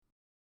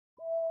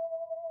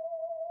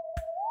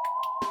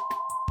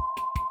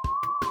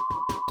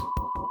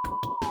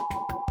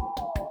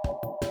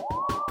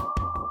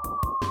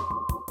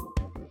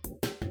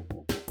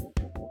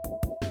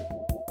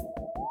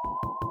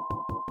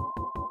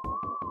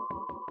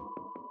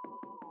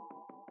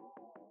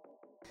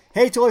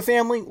Hey Toy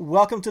Family,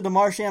 welcome to the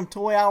Marsham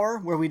Toy Hour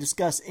where we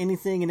discuss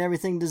anything and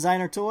everything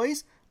designer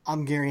toys.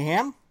 I'm Gary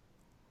Ham.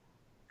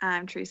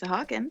 I'm Teresa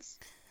Hawkins.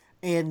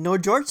 And no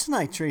George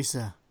tonight,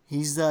 Teresa.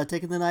 He's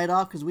taking the night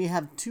off because we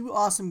have two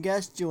awesome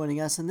guests joining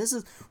us. And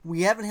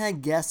we haven't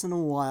had guests in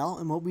a while.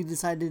 And what we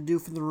decided to do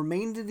for the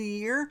remainder of the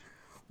year,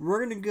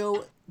 we're going to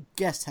go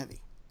guest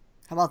heavy.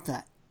 How about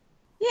that?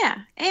 Yeah,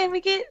 and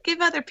we give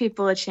other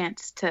people a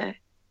chance to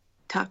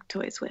talk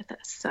toys with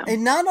us. So.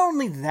 And not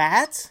only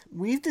that,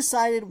 we've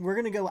decided we're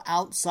going to go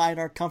outside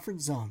our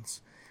comfort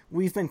zones.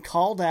 We've been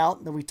called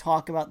out that we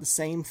talk about the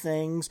same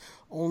things,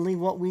 only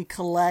what we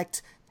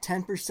collect,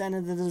 10%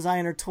 of the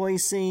designer toy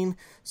scene.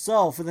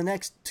 So for the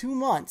next 3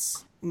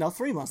 months,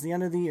 the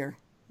end of the year.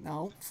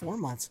 No, 4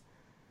 months.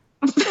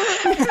 For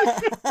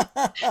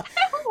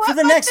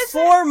the next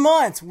 4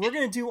 months, we're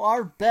going to do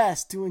our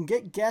best to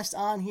get guests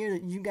on here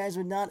that you guys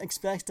would not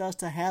expect us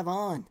to have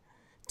on.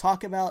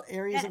 Talk about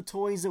areas of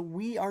toys that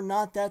we are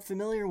not that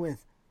familiar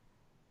with.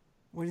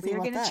 What do you think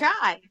about that? We're going to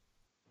try.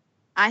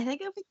 I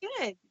think it'll be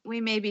good. We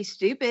may be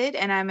stupid,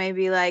 and I may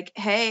be like,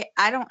 hey,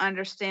 I don't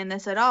understand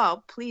this at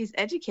all. Please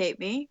educate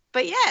me.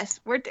 But yes,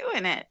 we're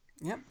doing it.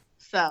 Yep.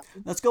 So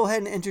let's go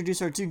ahead and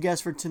introduce our two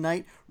guests for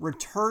tonight.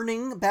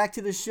 Returning back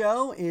to the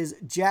show is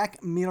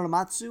Jack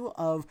Miramatsu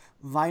of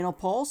Vinyl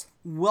Pulse.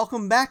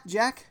 Welcome back,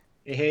 Jack.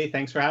 Hey,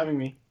 thanks for having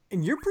me.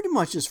 And you're pretty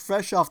much just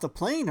fresh off the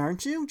plane,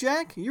 aren't you,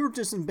 Jack? You were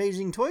just in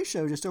Beijing Toy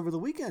Show just over the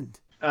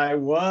weekend. I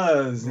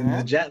was, and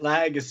the jet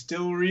lag is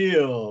still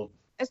real.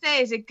 I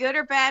say, is it good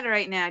or bad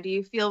right now? Do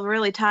you feel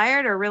really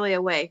tired or really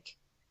awake?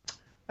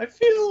 I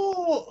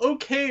feel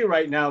okay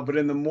right now, but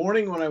in the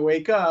morning when I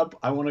wake up,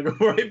 I want to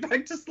go right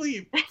back to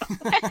sleep.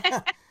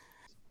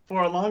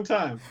 For a long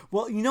time.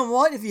 Well, you know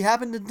what? If you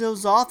happen to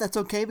doze off, that's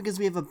okay because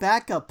we have a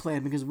backup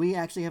plan because we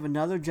actually have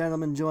another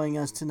gentleman joining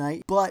us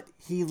tonight, but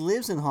he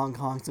lives in Hong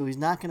Kong, so he's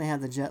not going to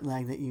have the jet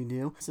lag that you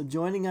do. So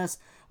joining us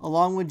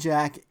along with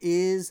Jack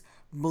is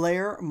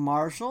Blair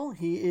Marshall.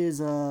 He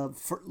is a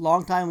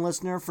long-time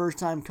listener,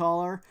 first-time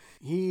caller.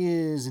 He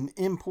is an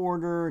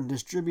importer and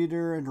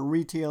distributor and a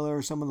retailer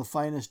of some of the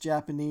finest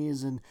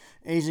Japanese and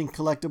Asian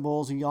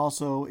collectibles. He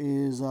also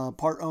is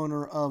part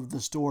owner of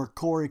the store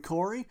Kori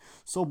Kori.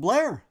 So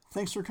Blair,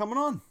 thanks for coming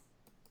on.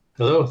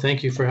 Hello,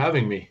 thank you for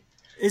having me.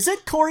 Is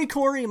it Kori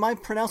Kori? Am I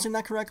pronouncing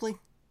that correctly?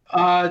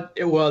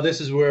 Well, this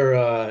is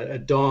where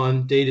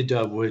Dawn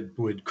Datadub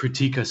would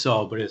critique us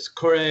all, but it's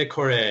Kore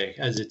Kore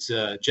as its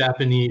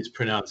Japanese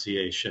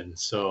pronunciation.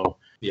 So,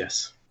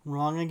 yes.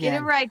 Wrong again.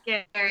 Get it right,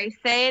 Gary.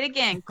 Say it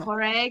again.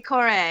 Kore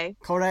Kore.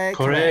 Kore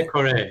Kore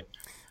Kore.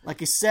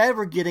 Like I said,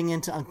 we're getting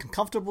into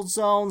uncomfortable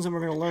zones, and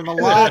we're going to learn a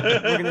lot.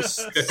 We're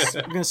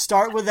going to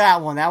start with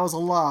that one. That was a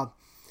lot.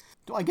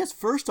 I guess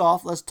first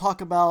off, let's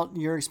talk about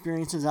your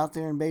experiences out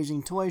there in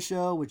Beijing Toy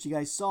Show, which you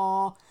guys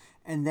saw.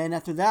 And then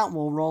after that,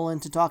 we'll roll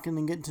into talking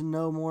and getting to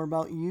know more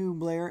about you,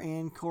 Blair,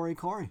 and Kori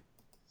Kori.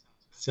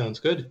 Sounds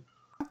good.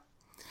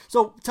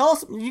 So tell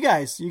us, you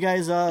guys, did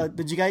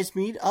you guys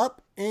meet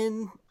up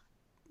in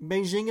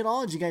Beijing at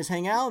all? Did you guys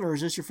hang out, or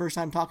is this your first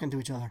time talking to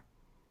each other?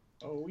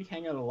 Oh, we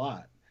hang out a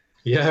lot.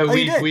 Yeah,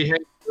 we hang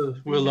out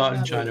a lot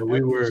in China.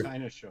 We were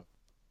China show.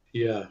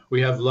 Yeah,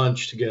 we have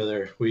lunch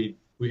together. We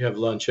have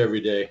lunch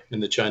every day in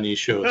the Chinese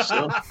show.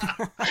 So.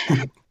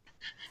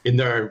 In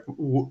our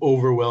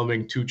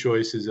overwhelming two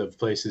choices of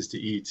places to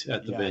eat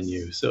at the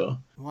venue. So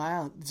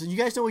wow. So you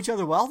guys know each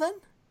other well then?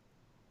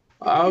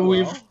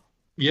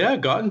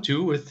 We've gotten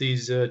to with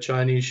these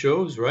Chinese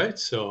shows, right?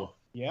 So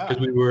because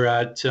we were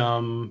at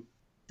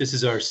this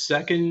is our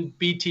second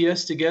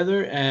BTS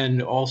together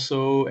and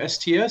also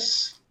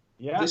STS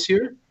this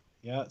year.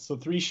 Yeah, so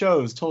 3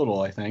 shows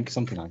total, I think,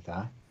 something like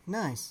that.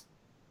 Nice.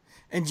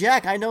 And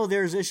Jack, I know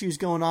there's issues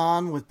going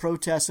on with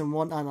protests and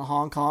whatnot in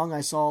Hong Kong.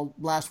 I saw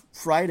last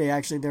Friday,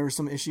 actually, there were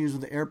some issues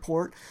with the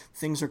airport.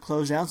 Things are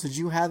closed down. So did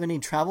you have any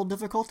travel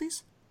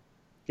difficulties?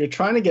 You're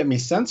trying to get me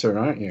censored,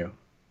 aren't you?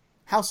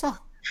 How so?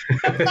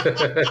 I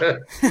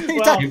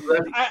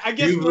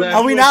guess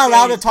are we not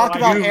allowed to talk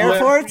about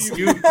airports?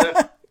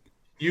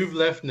 You've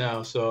left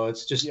now, so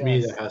it's just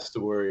me that has to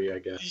worry, I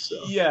guess. So.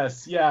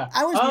 Yes, yeah.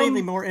 I was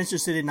mainly more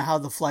interested in how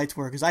the flights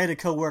were because I had a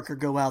coworker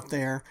go out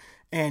there.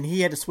 And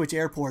he had to switch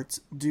airports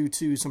due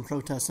to some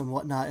protests and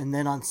whatnot. And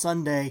then on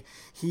Sunday,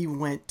 he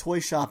went toy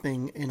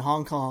shopping in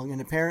Hong Kong. And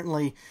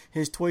apparently,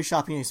 his toy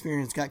shopping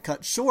experience got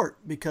cut short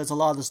because a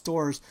lot of the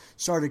stores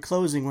started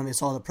closing when they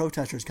saw the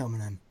protesters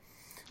coming in.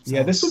 So,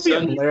 yeah, this would be a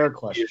Blair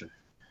question.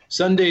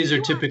 Sundays are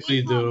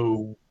typically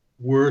the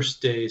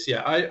worst days.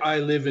 Yeah, I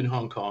live in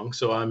Hong Kong,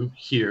 so I'm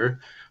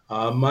here.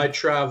 My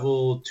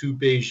travel to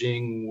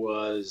Beijing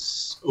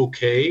was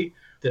okay.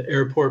 The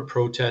airport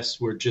protests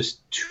were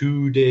just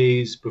 2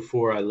 days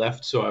before I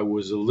left, so I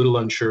was a little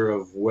unsure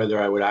of whether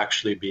I would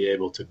actually be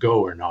able to go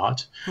or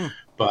not.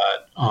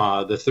 But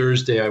the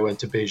Thursday I went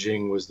to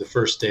Beijing was the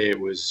first day it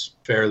was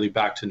fairly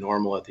back to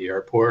normal at the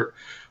airport.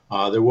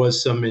 There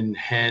was some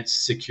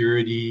enhanced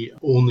security.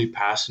 Only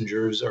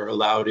passengers are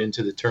allowed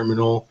into the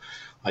terminal.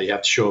 You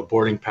have to show a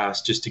boarding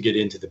pass just to get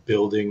into the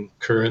building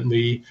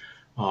currently.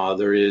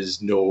 There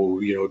is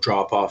no,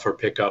 drop off or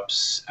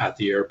pickups at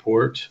the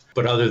airport.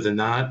 But other than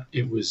that,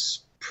 it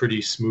was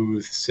pretty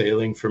smooth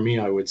sailing for me.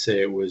 I would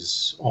say it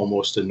was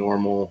almost a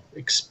normal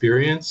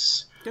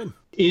experience. Good.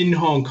 In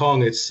Hong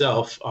Kong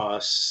itself,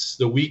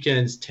 the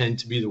weekends tend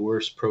to be the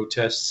worst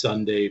protest,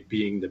 Sunday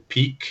being the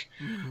peak.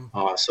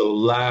 So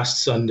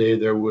last Sunday,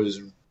 there was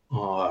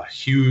a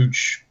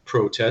huge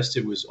protest.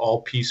 It was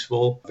all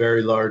peaceful,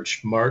 very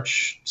large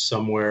march,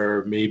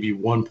 somewhere maybe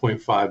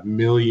 1.5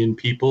 million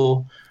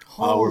people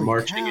were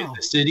marching in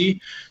the city.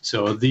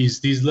 So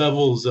these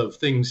levels of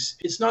things,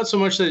 it's not so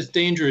much that it's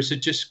dangerous,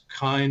 it just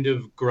kind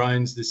of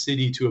grinds the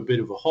city to a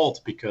bit of a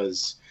halt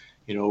because,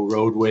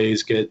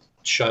 roadways get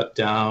shut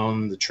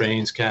down, the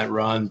trains can't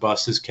run,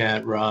 buses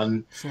can't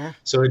run. Sure.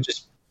 So it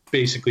just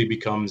basically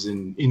becomes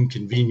an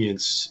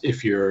inconvenience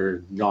if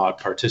you're not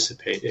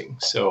participating.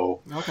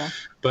 So, okay.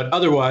 But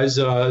otherwise,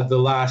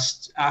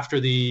 after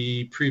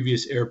the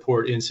previous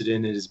airport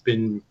incident, it has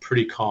been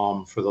pretty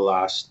calm for the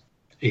last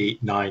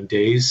 8-9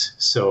 days.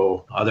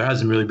 So there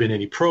hasn't really been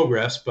any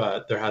progress,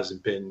 but there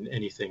hasn't been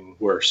anything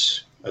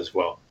worse as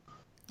well.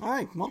 All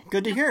right. Well,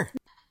 good to hear.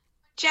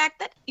 Jack,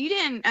 that you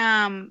didn't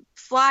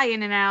fly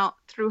in and out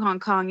through Hong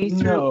Kong. You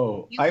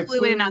flew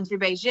in and out through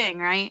Beijing,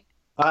 right?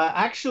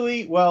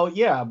 Actually, well,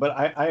 yeah, but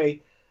I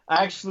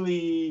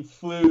actually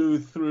flew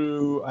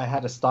through. I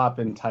had to stop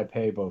in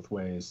Taipei both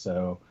ways,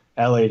 so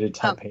LA to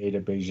Taipei to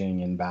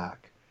Beijing and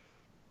back.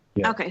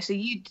 Yeah. Okay, so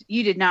you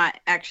did not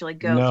actually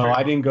go. No, through.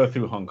 I didn't go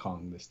through Hong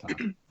Kong this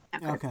time.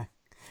 Okay.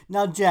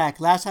 Now, Jack,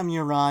 last time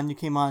you were on, you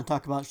came on and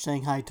talked about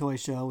Shanghai Toy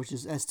Show, which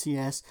is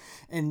STS,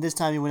 and this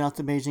time you went out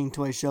to Beijing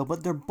Toy Show,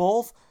 but they're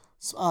both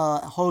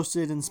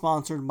hosted and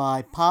sponsored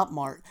by Pop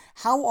Mart.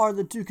 How are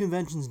the two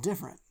conventions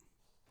different?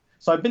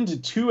 So I've been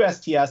to 2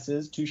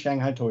 STSs, 2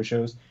 Shanghai Toy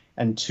Shows,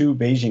 and 2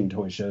 Beijing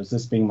Toy Shows,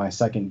 this being my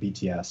second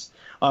BTS.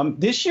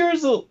 This year,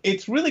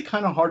 it's really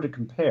kind of hard to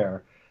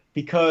compare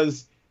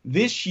because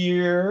this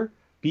year,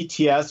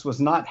 BTS was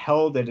not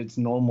held at its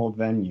normal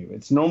venue.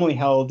 It's normally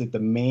held at the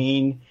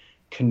main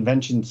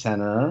convention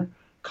center,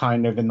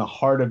 kind of in the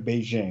heart of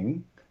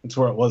Beijing. It's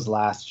where it was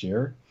last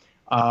year.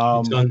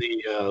 It's on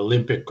the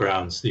Olympic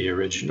grounds, the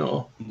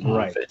original.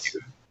 Right.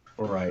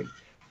 Right.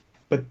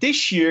 But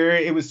this year,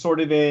 it was sort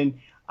of in,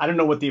 I don't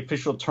know what the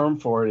official term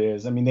for it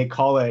is. I mean, they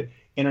call it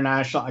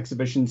International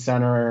Exhibition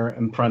Center,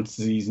 in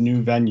parentheses,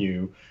 new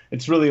venue.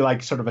 It's really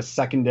like sort of a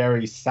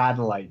secondary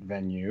satellite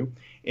venue.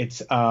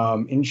 It's in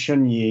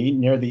Shunyi,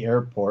 near the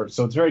airport,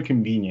 so it's very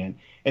convenient.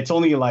 It's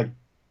only like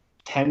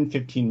 10,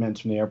 15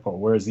 minutes from the airport,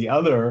 whereas the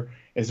other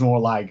is more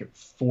like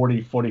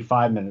 40,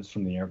 45 minutes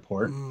from the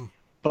airport.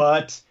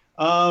 But,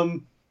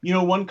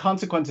 one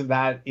consequence of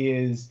that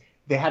is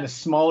they had a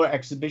smaller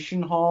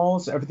exhibition hall,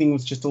 so everything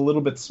was just a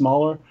little bit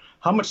smaller.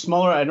 How much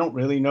smaller, I don't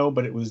really know,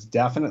 but it was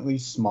definitely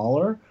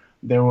smaller.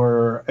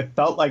 It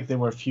felt like there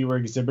were fewer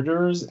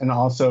exhibitors, and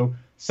also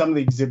some of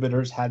the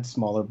exhibitors had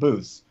smaller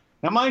booths.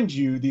 Now, mind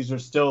you, these are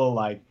still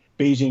like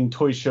Beijing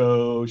Toy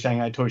Show,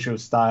 Shanghai Toy Show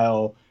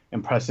style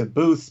impressive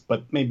booths,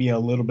 but maybe a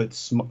little bit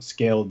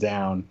scaled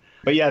down.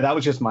 But yeah, that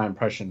was just my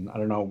impression. I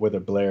don't know whether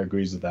Blair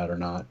agrees with that or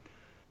not.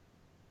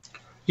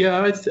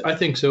 Yeah, I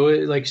think so.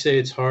 Like say,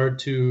 it's hard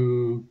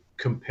to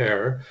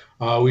compare.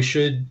 We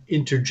should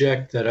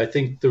interject that I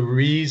think the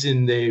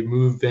reason they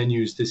moved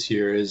venues this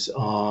year is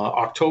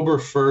October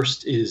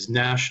 1st is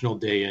National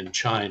Day in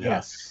China.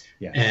 Yes.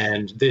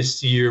 And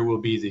this year will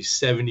be the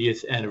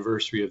 70th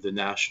anniversary of the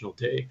National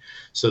Day.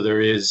 So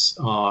there is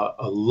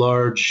a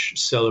large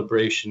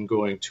celebration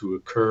going to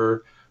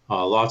occur,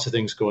 lots of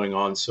things going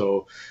on.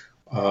 So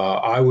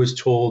I was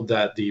told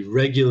that the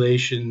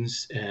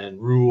regulations and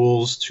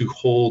rules to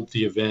hold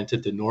the event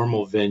at the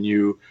normal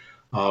venue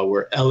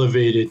were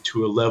elevated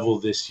to a level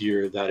this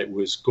year that it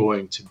was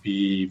going to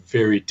be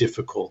very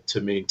difficult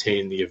to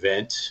maintain the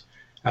event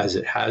as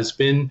it has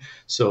been.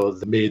 So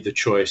they made the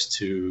choice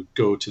to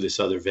go to this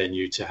other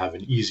venue to have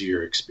an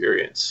easier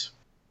experience.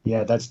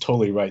 Yeah, that's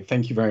totally right.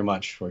 Thank you very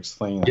much for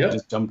explaining that. Yep. I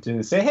just jumped in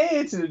and say, hey,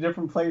 it's in a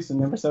different place and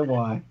never said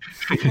why.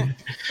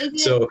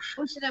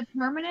 Was it a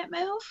permanent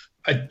move?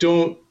 I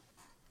don't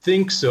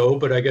think so,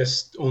 but I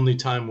guess only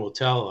time will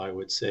tell, I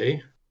would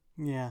say.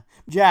 Yeah.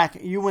 Jack,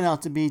 you went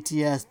out to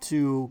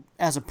BTS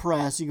as a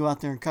press. You go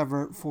out there and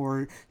cover it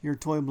for your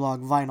toy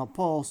blog, Vinyl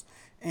Pulse.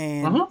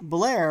 And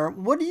Blair,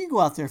 what do you go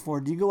out there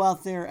for? Do you go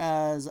out there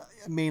as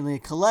mainly a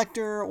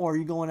collector, or are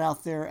you going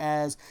out there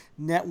as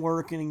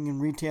networking and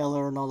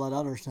retailer and all that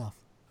other stuff?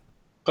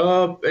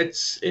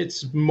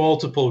 It's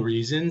multiple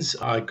reasons.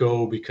 I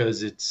go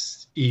because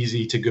it's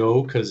easy to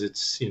go because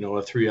it's, a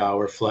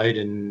 3-hour flight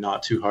and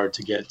not too hard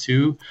to get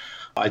to.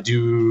 I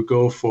do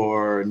go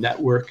for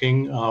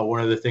networking.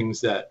 One of the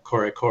things that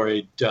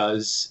Kore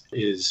does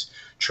is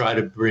try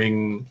to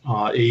bring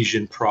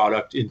Asian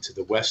product into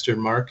the Western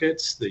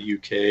markets, the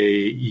UK,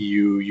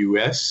 EU,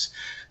 US.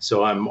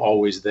 So I'm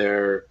always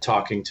there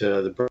talking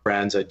to the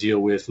brands I deal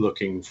with,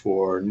 looking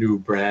for new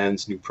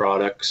brands, new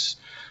products.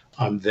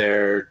 I'm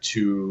there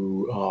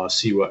to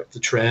see what the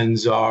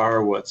trends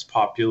are, what's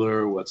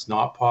popular, what's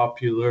not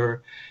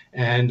popular.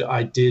 And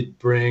I did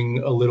bring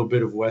a little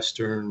bit of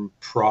Western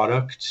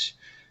product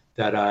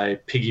that I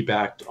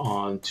piggybacked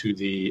onto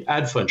the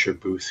Adfuncher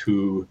booth,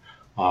 who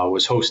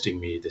was hosting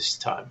me this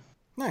time.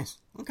 Nice.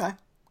 Okay.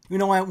 You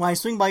know, when I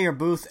swing by your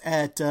booth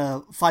at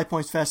 5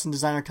 Points Fest and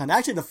DesignerCon,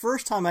 actually the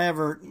first time I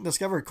ever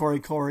discovered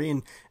Corey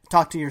and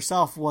talked to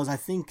yourself was, I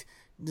think,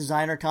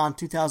 DesignerCon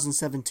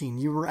 2017.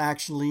 You were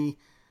actually,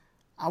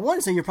 I want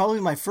to say you're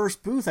probably my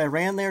first booth. I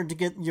ran there to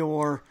get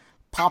your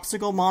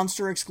Popsicle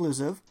Monster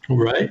exclusive.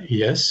 Right,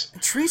 yes.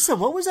 Teresa,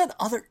 what was that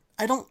other,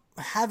 I don't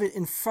have it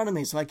in front of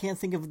me, so I can't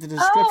think of the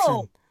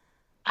description.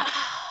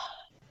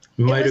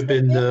 Might have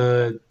been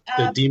the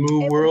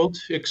Demu World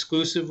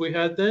exclusive we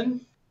had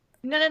then.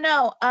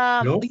 No. You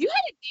had a Demo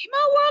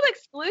World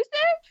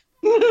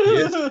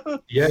exclusive?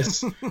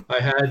 Yes.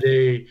 I had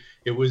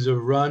it was a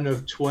run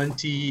of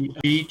 20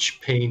 beach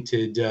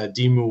painted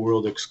Demo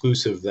World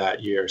exclusive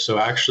that year. So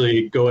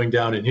actually going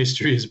down in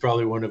history is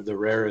probably one of the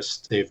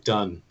rarest they've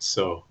done.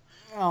 So.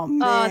 Oh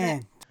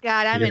man.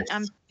 God,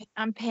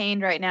 I'm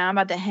pained right now. I'm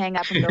about to hang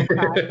up and go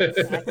cry.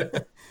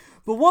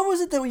 But what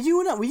was it that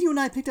you and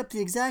I picked up the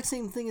exact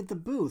same thing at the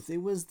booth? It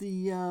was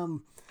the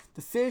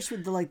fish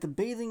with the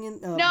bathing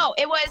in no,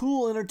 it was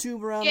pool inner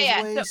tube around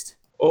his waist.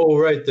 Oh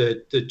right,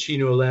 the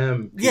Chino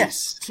Lamb piece.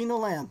 Yes, Chino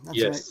Lamb.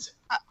 That's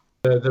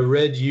right. The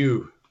red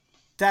U.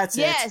 That's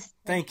yes. It.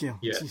 Thank you.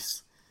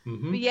 Yes.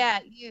 Mm-hmm. Yeah,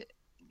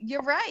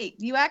 you're right.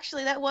 You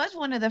actually, that was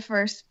one of the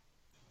first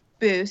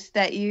booths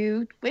that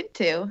you went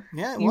to.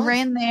 Yeah, you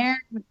ran there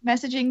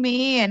messaging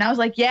me, and I was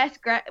like, yes.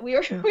 We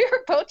were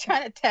both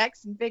trying to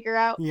text and figure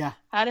out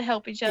how to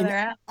help each other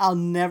out. I'll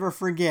never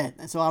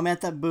forget. So I'm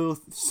at that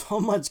booth. So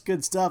much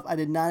good stuff. I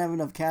did not have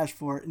enough cash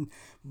for it, and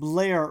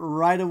Blair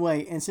right away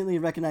instantly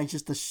recognized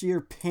just the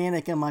sheer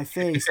panic on my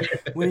face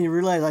when he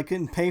realized I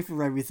couldn't pay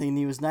for everything. And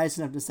he was nice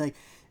enough to say,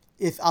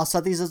 "If I'll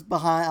set these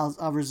behind,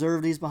 I'll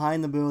reserve these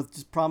behind the booth.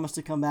 Just promise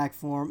to come back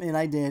for them," and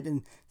I did.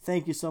 And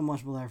thank you so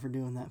much, Blair, for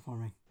doing that for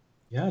me.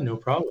 Yeah, no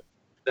problem.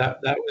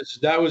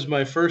 That was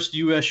my first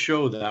U.S.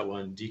 show. That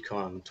one,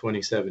 DCon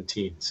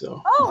 2017.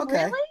 So. Oh,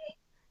 okay. Really?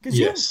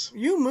 Because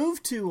you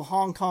moved to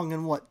Hong Kong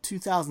in what,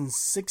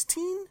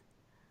 2016?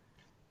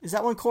 Is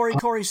that when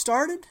Corey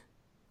started?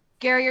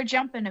 Gary, you're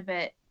jumping a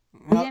bit.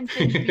 We didn't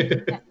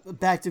finish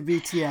back to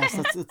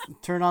BTS. Let's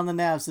turn on the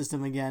nav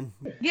system again.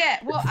 Yeah,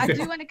 well, I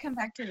do want to come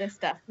back to this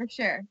stuff for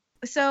sure.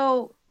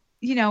 So,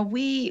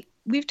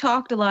 we've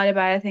talked a lot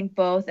about, I think,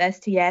 both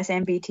STS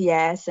and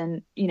BTS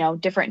and,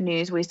 different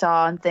news we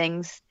saw and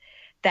things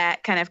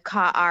that kind of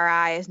caught our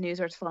eye as news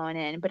was flowing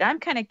in. But I'm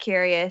kind of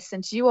curious,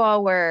 since you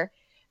all were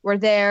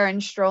there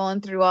and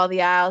strolling through all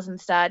the aisles and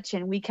such,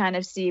 and we kind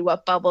of see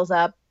what bubbles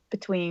up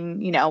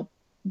between,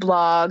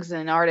 blogs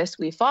and artists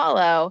we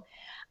follow.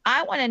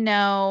 I want to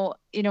know,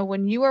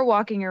 when you were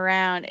walking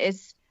around,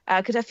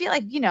 because I feel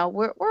like,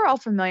 we're all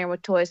familiar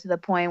with toys to the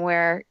point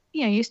where,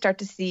 you start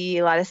to see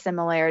a lot of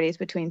similarities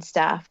between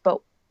stuff.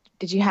 But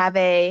did you have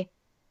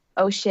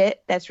oh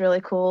shit, that's really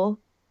cool,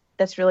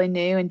 that's really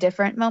new and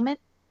different moment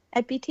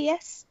at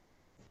BTS?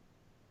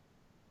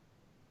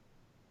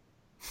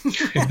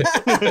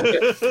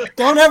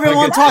 Don't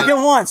everyone talk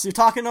at once. You're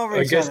talking over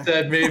each other. I guess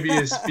that maybe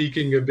is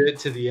speaking a bit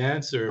to the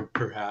answer,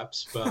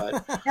 perhaps.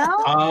 But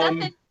no,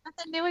 nothing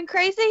new and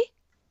crazy.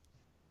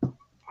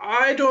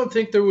 I don't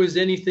think there was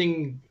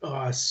anything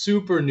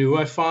super new.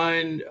 I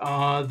find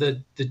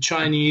that the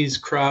Chinese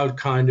crowd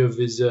kind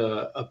of is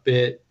a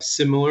bit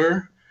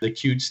similar. The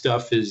cute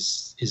stuff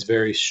is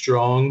very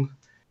strong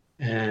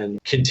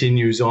and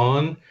continues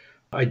on.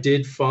 I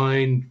did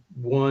find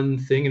one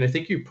thing, and I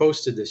think you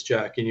posted this,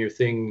 Jack, in your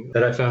thing,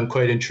 that I found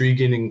quite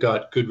intriguing and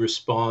got good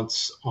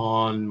response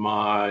on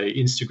my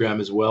Instagram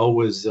as well,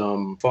 was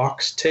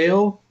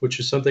foxtail, which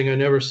is something I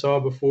never saw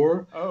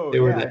before. Oh,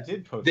 I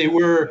did post They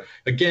were,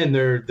 again,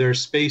 their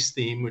space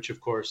theme, which of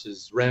course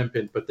is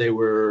rampant, but they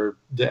were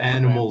the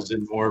animals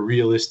in more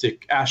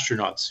realistic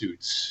astronaut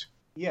suits.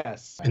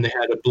 Yes. And they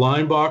had a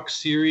blind box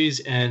series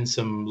and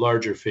some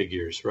larger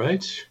figures,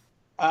 right?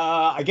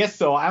 I guess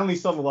so. I only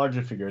saw the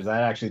larger figures.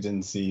 I actually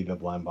didn't see the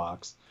blind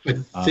box.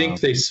 I think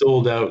they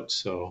sold out,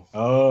 so.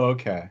 Oh,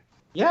 okay.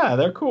 Yeah,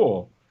 they're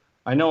cool.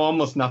 I know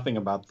almost nothing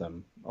about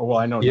them. Oh, well,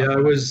 I know. Yeah,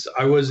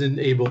 I wasn't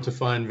able to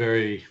find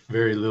very,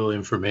 very little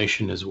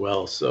information as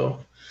well. So,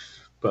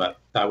 but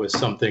that was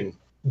something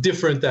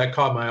different that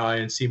caught my eye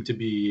and seemed to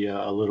be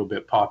a little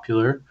bit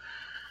popular.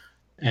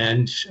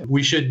 And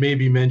we should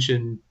maybe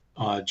mention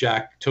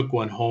Jack took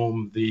one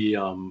home.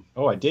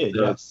 I did.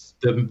 Yes.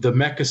 The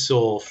Mecha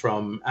Soul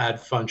from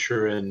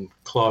Adfuncher and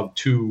Clog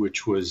 2,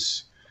 which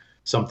was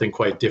something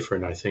quite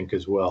different, I think,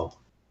 as well.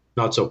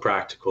 Not so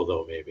practical,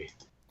 though, maybe.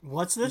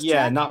 What's this?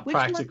 Yeah, Jack? not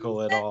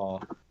practical at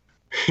all.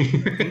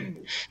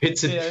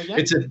 It's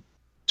a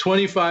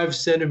 25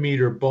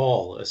 centimeter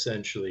ball,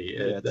 essentially.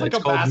 Yeah, it's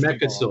called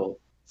Mecha Soul.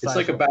 It's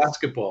like a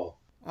basketball.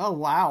 Oh,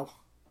 wow.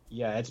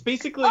 Yeah, it's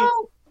basically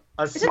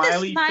a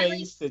smiley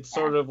face. It's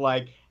sort of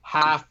like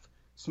half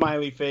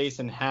smiley face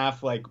and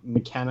half like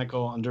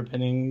mechanical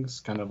underpinnings,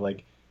 kind of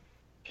like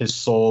his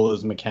soul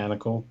is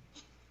mechanical.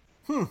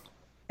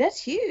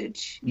 That's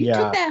huge. You Yeah.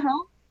 took that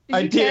home?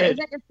 I did. Is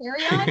that your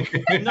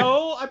carry-on?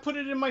 No, I put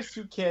it in my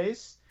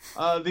suitcase.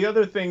 The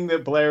other thing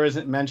that Blair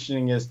isn't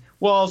mentioning is,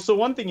 well, so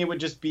one thing it would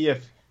just be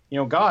if,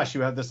 gosh,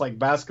 you have this like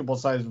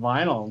basketball-sized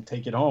vinyl and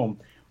take it home.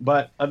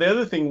 But the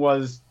other thing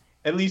was,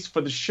 at least for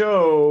the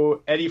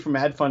show, Eddie from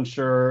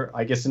Adventure,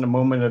 I guess in a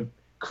moment of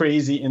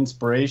crazy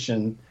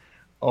inspiration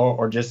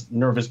or just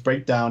nervous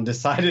breakdown,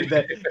 decided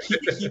that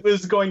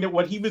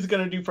what he was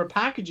going to do for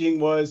packaging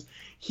was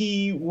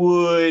he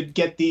would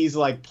get these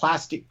like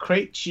plastic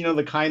crates,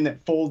 the kind that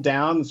fold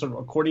down, sort of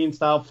accordion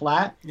style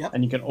flat,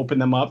 and you can open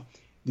them up,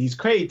 these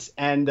crates,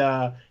 and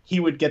he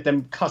would get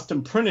them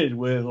custom printed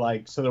with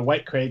so they're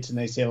white crates and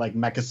they say like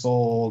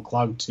Mechasol,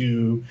 Clog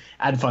 2,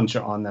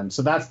 Adventure on them.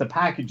 So that's the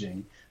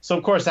packaging. So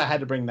of course I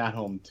had to bring that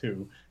home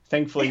too.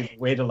 Thankfully, the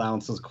weight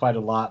allowance was quite a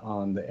lot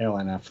on the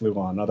airline I flew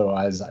on.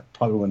 Otherwise, I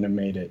probably wouldn't have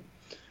made it.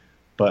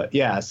 But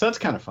yeah, so that's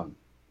kind of fun.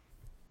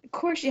 Of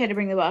course you had to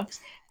bring the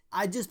box.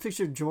 I just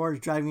pictured George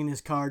driving in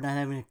his car, not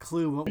having a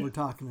clue what we're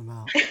talking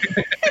about.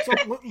 So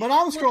when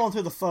I'm scrolling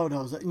through the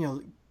photos,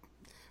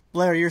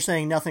 Blair, you're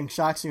saying nothing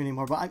shocks you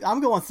anymore, but I'm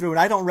going through it.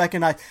 I don't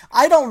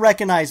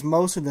recognize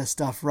most of this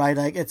stuff, right?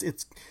 Like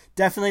it's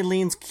definitely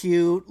leans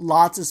cute,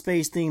 lots of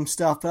space themed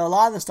stuff, but a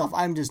lot of the stuff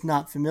I'm just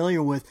not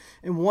familiar with.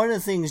 And one of the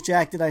things,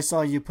 Jack, that I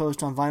saw you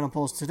post on Vinyl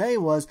Pulse today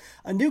was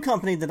a new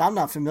company that I'm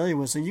not familiar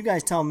with. So you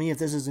guys tell me if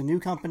this is a new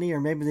company or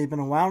maybe they've been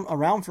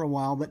around for a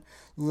while. But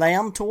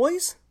Lamb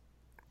Toys.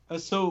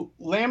 So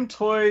Lamb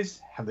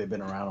Toys, have they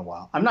been around a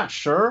while? I'm not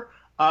sure.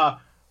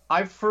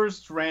 I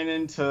first ran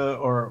into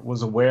or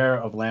was aware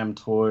of Lamb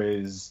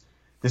Toys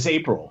this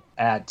April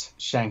at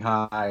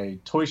Shanghai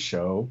Toy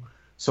Show.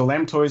 So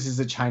Lamb Toys is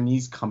a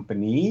Chinese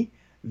company.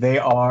 They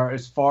are,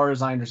 as far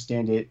as I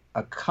understand it,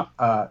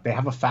 they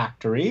have a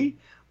factory,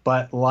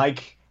 but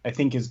like I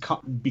think is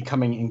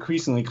becoming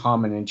increasingly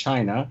common in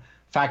China,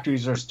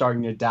 factories are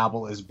starting to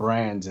dabble as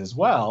brands as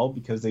well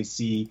because they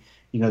see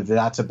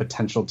that's a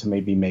potential to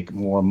maybe make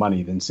more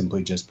money than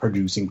simply just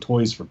producing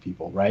toys for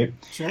people, right?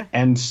 Sure.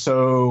 And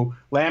so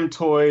Lamb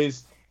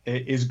Toys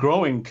is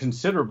growing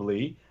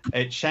considerably.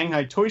 At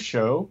Shanghai Toy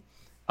Show,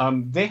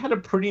 they had a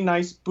pretty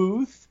nice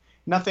booth.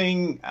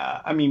 Nothing,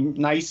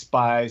 nice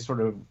by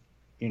sort of,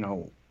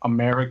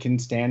 American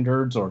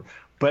standards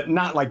but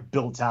not like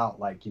built out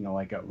like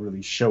a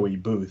really showy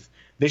booth.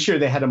 This year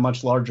they had a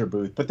much larger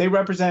booth, but they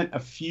represent a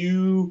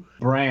few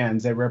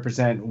brands. They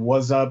represent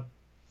Was Up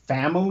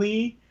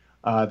Family.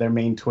 Their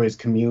main toy is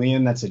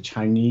Chameleon. That's a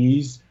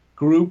Chinese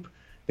group.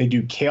 They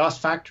do Chaos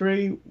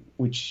Factory,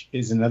 which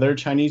is another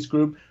Chinese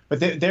group.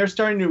 But they're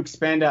starting to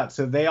expand out.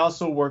 So they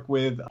also work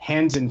with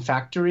Hands in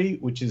Factory,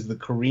 which is the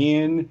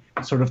Korean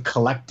sort of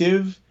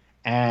collective.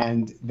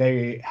 And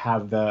they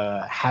have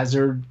the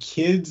Hazard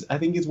Kids, I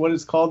think is what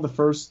it's called, the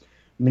first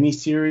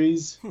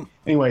miniseries.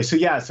 Anyway, so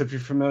if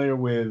you're familiar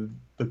with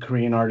the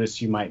Korean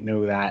artists, you might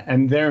know that.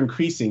 And they're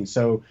increasing.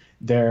 So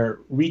they're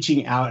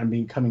reaching out and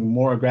becoming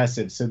more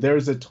aggressive. So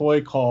there's a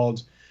toy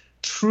called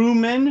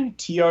Truman,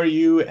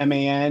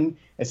 Truman.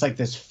 It's like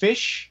this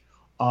fish,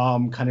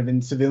 kind of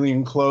in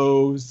civilian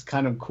clothes,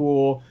 kind of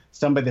cool. It's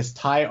done by this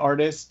Thai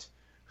artist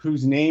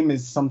whose name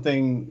is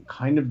something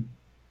kind of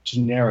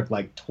generic,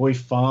 like Toy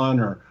Fun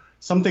or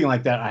something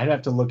like that. I'd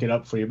have to look it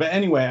up for you. But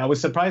anyway, I was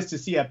surprised to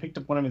see I picked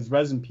up one of his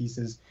resin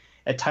pieces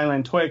at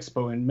Thailand Toy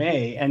Expo in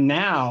May. And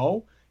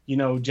now,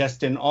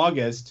 just in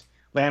August,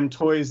 Lamb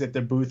Toys at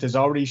their booth is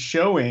already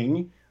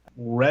showing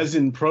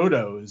resin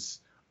protos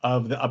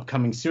of the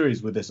upcoming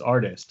series with this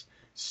artist.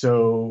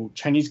 So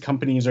Chinese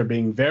companies are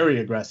being very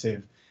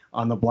aggressive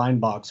on the blind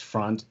box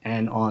front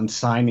and on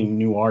signing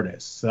new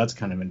artists. So that's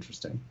kind of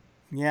interesting.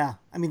 Yeah.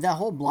 That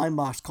whole blind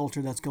box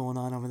culture that's going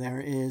on over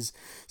there is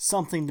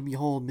something to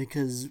behold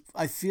because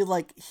I feel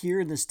like here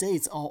in the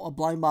States, a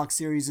blind box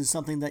series is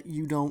something that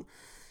you don't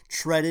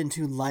tread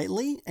into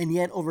lightly. And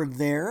yet over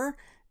there,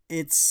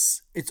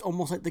 it's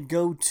almost like the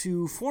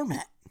go-to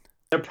format.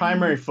 Their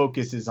primary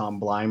focus is on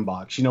blind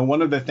box.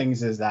 One of the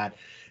things is that,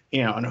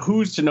 and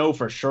who's to know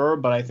for sure,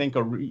 but I think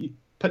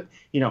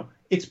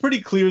it's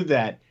pretty clear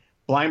that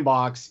blind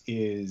box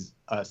is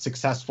a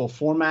successful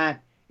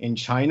format in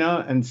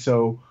China, and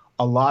so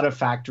a lot of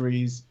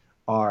factories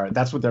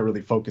that's what they're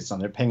really focused on.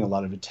 They're paying a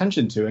lot of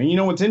attention to.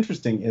 And what's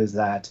interesting is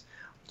that,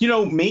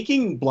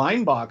 making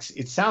blind box,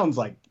 it sounds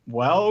like,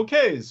 well,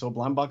 okay, so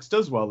blind box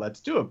does well, let's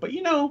do it. But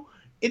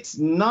it's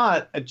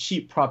not a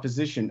cheap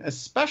proposition,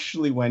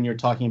 especially when you're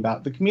talking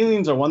about the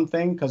Chameleons are one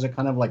thing because they're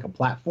kind of like a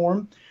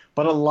platform.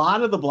 But a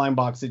lot of the blind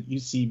box that you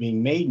see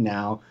being made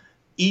now,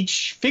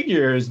 each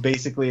figure is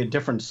basically a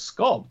different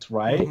sculpt,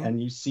 right? Mm-hmm.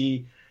 And you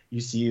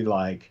see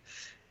like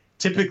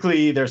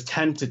typically there's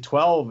 10 to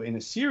 12 in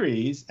a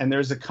series, and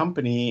there's a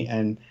company,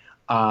 and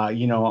I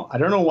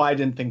don't know why I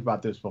didn't think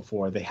about this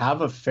before. They have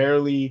a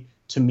fairly,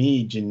 to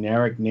me,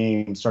 generic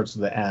name, starts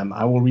with an M.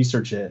 I will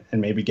research it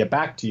and maybe get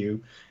back to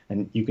you.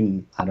 And you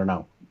can, I don't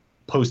know,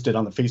 post it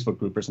on the Facebook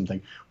group or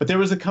something. But there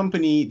was a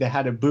company that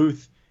had a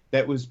booth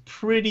that was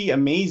pretty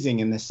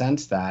amazing in the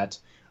sense that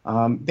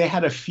They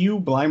had a few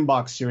blind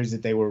box series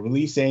that they were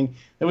releasing.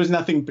 There was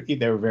nothing.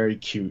 They were very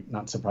cute,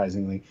 not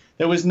surprisingly.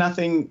 There was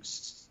nothing,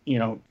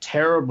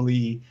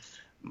 terribly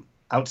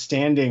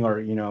outstanding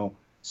or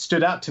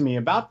stood out to me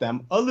about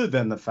them, other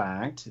than the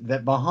fact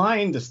that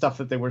behind the stuff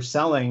that they were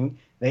selling,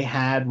 they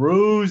had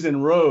rows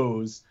and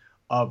rows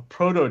of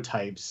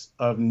prototypes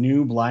of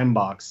new blind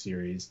box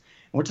series.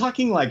 And we're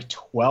talking like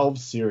 12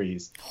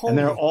 series. Holy. And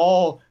they're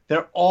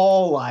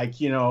all like,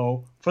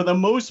 for the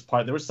most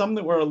part, there were some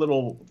that were a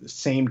little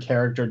same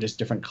character, just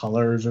different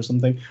colors or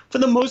something. For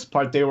the most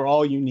part, they were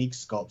all unique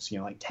sculpts,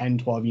 like 10,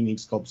 12 unique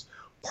sculpts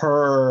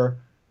per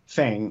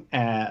thing,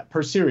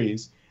 per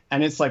series.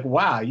 And it's like,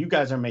 wow, you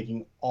guys are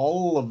making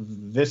all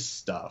of this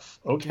stuff.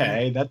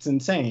 Okay, That's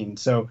insane.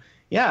 So,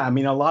 yeah, I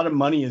mean, a lot of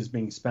money is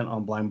being spent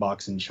on blind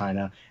box in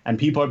China, and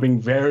people are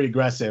being very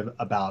aggressive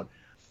about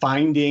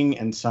finding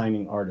and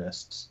signing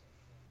artists.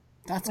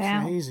 That's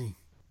crazy.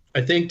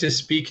 I think to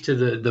speak to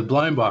the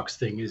blind box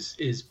thing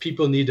is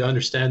people need to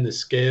understand the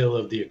scale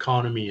of the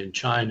economy in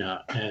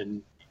China,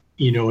 and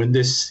in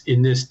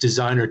this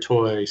designer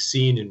toy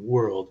scene and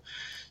world.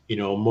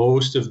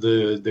 Most of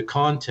the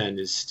content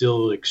is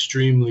still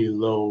extremely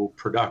low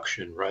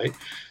production, right?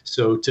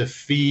 So to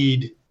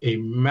feed a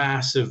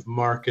massive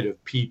market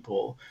of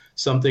people,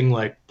 something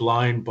like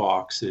blind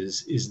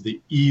boxes is the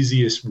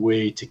easiest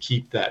way to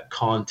keep that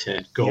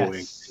content going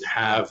and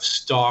have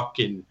stock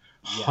in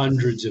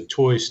hundreds of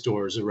toy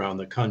stores around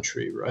the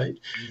country, right?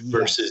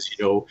 Versus,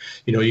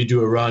 you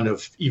do a run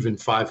of even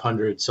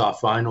 500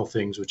 soft vinyl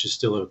things, which is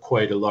still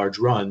quite a large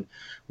run.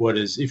 What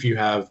is, if you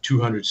have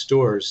 200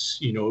 stores,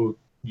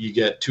 you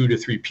get 2 to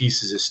 3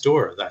 pieces a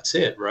store. That's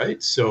it,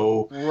 right?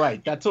 So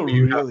that's a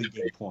really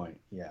good point.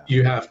 Yeah,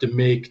 you have to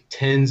make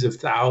tens of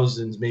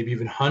thousands, maybe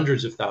even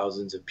hundreds of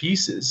thousands of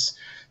pieces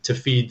to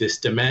feed this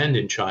demand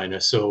in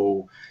China.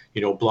 So,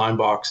 blind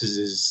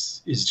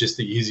boxes is just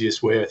the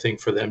easiest way, I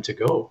think, for them to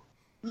go.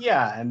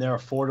 Yeah, and they're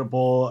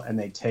affordable, and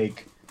they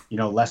take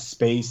less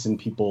space in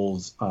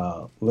people's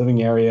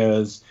living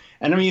areas.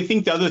 And I mean, I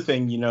think the other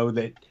thing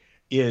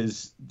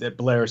that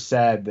Blair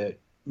said that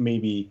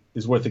maybe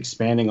is worth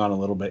expanding on a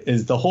little bit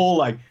is the whole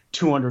like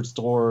 200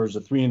 stores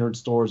or 300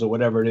 stores or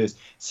whatever it is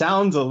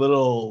sounds a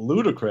little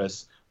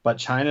ludicrous, but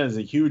China is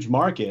a huge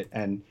market,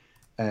 and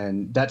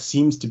that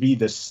seems to be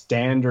the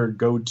standard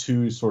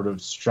go-to sort of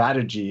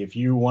strategy. If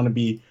you want to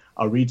be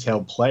a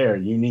retail player,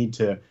 you need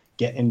to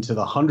get into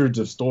the hundreds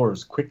of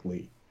stores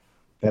quickly.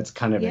 That's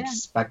kind of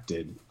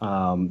expected.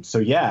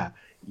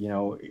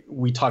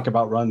 We talk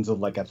about runs of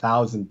like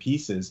 1,000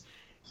 pieces.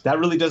 That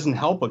really doesn't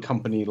help a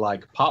company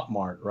like Pop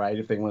Mart, right?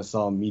 If they want to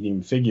sell a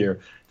medium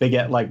figure, they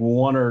get like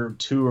 1 or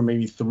 2 or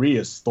maybe 3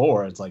 a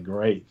store. It's like,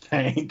 great,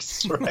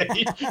 thanks,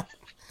 right?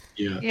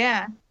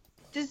 Yeah.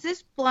 Does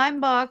this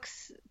blind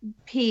box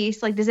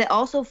piece, does it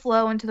also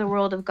flow into the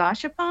world of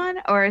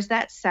Gashapon, or is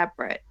that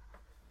separate?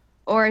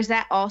 Or is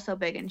that also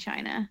big in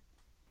China?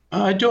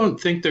 I don't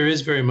think there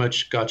is very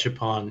much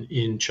gachapon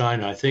in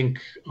China. I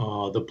think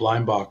the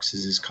blind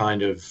boxes is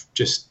kind of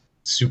just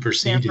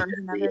superseded.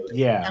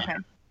 Yeah. Okay.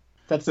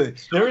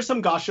 There is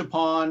some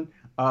gashapon.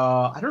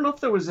 I don't know if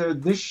there was a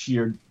this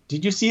year.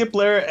 Did you see it,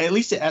 Blair? At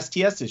least at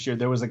STS this year,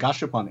 there was a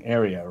gashapon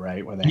area,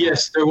 right?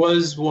 There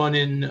was one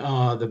in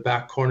the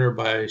back corner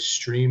by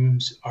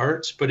Streams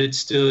Arts, but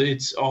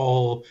it's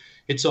all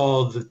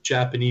the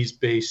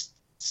Japanese-based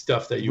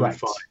stuff that you would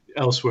find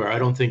elsewhere. I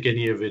don't think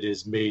any of it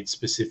is made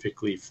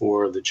specifically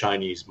for the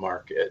Chinese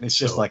market. It's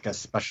just like a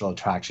special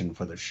attraction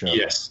for the show.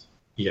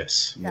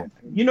 Yes.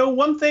 Yeah.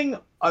 One thing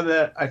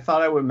that I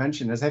thought I would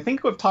mention is I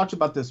think we've talked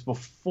about this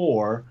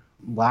before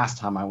last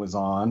time I was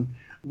on.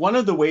 One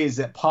of the ways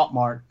that Pop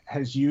Mart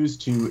has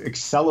used to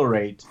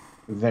accelerate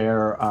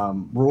their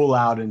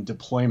rollout and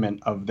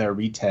deployment of their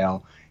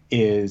retail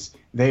is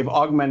they've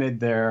augmented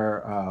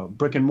their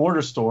brick and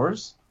mortar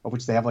stores, of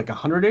which they have like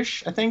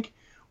 100-ish, I think,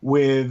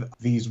 with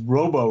these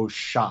robo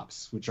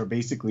shops, which are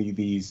basically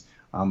these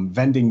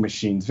vending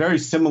machines, very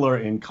similar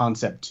in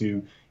concept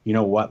to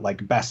what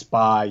like Best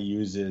Buy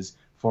uses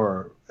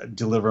for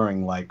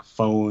delivering like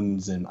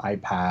phones and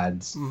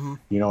iPads,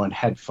 and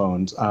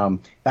headphones,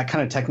 that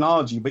kind of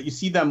technology. But you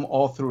see them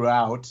all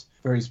throughout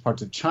various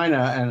parts of China.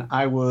 And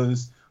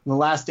the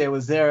last day I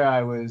was there,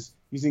 I was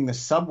using the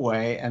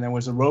subway, and there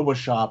was a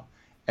RoboShop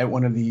at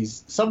one of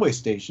these subway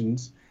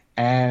stations.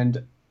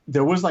 And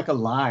there was like a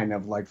line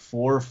of like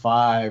 4 or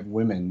 5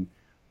 women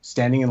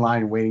standing in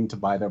line waiting to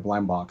buy their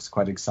blind box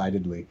quite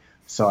excitedly.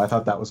 So I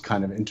thought that was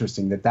kind of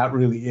interesting that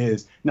really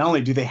is, not only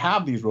do they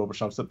have these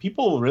RoboShops, but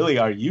people really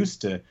are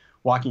used to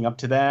walking up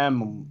to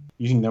them,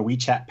 using their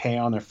WeChat Pay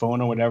on their phone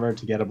or whatever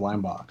to get a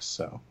blind box.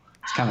 So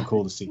it's kind of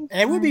cool to see.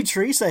 It would be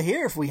Teresa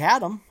here if we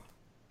had them.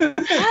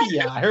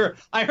 Yeah,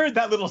 I heard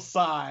that little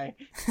sigh.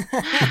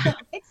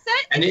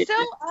 It's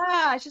so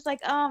it's just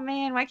like, oh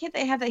man, why can't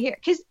they have that here?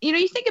 Because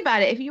you think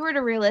about it, if you were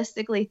to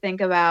realistically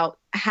think about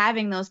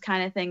having those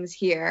kind of things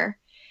here,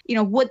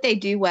 would they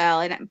do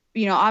well? And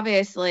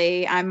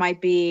obviously I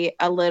might be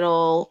a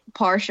little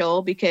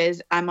partial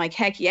because I'm like,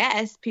 heck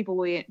yes, people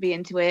will be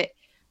into it.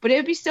 But it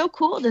would be so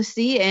cool to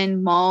see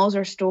in malls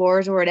or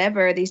stores or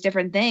whatever, these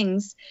different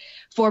things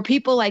for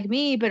people like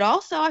me. But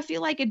also I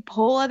feel like it'd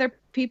pull other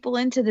people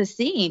into the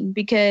scene,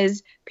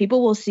 because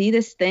people will see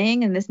this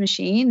thing and this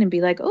machine and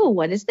be like, oh,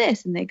 what is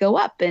this? And they go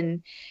up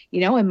and,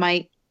 it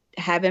might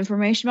have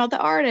information about the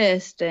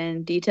artist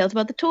and details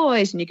about the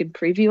toys, and you can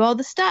preview all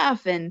the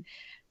stuff, and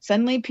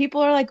suddenly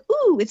people are like,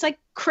 ooh, it's like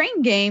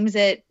crane games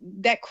at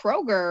that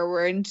Kroger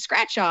or in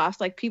scratch offs.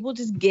 Like people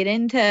just get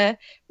into,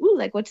 ooh,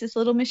 like what's this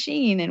little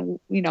machine, and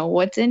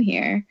what's in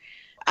here.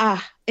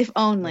 If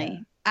only. Yeah.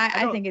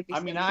 I think it'd be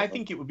cool. I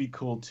think it would be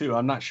cool too.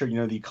 I'm not sure,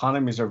 the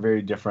economies are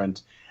very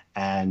different,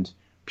 and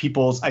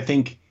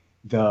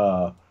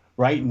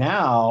right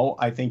now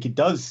I think it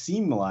does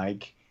seem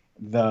like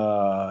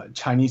the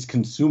Chinese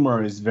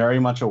consumer is very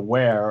much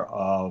aware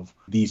of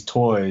these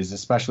toys,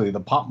 especially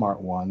the Pop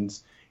Mart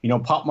ones.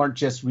 Pop Mart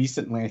just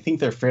recently, I think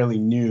they're fairly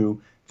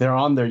new. They're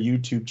on their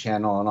YouTube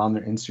channel and on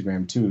their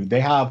Instagram too. They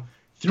have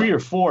 3 or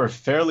 4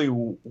 fairly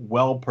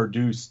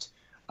well-produced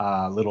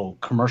little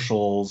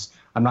commercials.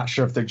 I'm not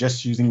sure if they're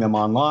just using them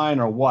online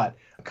or what,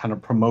 kind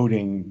of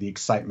promoting the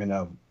excitement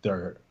of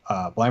their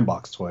blind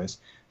box toys,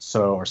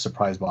 or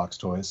surprise box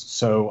toys.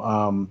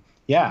 So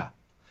yeah,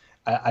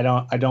 I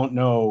don't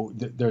know.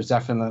 There's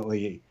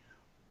definitely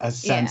a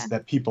sense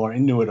that people are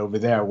into it over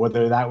there.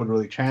 Whether that would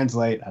really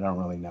translate, I don't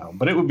really know.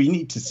 But it would be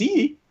neat to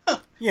see.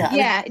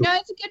 Yeah. No,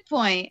 it's a good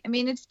point. I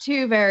mean, it's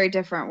 2 very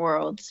different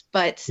worlds,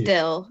 but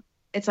still,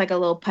 it's like a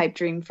little pipe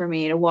dream for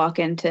me to walk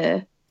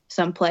into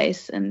some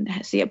place and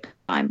see a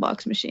blind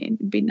box machine.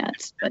 It'd be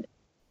nuts. But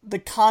the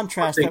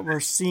contrast that we're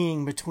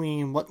seeing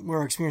between what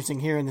we're experiencing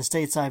here in the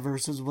stateside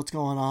versus what's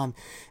going on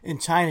in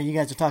China. You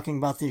guys are talking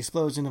about the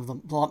explosion of the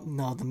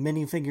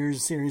minifigures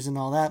series and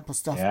all that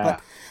stuff.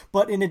 Yeah.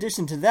 But in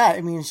addition to that,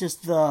 I mean, it's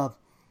just where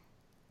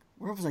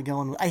was I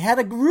going? I had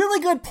a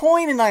really good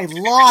point and I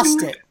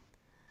lost it.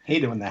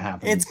 Hate it when that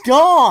happens. It's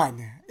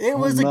gone. It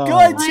was a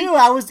good too.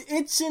 I was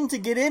itching to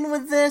get in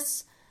with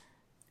this,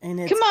 and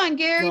it's come on,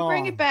 Gary, gone.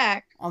 Bring it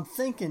back. I'm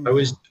thinking.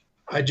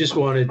 I just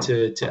wanted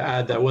to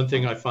add that one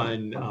thing I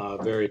find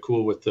very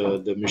cool with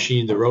the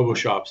machine, the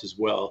RoboShops as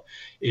well,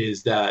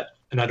 is that,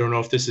 and I don't know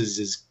if this is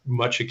as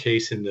much a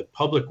case in the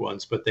public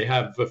ones, but they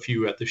have a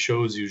few at the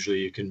shows usually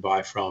you can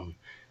buy from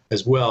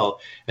as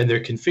well, and they're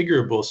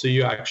configurable, so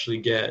you actually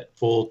get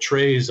full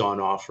trays on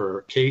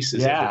offer,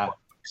 cases of the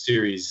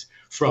series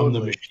from the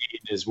machine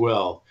as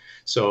well.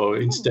 So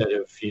instead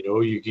of,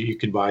 you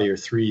can buy your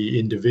 3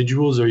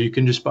 individuals, or you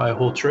can just buy a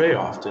whole tray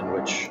often,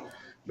 which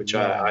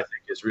I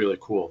think is really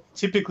cool.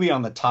 Typically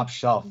on the top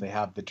shelf, they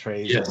have the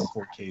trays and the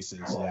full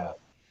cases. Yeah.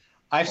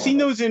 I've seen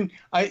those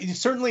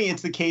certainly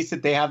it's the case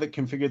that they have it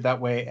configured that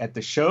way at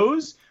the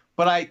shows,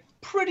 but I'm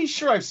pretty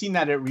sure I've seen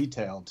that at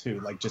retail too,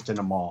 like just in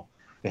a mall.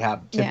 They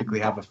typically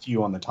have a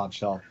few on the top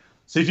shelf.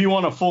 So if you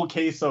want a full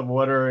case of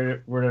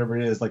whatever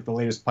it is, like the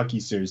latest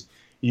Pucky series,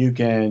 you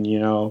can,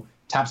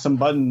 tap some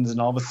buttons and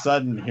all of a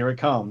sudden here it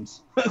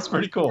comes. That's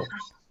pretty cool.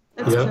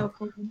 That's so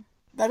cool.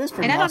 That is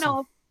pretty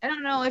awesome. I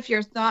don't know if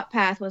your thought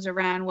path was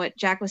around what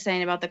Jack was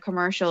saying about the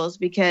commercials,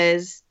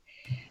 because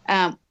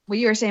what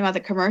you were saying about the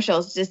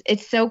commercials, just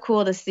it's so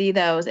cool to see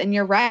those. And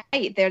you're right.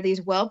 They're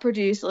these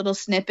well-produced little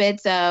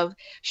snippets of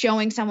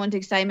showing someone's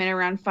excitement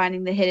around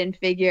finding the hidden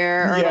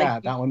figure. Or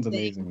that one's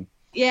amazing.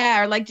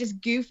 Yeah, or like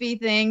just goofy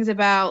things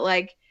about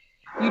like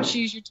you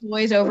choose your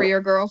toys over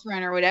your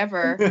girlfriend or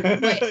whatever.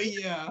 But,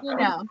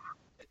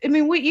 I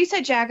mean, what you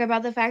said, Jack,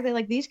 about the fact that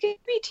like these could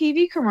be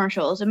TV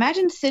commercials.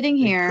 Imagine sitting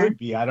here. It could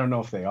be. I don't know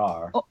if they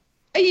are. Oh,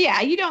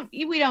 yeah, we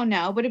don't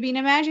know. But I mean,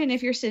 imagine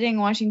if you're sitting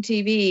watching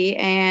TV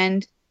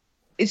and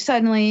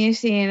suddenly you're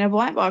seeing a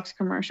blind box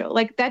commercial.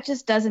 Like that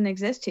just doesn't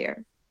exist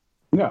here.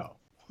 No.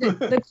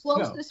 The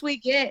closest we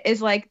get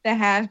is like the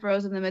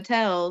Hasbros and the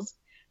Mattels.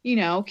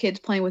 Kids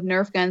playing with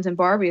Nerf guns and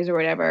Barbies or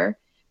whatever.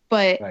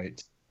 But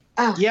right.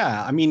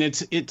 Yeah, I mean,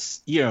 it's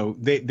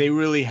they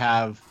really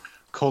have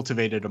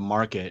cultivated a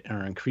market,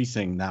 or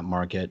increasing that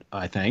market,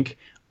 I think,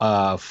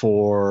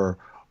 for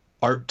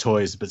art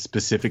toys, but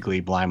specifically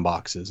blind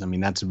boxes. I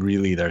mean, that's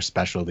really their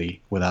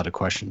specialty, without a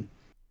question.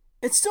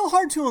 It's still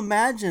hard to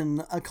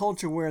imagine a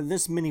culture where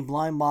this many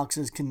blind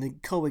boxes can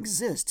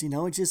coexist.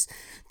 It's just,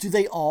 do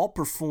they all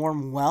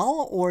perform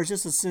well, or is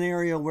just a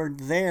scenario where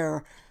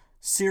their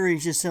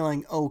series just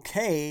selling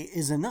okay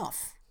is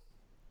enough?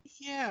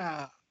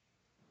 Yeah.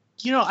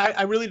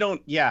 I really don't.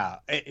 Yeah,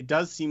 it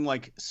does seem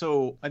like.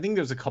 So I think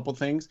there's a couple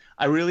things.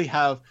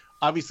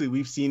 Obviously,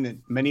 we've seen that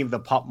many of the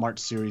Pop Mart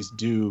series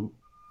do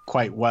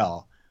quite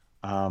well.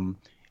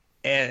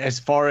 As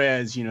far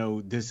as,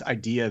 this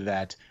idea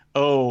that,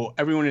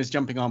 everyone is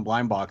jumping on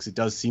blind box, it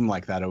does seem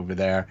like that over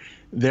there.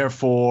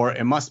 Therefore,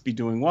 it must be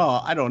doing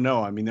well. I don't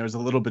know. I mean, there's a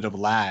little bit of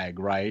lag,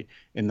 right,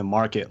 in the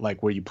market,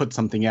 like where you put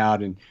something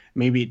out and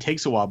maybe it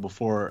takes a while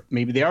before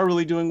maybe they are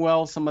really doing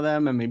well, some of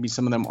them, and maybe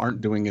some of them aren't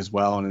doing as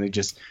well, and they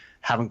just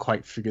haven't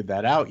quite figured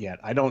that out yet.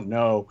 I don't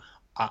know.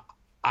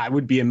 I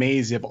would be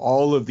amazed if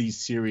all of these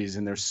series,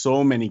 and there's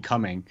so many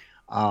coming,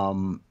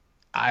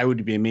 I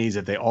would be amazed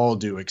if they all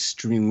do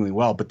extremely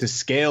well. But the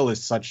scale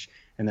is such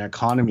in their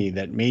economy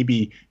that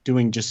maybe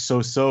doing just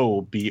so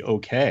will be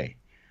okay.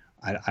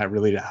 I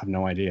really have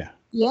no idea.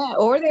 Yeah,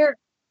 or they're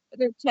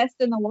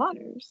testing the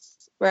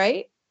waters,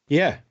 right?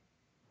 Yeah.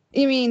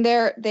 I mean,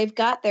 they've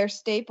got their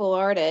staple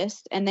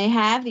artists, and they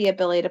have the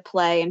ability to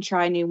play and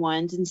try new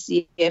ones and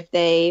see if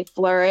they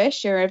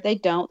flourish, or if they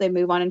don't, they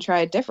move on and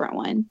try a different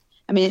one.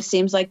 I mean, it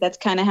seems like that's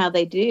kind of how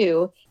they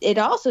do. It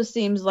also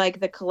seems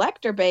like the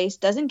collector base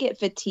doesn't get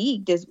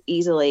fatigued as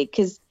easily,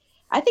 because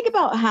I think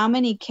about how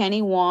many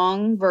Kenny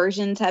Wong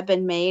versions have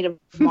been made of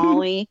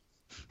Molly,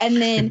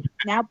 and then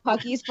now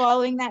Pucky's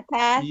following that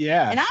path.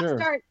 Yeah, and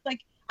sure.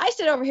 I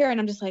sit over here and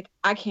I'm just like,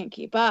 I can't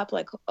keep up.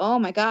 Like, oh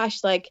my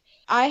gosh. Like,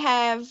 I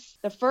have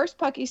the first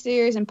Pucky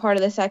series and part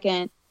of the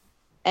second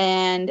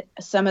and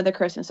some of the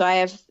Christmas. So I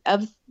have,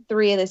 of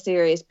 3 of the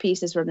series,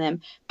 pieces from them.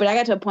 But I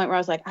got to a point where I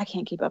was like, I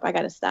can't keep up. I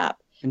got to stop.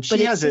 And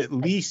she has at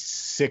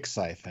least 6,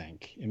 I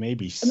think. It may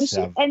be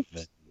 7.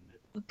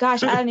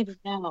 Gosh, I don't even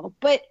know.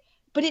 But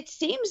it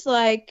seems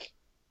like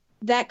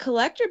that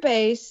collector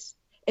base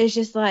is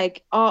just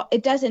like,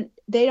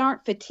 they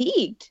aren't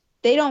fatigued.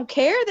 They don't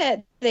care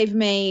that they've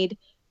made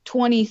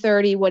 20,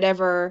 30,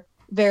 whatever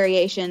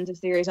variations of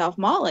series off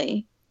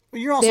Molly. Well,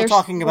 you're also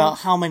talking about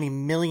how many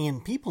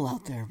million people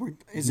out there.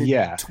 Is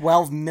it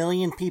 12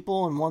 million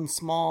people in one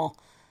small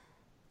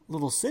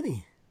little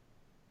city?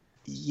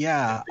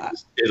 Yeah.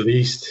 At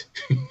least.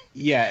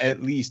 Yeah,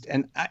 at least.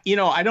 And,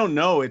 I don't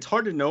know. It's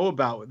hard to know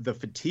about the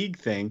fatigue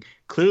thing.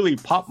 Clearly,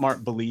 Pop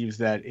Mart believes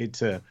that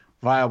it's a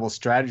viable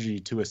strategy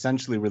to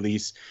essentially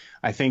release,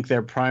 I think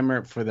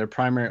for their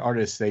primary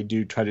artists, they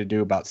do try to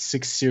do about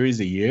 6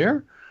 series a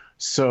year.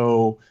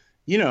 So,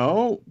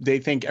 they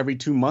think every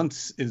 2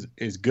 months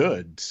is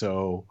good.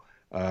 So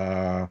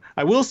I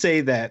will say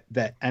that,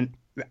 and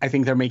I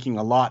think they're making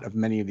a lot of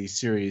many of these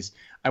series.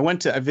 I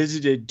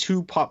visited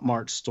 2 Pop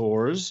Mart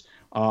stores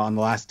on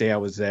the last day I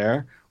was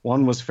there.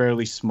 One was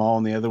fairly small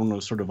and the other one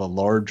was sort of a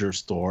larger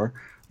store.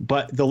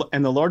 But the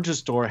larger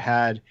store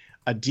had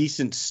a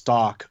decent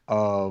stock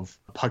of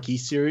Pucky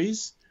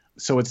series.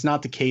 So it's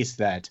not the case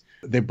that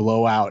they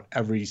blow out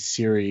every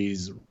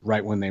series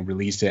right when they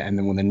release it, and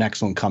then when the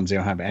next one comes, they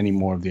don't have any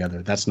more of the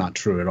other. That's not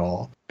true at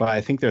all. But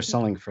I think they're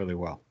selling fairly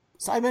well.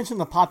 So I mentioned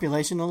the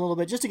population a little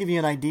bit, just to give you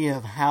an idea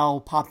of how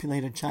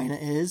populated China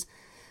is.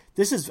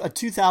 This is a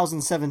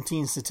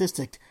 2017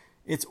 statistic.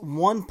 It's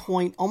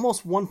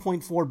almost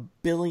 1.4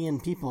 billion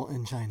people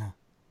in China.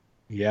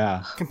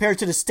 Yeah. Compared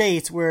to the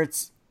States, where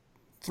it's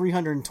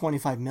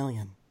 325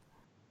 million.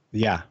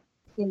 Yeah.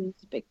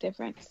 It's a big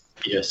difference.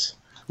 Yes.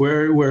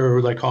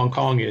 Where like Hong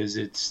Kong is,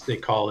 they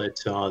call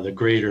it the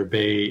Greater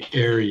Bay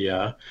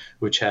Area,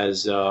 which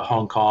has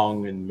Hong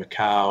Kong and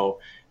Macau,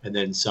 and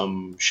then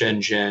some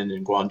Shenzhen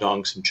and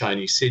Guangdong, some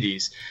Chinese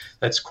cities.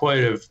 That's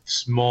quite a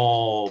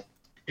small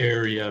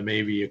area,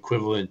 maybe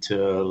equivalent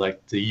to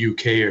like the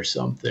UK or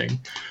something,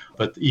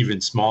 but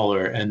even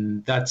smaller.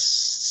 And that's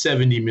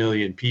 70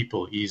 million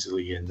people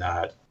easily in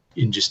that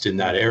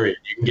area.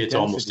 You can get to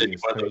almost any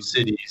one of those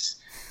cities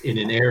in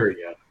an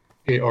area,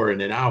 or in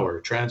an hour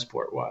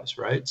transport-wise,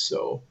 right?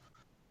 So,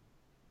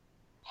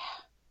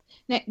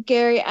 now,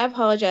 Gary, I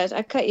apologize.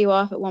 I cut you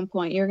off at one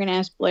point. You were going to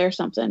ask Blair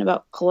something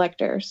about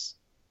collectors.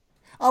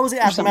 I was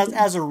asking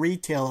as a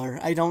retailer.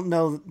 I don't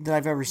know that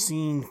I've ever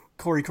seen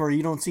Corey.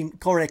 You don't seem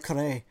Corey.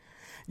 It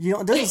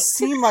doesn't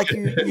seem like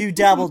you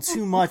dabble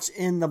too much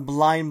in the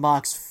blind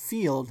box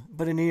field,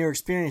 but in your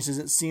experience, does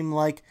it seem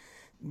like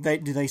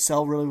do they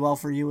sell really well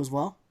for you as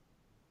well?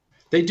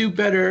 They do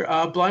better.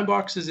 Blind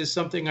boxes is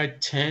something I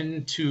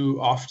tend to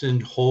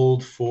often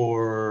hold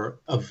for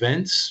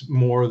events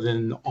more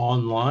than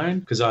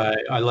online, because I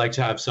like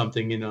to have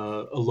something in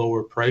a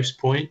lower price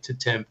point to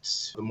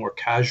tempt a more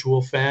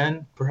casual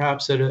fan,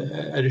 perhaps at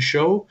a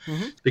show.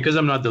 Mm-hmm. Because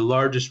I'm not the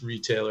largest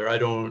retailer, I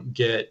don't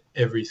get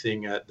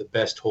everything at the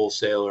best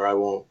wholesaler. I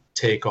won't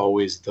take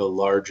always the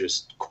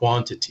largest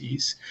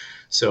quantities.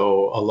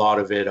 So a lot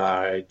of it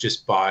I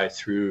just buy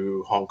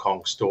through Hong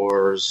Kong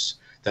stores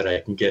that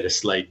I can get a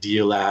slight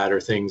deal at, or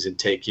things, and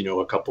take,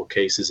 a couple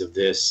cases of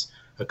this,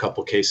 a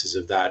couple cases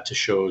of that to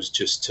shows,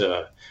 just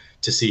to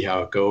see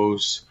how it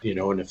goes,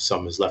 and if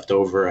some is left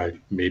over, I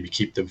maybe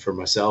keep them for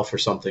myself or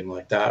something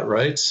like that,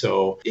 right?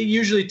 So it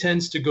usually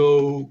tends to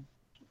go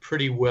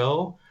pretty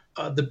well.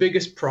 The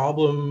biggest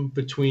problem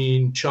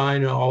between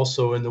China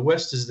also and the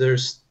West is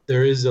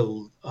there is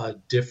a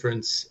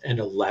difference and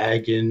a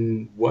lag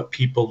in what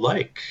people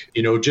like.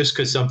 Just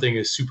because something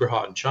is super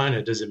hot in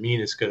China doesn't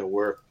mean it's going to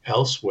work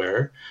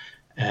elsewhere,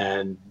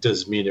 and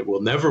doesn't mean it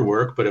will never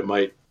work, but it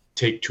might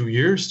take 2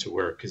 years to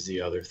work is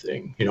the other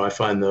thing. I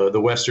find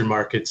the Western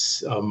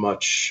market's a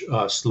much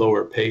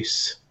slower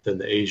pace than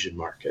the Asian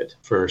market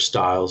for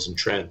styles and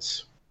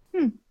trends.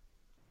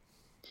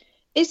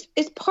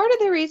 Is part of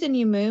the reason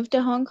you moved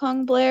to Hong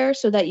Kong, Blair,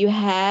 so that you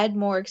had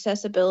more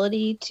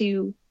accessibility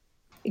to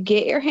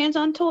get your hands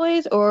on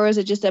toys, or is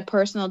it just a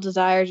personal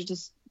desire to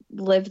just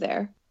live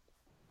there?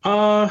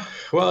 Well,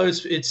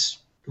 it's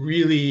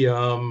really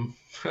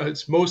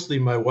it's mostly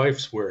my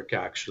wife's work,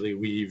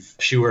 actually.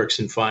 She works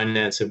in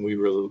finance, and we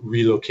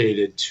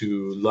relocated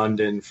to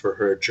London for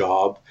her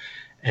job,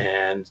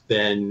 And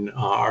then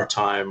our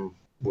time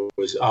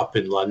was up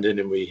in London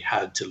and we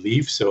had to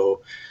leave.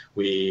 So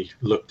we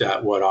looked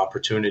at what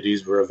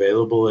opportunities were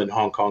available, and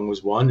Hong Kong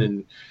was one.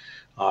 And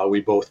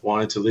we both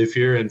wanted to live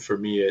here. And for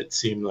me, it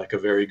seemed like a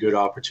very good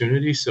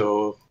opportunity.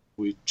 So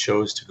we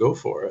chose to go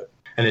for it.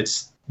 And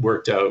it's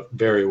worked out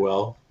very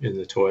well in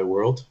the toy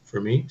world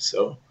for me.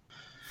 So.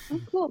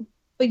 Oh, cool.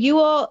 But you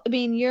all, I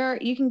mean,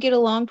 you can get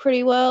along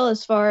pretty well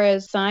as far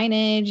as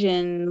signage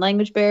and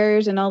language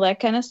barriers and all that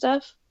kind of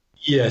stuff?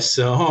 Yes,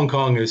 Hong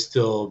Kong is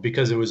still,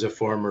 because it was a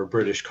former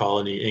British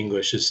colony,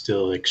 English is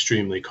still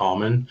extremely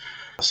common.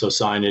 So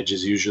signage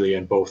is usually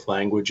in both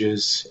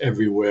languages.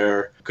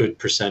 Everywhere, a good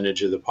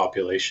percentage of the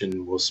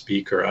population will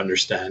speak or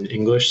understand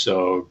English.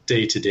 So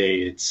day to day,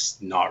 it's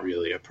not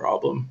really a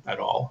problem at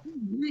all. Oh,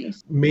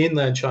 nice.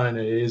 Mainland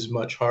China is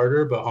much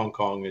harder, but Hong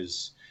Kong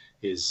is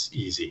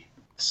easy.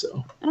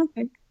 So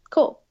okay,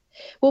 cool.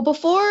 Well,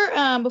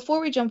 before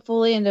we jump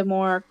fully into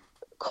more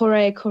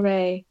Korea,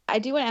 I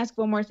do want to ask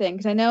one more thing,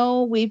 because I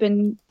know we've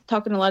been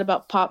talking a lot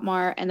about Pop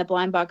Mart and the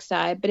blind box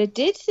side, but it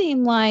did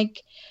seem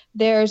like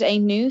there's a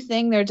new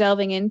thing they're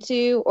delving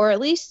into, or at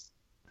least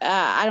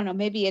I don't know,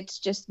 maybe it's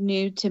just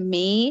new to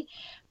me,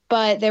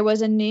 but there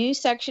was a new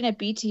section at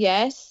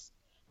BTS.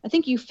 I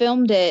think you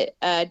filmed it,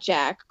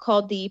 Jack,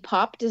 called the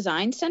Pop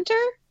Design Center.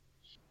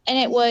 And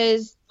it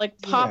was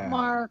like Pop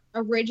Mart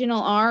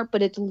original art,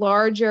 but it's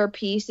larger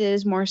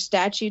pieces, more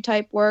statue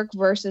type work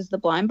versus the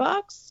blind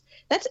box.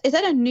 Is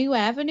that a new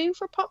avenue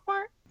for Pop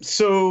Mart?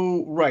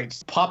 So, right.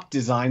 Pop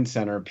Design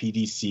Center,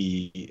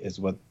 PDC, is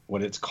what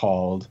it's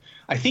called.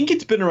 I think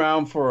it's been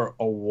around for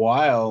a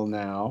while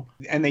now.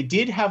 And they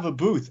did have a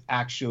booth,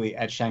 actually,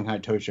 at Shanghai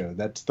Toy Show.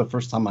 That's the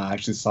first time I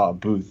actually saw a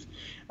booth,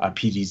 a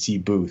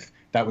PDC booth.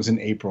 That was in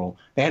April.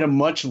 They had a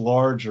much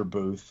larger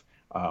booth.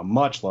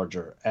 Much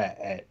larger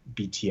at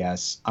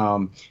BTS.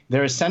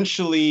 They're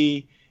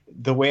essentially,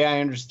 the way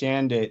I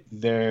understand it,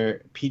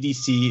 their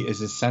PDC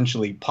is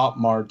essentially Pop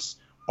Mart's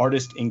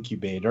artist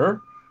incubator.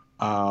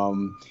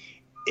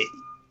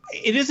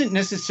 It isn't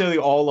necessarily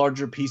all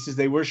larger pieces.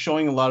 They were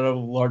showing a lot of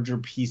larger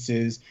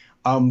pieces.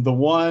 The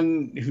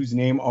one whose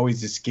name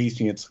always escapes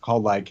me, it's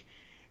called like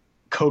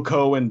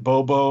Coco and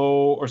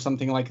Bobo or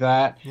something like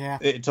that. Yeah.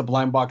 It's a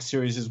blind box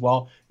series as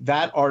well.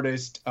 That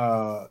artist,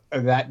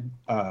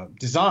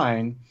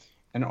 design,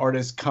 an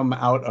artist come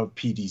out of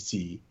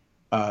PDC.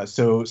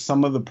 So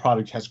some of the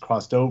product has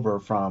crossed over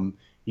from,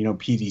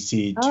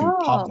 PDC to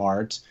Pop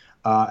Mart.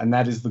 And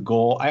that is the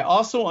goal. I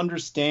also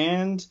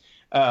understand,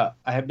 I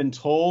have been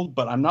told,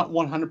 but I'm not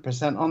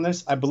 100% on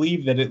this. I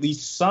believe that at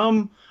least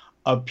some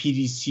of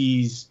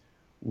PDC's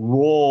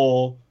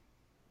role,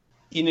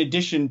 in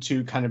addition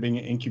to kind of being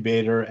an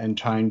incubator and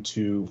trying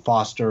to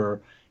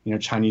foster,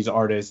 Chinese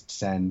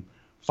artists and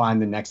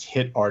find the next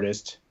hit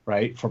artist,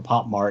 right, for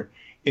Pop Mart,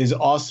 is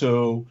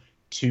also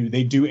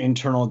they do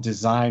internal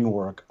design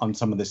work on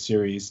some of the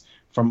series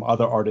from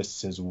other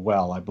artists as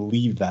well. I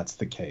believe that's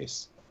the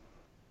case.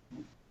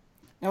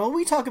 Now, when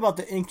we talk about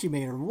the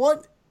incubator,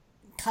 what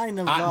kind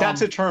of...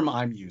 that's a term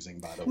I'm using,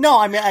 by the way. No,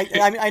 I mean,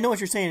 I know what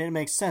you're saying, and it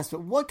makes sense,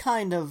 but what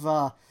kind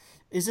of...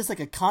 is this like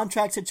a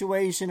contract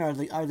situation?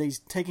 Are they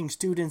taking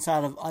students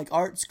out of like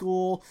art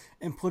school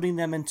and putting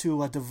them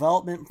into a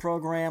development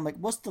program? Like,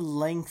 what's the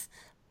length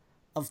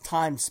of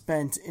time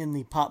spent in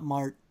the Pop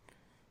Mart?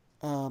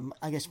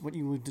 I guess what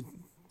you would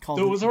call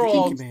the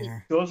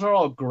incubator. Those are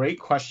all great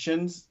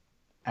questions,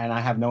 and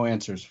I have no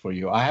answers for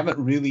you. I haven't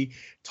really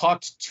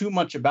talked too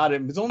much about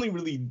it. It was only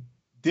really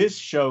this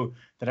show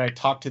that I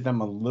talked to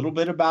them a little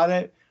bit about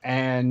it.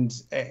 And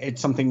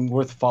it's something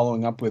worth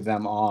following up with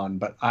them on,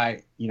 but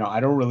I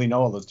don't really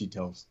know all those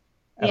details.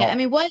 Yeah, I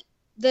mean, what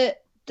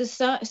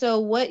so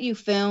what you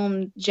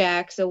filmed,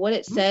 Jack? So what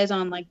it says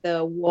on like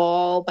the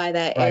wall by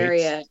that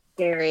area,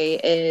 Gary,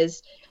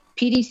 is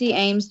PDC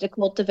aims to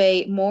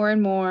cultivate more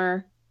and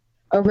more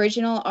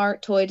original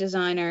art toy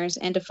designers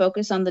and to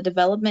focus on the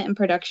development and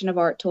production of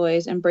art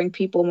toys and bring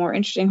people more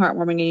interesting,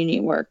 heartwarming, and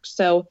unique work.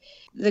 So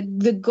the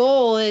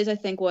goal is, I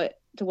think, what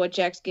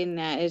Jack's getting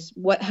at is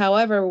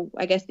however,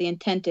 I guess the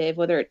intentive,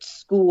 whether it's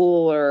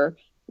school or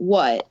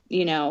what,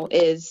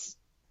 is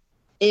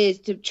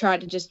to try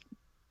to just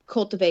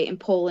cultivate and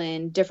pull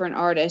in different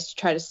artists to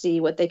try to see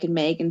what they can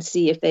make and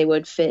see if they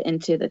would fit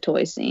into the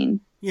toy scene.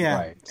 Yeah.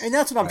 Right. And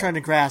that's what I'm trying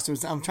to grasp.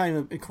 I'm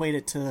trying to equate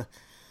it to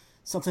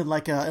something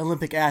like an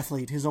Olympic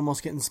athlete who's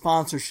almost getting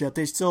sponsorship.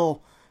 They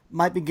still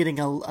might be getting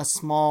a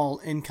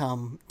small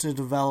income to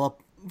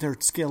develop their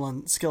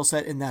skill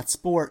set in that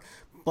sport,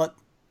 but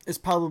it's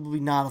probably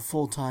not a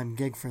full-time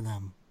gig for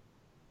them.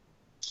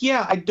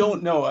 Yeah, I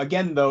don't know.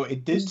 Again, though,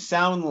 it did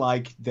sound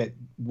like that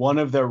one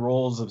of their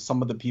roles of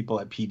some of the people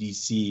at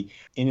PDC,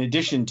 in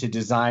addition to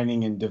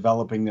designing and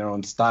developing their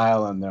own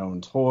style and their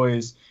own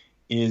toys,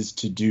 is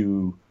to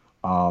do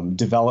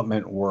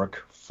development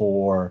work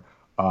for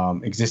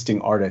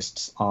existing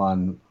artists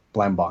on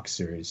blind box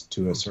series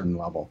to a certain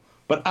level.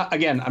 But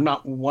again, I'm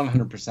not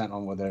 100%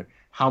 on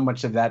how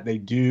much of that they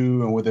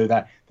do and whether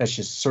that's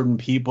just certain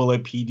people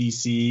at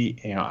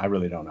PDC. I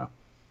really don't know.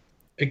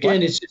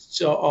 Again, it's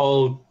just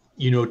all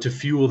to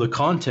fuel the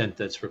content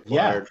that's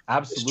required for this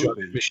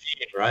absolutely.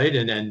 machine, right?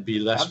 And be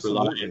less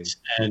Absolutely. reliant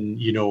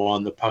and,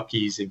 on the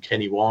Puckies and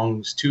Kenny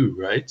Wongs too,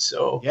 right?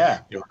 So,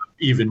 Yeah.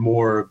 even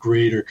more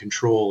greater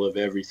control of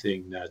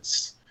everything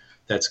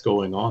that's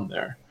going on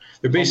there.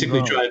 They're basically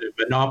Homegrown. trying to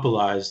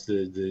monopolize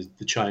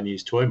the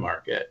Chinese toy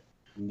market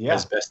Yeah.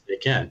 as best they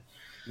can.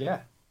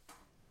 Yeah.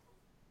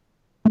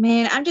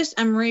 Man, I'm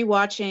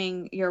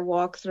rewatching your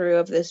walkthrough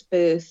of this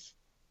booth,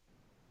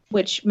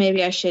 which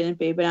maybe I shouldn't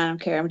be, but I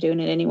don't care. I'm doing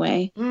it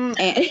anyway.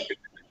 Mm.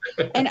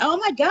 And oh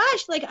my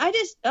gosh, like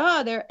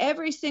they're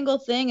every single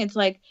thing. It's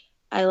like,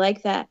 I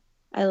like that.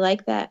 I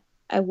like that.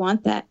 I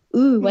want that.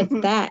 Ooh,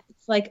 what's that?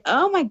 It's like,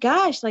 oh my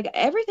gosh, like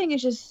everything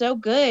is just so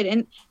good.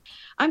 And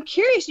I'm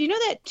curious,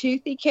 that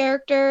Toothy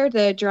character,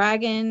 the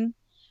dragon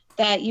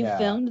that you Yeah.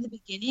 filmed at the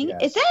beginning?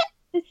 Yes. Is that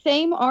the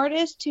same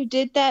artist who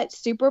did that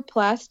super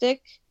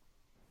plastic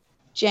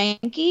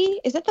janky?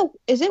 Is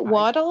it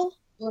Waddle?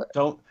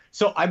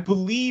 So I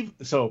believe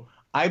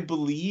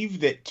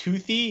that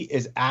Toothy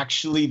is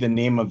actually the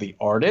name of the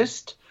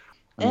artist.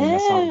 I mean,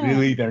 that's not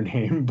really their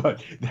name,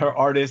 but their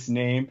artist's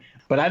name.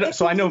 But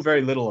I know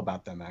very little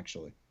about them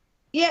actually.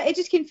 Yeah, it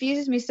just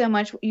confuses me so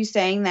much you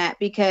saying that,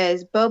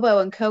 because Bobo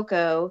and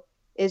Coco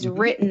is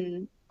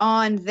written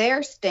on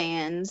their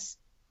stands,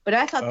 but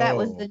I thought that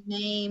was the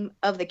name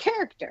of the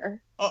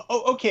character.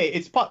 Oh,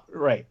 okay.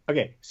 Right.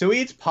 Okay. So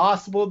it's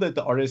possible that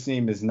the artist's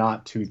name is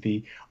not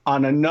Toothy.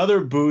 On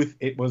another booth,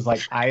 it was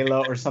like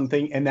Isla or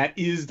something, and that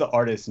is the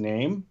artist's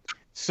name.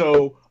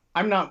 So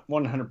I'm not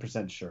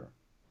 100% sure.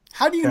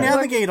 How do you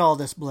navigate all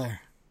this,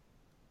 Blair?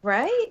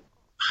 Right?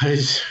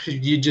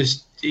 You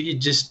just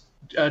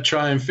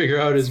try and figure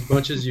out as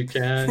much as you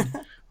can.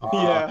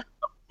 Yeah.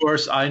 Of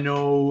course, I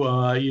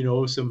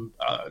know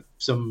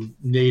some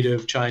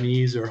native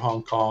Chinese or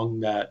Hong Kong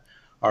that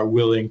are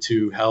willing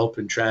to help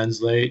and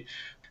translate.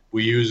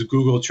 We use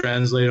Google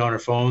Translate on our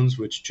phones,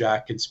 which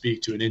Jack can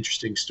speak to an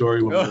interesting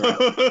story when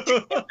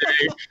we're out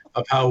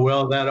of how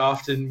well that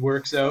often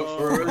works out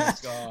for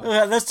us.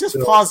 Let's just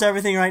pause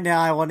everything right now.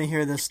 I want to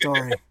hear this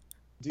story.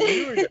 Do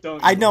you or don't you?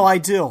 I know I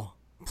do.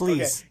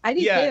 Please. Okay. I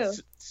do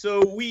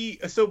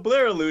too. So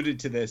Blair alluded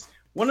to this.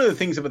 One of the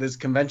things about this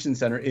convention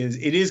center is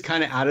it is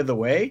kind of out of the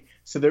way,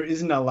 so there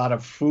isn't a lot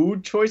of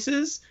food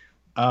choices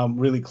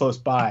really close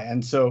by.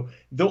 And so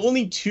the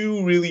only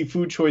two really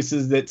food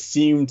choices that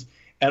seemed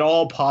at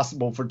all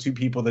possible for two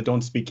people that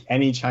don't speak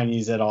any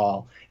Chinese at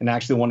all and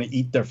actually want to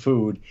eat their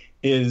food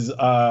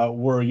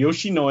were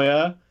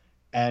Yoshinoya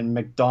and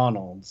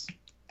McDonald's.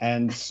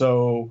 And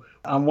so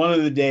on one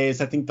of the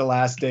days, I think the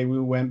last day, we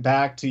went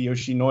back to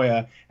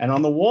Yoshinoya, and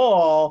on the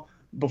wall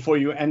before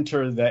you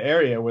enter the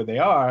area where they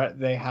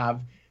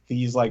have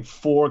these like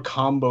 4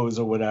 combos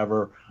or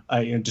whatever,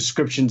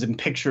 descriptions and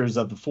pictures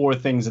of the 4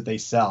 things that they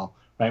sell,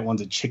 right? One's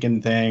a chicken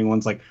thing.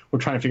 One's like, we're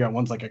trying to figure out,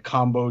 one's like a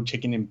combo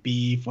chicken and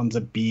beef. One's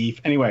a beef.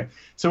 Anyway,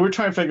 so we're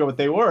trying to figure out what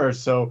they were.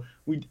 So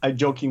I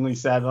jokingly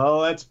said, oh,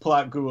 let's pull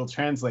out Google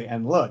Translate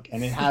and look.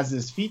 And it has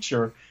this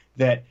feature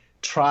that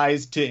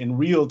tries to, in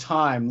real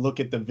time, look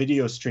at the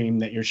video stream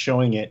that you're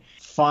showing it,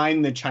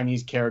 find the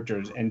Chinese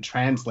characters and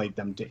translate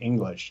them to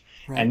English.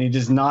 Right. And it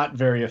is not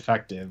very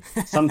effective.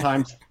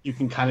 Sometimes you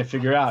can kind of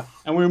figure out.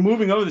 And we were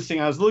moving over this thing.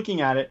 I was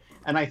looking at it,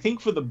 and I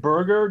think for the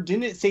burger,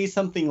 didn't it say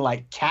something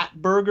like cat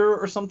burger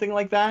or something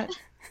like that?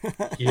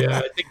 Yeah,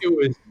 I think it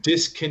was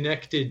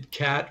disconnected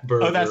cat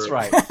burger. Oh, that's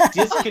right.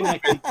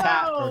 Disconnected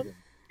cat burger.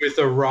 With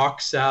a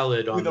rock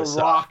salad on the side. With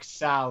a rock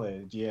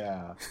salad,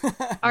 yeah.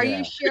 Are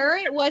you sure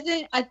it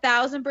wasn't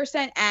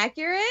 1,000%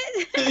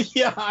 accurate?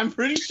 Yeah, I'm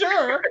pretty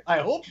sure. I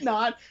hope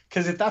not,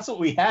 because if that's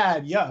what we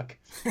had, yuck.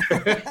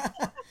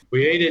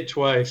 We ate it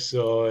twice,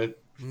 so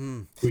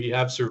we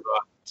have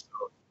survived. So.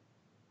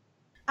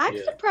 I'm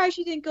surprised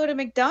you didn't go to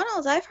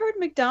McDonald's. I've heard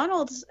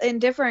McDonald's in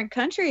different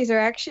countries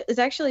is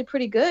actually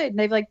pretty good.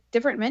 They've like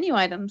different menu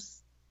items.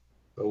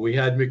 But we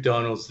had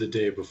McDonald's the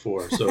day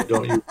before, so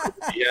don't you?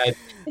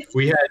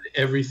 We had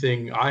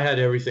everything. I had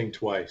everything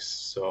twice.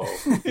 So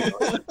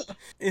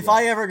if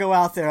I ever go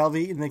out there, I'll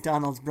be eating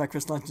McDonald's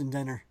breakfast, lunch, and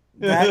dinner.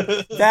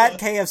 That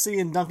KFC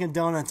and Dunkin'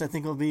 Donuts, I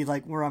think, will be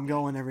like where I'm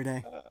going every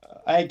day.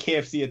 I had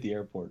KFC at the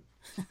airport.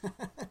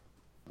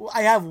 Well,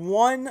 I have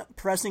one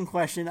pressing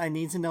question I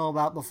need to know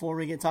about before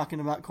we get talking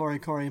about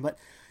Corey. But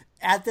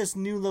at this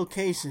new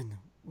location,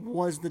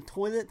 was the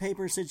toilet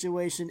paper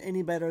situation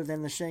any better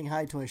than the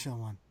Shanghai Toy Show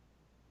one?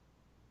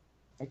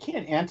 I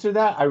can't answer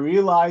that. I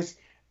realize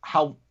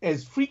how,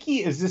 as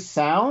freaky as this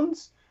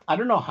sounds, I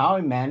don't know how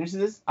I managed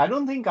this. I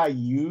don't think I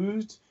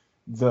used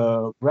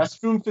the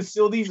restroom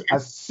facilities a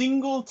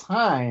single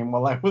time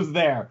while I was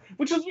there,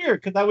 which was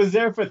weird because I was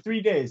there for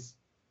 3 days.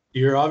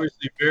 You're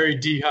obviously very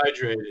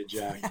dehydrated,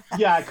 Jack.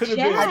 Yeah, I could have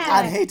been.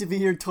 I'd hate to be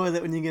your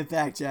toilet when you get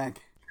back,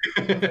 Jack.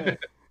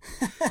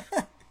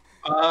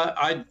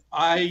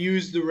 I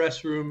used the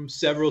restroom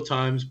several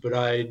times, but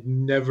I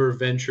never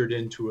ventured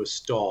into a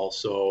stall.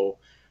 So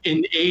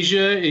in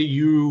Asia,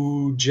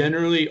 you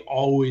generally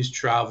always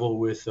travel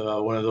with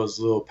one of those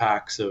little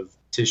packs of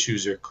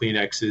tissues or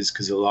Kleenexes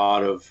because a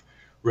lot of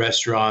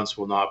restaurants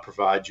will not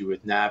provide you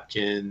with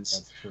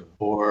napkins. That's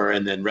true.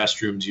 And then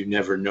restrooms, you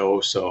never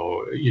know.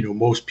 So,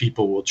 most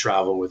people will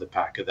travel with a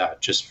pack of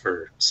that just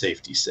for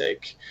safety's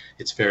sake.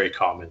 It's very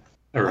common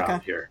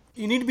around here.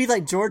 You need to be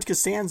like George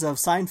Costanza of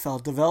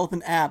Seinfeld. Develop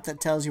an app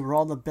that tells you where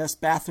all the best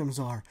bathrooms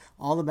are.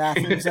 All the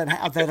bathrooms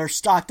that are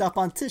stocked up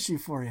on tissue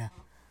for you.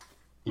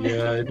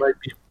 Yeah, it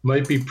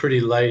might be pretty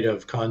light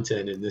of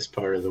content in this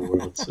part of the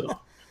world.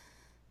 So,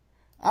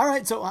 all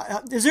right. So,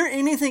 is there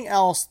anything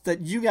else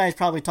that you guys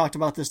probably talked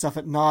about this stuff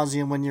at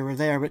nauseum when you were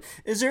there? But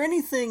is there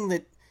anything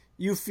that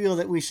you feel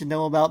that we should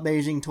know about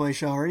Beijing Toy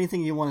Show, or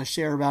anything you want to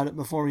share about it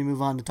before we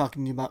move on to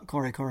talking to you about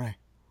Kore Kore?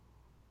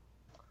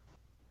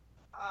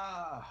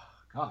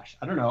 Gosh,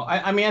 I don't know.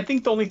 I mean, I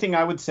think the only thing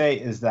I would say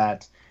is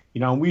that,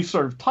 we've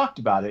sort of talked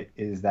about it,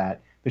 is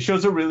that the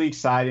shows are really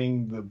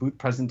exciting. The booth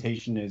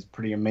presentation is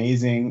pretty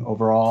amazing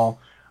overall.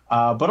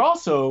 But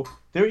also,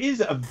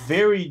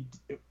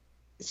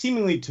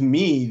 seemingly to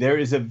me, there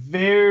is a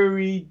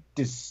very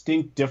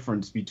distinct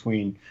difference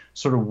between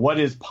sort of what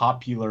is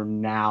popular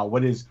now,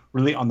 what is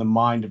really on the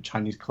mind of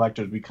Chinese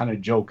collectors. We kind of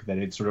joke that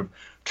it's sort of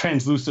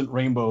translucent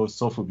rainbow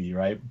sofubi,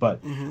 right? But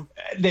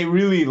they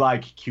really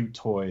like cute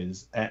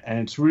toys,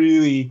 and it's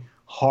really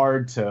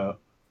hard to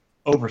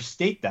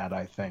overstate that,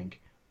 I think.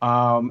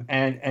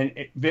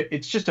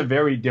 It's just a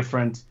very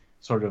different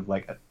sort of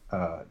like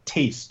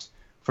taste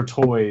for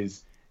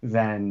toys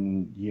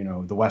than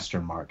the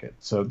Western market.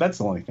 So that's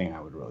the only thing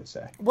I would really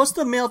say. What's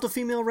the male to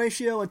female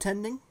ratio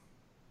attending?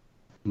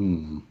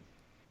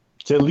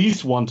 It's at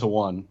least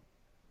 1-to-1.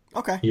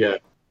 Okay. Yeah.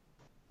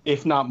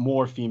 If not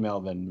more female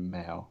than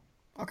male.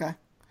 Okay.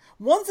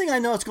 One thing I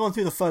know it's going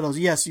through the photos,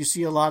 yes, you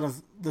see a lot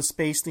of the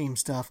space theme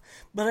stuff,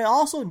 but I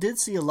also did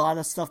see a lot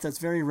of stuff that's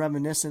very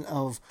reminiscent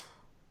of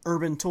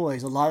urban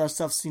toys. A lot of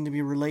stuff seemed to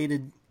be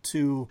related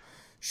to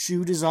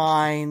shoe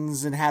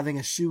designs and having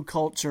a shoe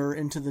culture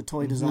into the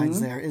toy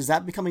designs there. Is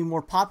that becoming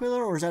more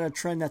popular, or is that a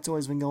trend that's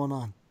always been going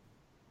on?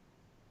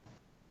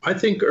 I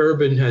think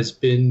urban has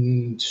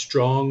been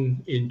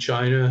strong in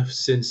China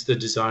since the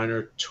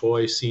designer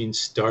toy scene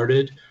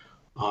started.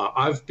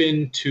 I've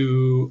been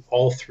to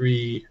all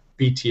 3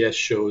 BTS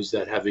shows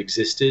that have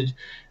existed,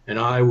 and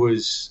I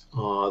was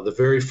the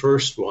very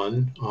first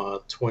one,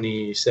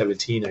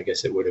 2017, I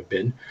guess it would have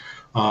been.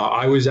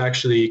 I was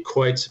actually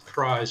quite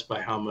surprised by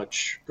how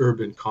much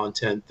urban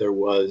content there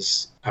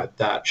was at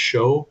that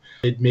show.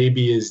 It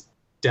maybe is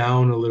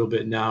down a little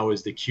bit now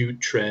as the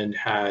cute trend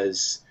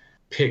has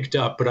picked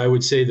up, but I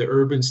would say the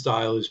urban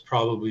style is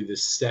probably the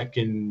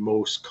second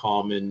most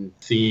common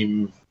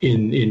theme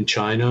in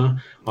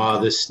China.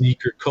 The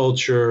sneaker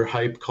culture,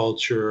 hype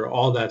culture,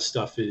 all that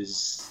stuff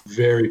is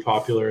very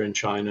popular in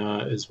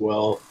China as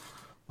well.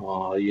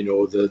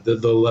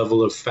 The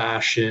level of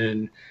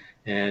fashion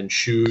and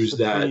shoes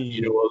that a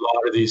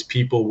lot of these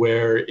people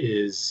wear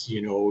is,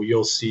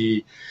 you'll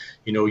see,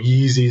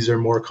 Yeezys are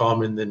more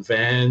common than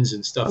Vans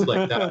and stuff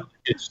like that.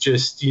 It's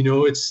just,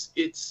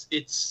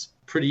 it's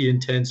pretty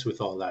intense with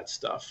all that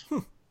stuff.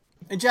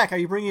 And Jack, are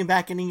you bringing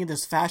back any of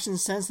this fashion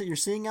sense that you're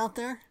seeing out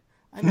there?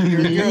 I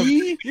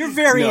mean, you're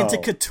very into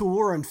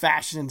couture and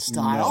fashion and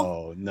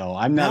style. No,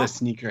 I'm not a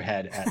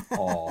sneakerhead at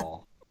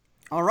all.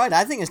 All right,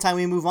 I think it's time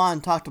we move on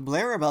and talk to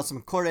Blair about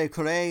some Kore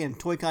Kore and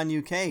Toy-Con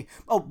UK.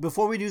 Oh,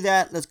 before we do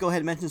that, let's go ahead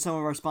and mention some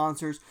of our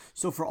sponsors.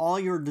 So for all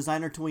your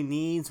designer toy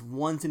needs,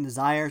 wants, and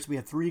desires, we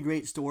have 3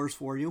 great stores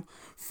for you.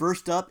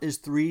 First up is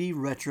 3D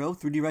Retro.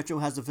 3D Retro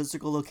has a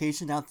physical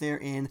location out there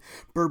in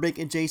Burbank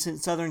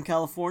adjacent Southern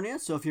California.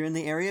 So if you're in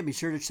the area, be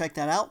sure to check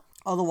that out.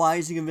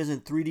 Otherwise, you can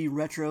visit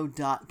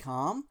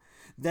 3dretro.com.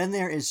 Then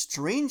there is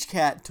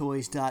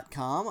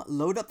StrangeCatToys.com.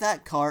 Load up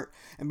that cart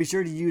and be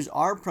sure to use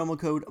our promo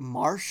code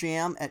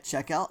MARSHAM at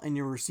checkout and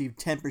you'll receive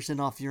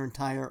 10% off your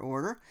entire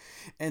order.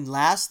 And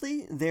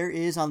lastly, there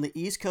is on the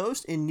East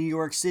Coast in New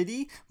York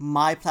City,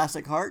 My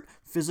Plastic Heart.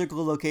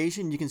 Physical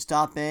location. You can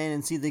stop in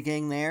and see the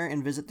gang there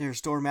and visit their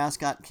store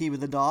mascot, Key with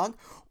the Dog.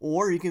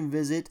 Or you can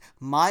visit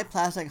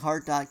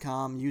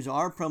MyPlasticHeart.com. Use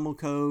our promo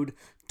code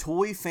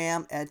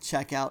TOYFAM at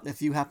checkout.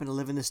 If you happen to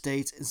live in the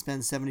States and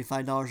spend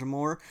 $75 or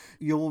more,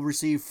 you will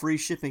receive free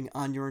shipping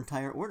on your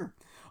entire order.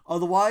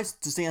 Otherwise,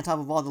 to stay on top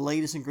of all the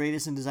latest and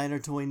greatest in designer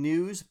toy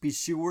news, be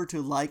sure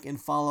to like and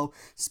follow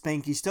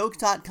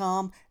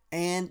SpankyStokes.com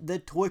and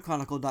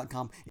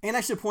TheToyChronicle.com. And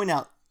I should point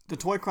out, the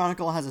Toy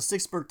Chronicle has a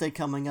 6th birthday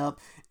coming up,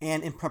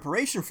 and in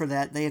preparation for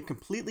that, they have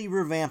completely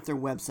revamped their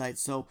website.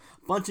 So,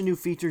 a bunch of new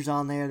features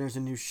on there. There's a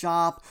new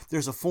shop.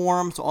 There's a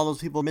forum, so all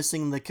those people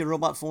missing the Kid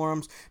Robot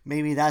forums,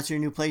 maybe that's your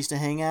new place to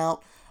hang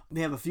out.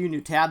 They have a few new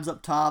tabs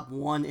up top.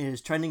 One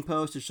is Trending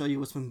Post to show you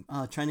what's been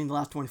trending the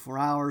last 24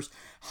 hours.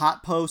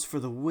 Hot Posts for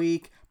the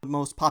week. The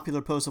most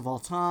popular posts of all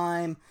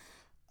time.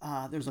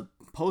 There's a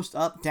post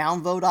up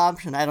downvote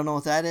option. I don't know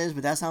what that is,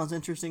 but that sounds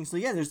interesting. So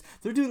yeah,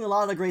 they're doing a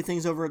lot of great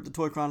things over at the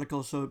Toy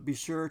Chronicle, so be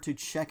sure to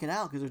check it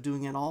out because they're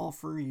doing it all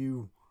for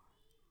you.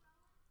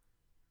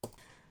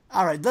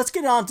 All right, let's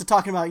get on to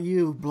talking about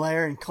you,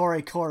 Blair, and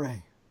Kore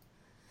Kore.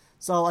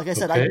 So, like I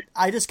said, Okay.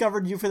 I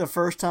discovered you for the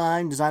first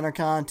time,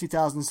 DesignerCon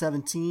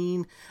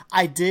 2017.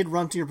 I did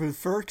run to your booth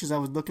first because I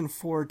was looking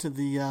forward to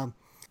the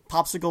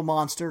Popsicle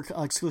Monster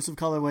exclusive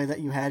colorway that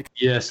you had.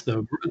 Yes,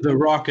 the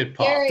Rocket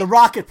Pop. Gary, The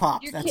Rocket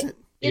Pop, You're that's ki- it.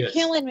 You're Yes.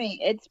 killing me.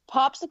 It's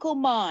Popsicle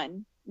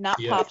Mon, not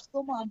Yeah.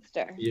 Popsicle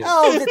Monster. Yeah.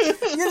 Oh,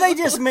 they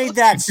just made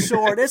that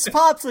short. It's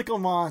Popsicle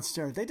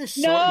Monster. They just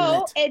shortened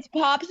No, it. it's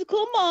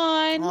Popsicle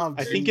Mon. Oh,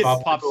 I think geez.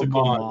 it's Popsicle Popsicle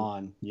Mon.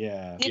 Mon.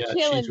 Yeah. You're Yeah,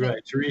 killing she's me.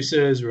 right.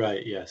 Teresa is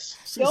right. Yes.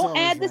 She's Don't always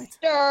add the right.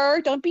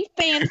 stir. Don't be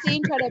fancy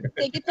and try to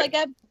think it's like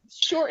a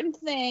shortened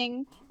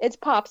thing. It's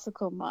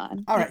Popsicle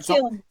Mon. All You're right, so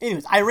killing me.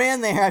 anyways, I ran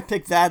there, I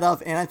picked that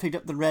up, and I picked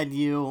up the Red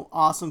U.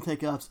 Awesome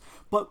pickups.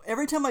 But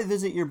every time I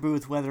visit your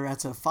booth, whether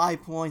it's a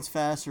 5 Points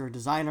Fest or a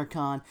Designer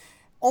Con,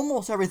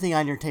 almost everything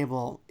on your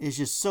table is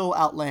just so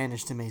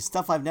outlandish to me.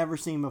 Stuff I've never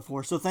seen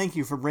before. So thank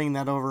you for bringing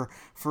that over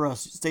for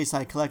us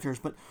stateside collectors.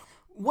 But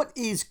what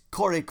is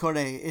Kore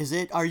Kore?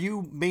 Are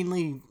you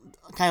mainly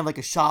kind of like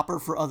a shopper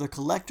for other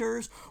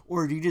collectors,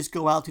 or do you just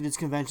go out to these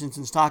conventions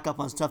and stock up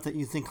on stuff that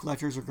you think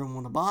collectors are going to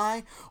want to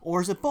buy, or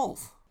is it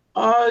both?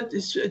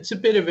 It's a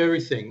bit of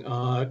everything.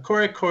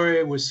 Kore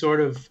Kore was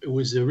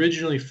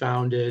originally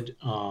founded.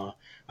 I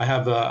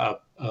have a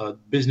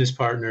business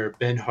partner,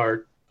 Ben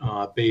Hart,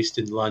 based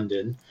in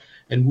London,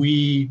 and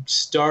we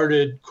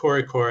started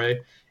Kore Kore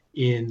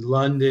in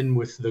London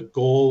with the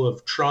goal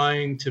of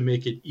trying to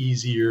make it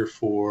easier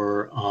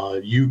for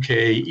UK,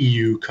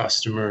 EU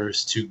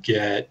customers to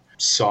get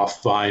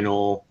soft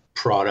vinyl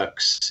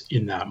products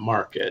in that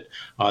market.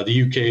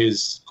 The UK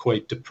is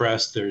quite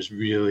depressed. There's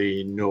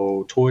really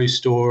no toy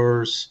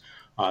stores,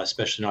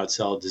 especially not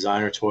sell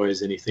designer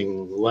toys,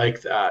 anything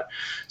like that.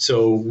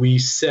 So we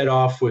set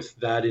off with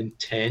that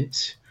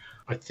intent.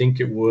 I think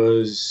it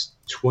was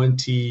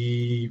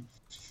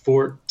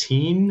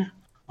 2014,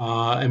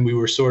 and we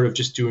were sort of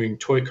just doing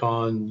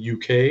ToyCon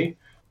UK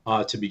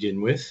to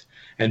begin with.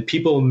 And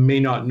people may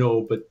not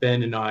know, but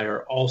Ben and I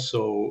are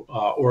also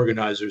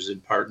organizers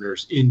and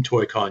partners in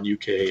ToyCon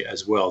UK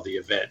as well, the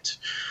event.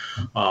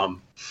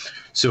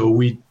 So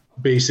we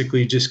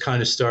basically just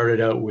kind of started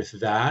out with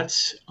that.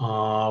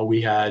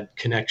 We had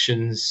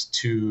connections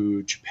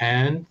to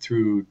Japan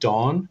through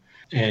Don,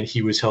 and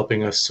he was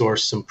helping us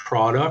source some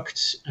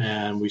product.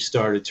 And we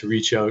started to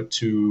reach out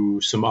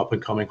to some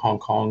up-and-coming Hong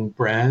Kong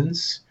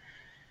brands.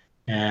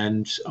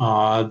 And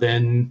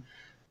then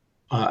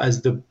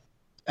as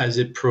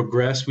it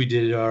progressed, we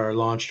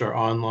launched our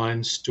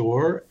online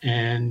store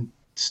and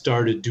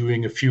started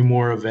doing a few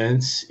more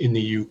events in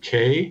the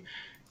UK.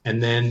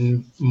 And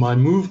then my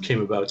move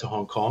came about to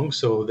Hong Kong.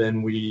 So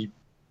then we,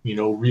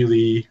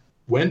 really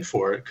went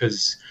for it,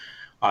 because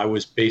I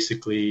was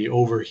basically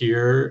over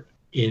here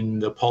in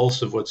the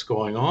pulse of what's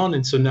going on.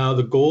 And so now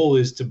the goal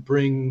is to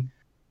bring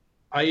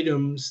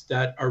items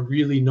that are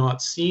really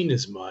not seen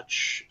as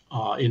much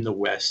in the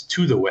West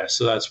to the West.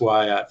 So that's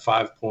why at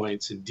 5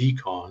 Points and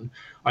Decon,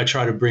 I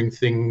try to bring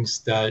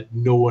things that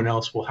no one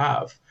else will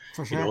have.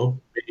 For sure.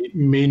 It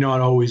may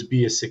not always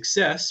be a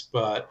success,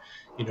 but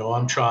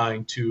I'm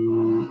trying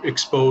to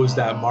expose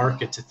that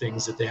market to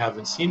things that they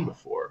haven't seen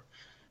before.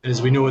 And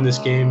as we know in this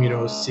game,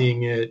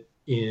 seeing it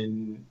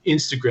in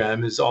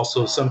Instagram is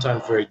also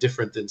sometimes very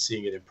different than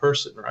seeing it in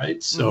person,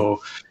 right?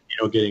 So,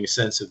 getting a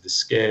sense of the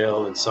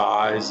scale and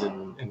size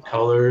and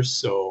colors.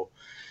 So,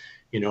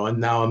 and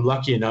now I'm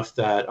lucky enough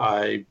that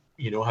I,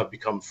 have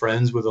become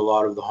friends with a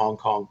lot of the Hong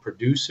Kong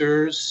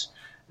producers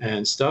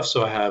and stuff.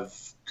 So I have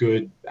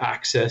good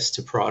access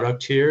to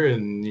product here.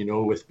 And,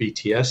 with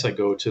BTS, I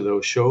go to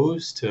those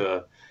shows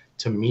to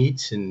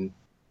meet and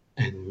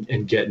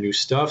get new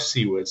stuff,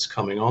 see what's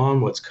coming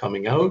on, what's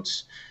coming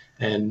out,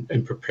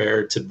 and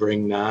prepare to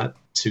bring that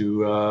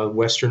to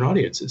Western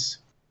audiences.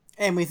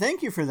 And we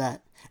thank you for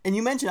that. And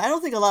you mentioned, I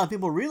don't think a lot of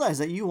people realize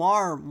that you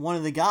are one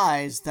of the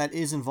guys that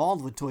is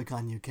involved with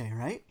ToyCon UK,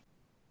 right?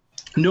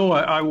 No,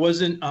 I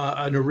wasn't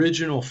an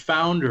original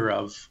founder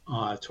of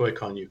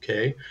ToyCon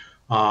UK.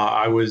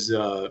 I was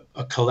a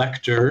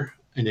collector,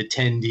 an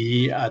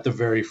attendee at the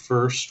very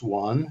first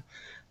one,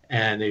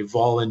 and a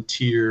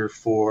volunteer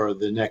for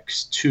the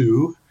next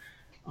two.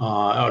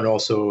 And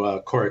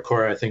also Kore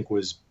Kore, I think,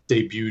 was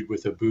debuted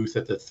with a booth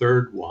at the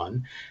third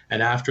one.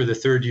 And after the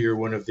third year,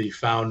 one of the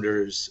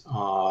founders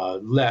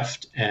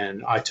left,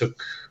 and I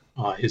took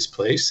his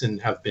place and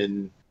have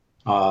been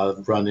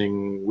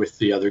running with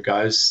the other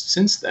guys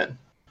since then.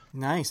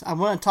 Nice. I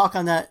want to talk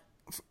on that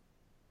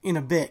in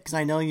a bit, because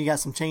I know you got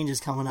some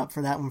changes coming up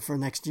for that one for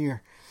next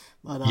year.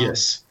 But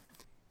yes.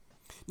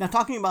 Now,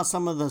 talking about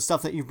some of the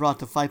stuff that you've brought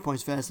to 5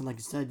 Points Fest, and like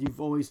you said, you've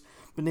always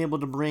been able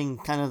to bring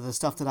kind of the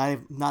stuff that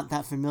I'm not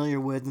that familiar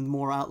with and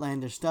more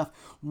outlandish stuff.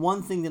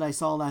 One thing that I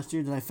saw last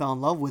year that I fell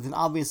in love with, and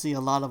obviously a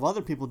lot of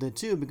other people did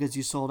too, because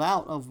you sold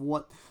out of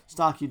what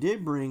stock you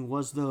did bring,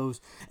 was those,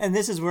 and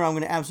this is where I'm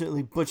going to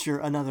absolutely butcher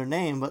another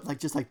name, but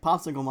just like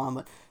Popsicle Mom,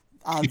 but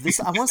this,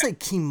 I want to say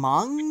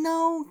Kimongni,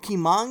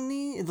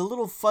 the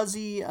little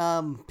fuzzy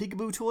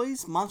peekaboo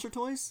toys, monster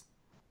toys.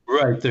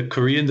 Right,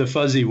 the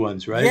fuzzy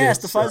ones, right? Yes,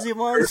 the fuzzy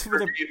ones.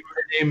 Her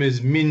name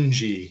is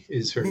Minji,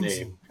 is her Minji.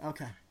 name.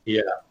 Okay.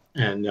 Yeah.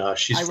 and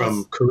she's I from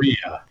was-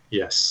 Korea.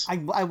 Yes.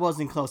 I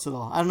wasn't close at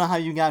all. I don't know how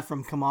you got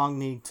from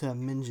Kamongni to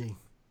Minji.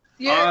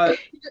 You're Uh,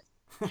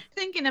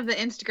 thinking of the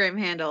Instagram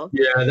handle.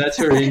 Yeah, that's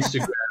her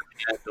Instagram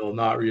handle,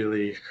 not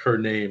really her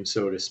name,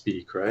 so to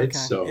speak, right? Okay.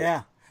 So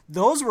Yeah.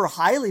 Those were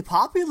highly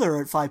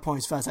popular at Five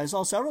Points Fest. I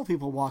saw several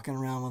people walking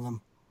around with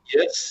them.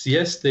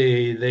 yes,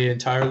 they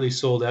entirely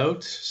sold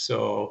out.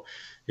 So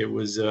it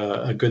was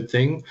a good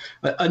thing.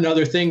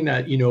 Another thing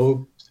that,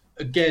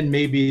 again,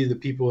 maybe the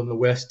people in the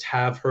West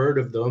have heard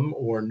of them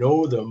or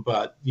know them,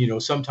 but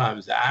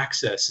sometimes the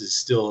access is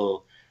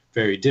still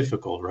very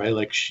difficult, right?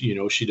 Like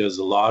she does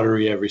the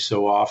lottery every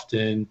so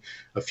often,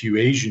 a few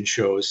Asian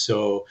shows.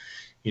 So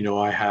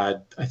I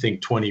had, I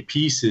think, 20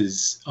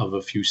 pieces of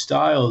a few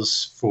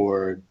styles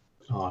for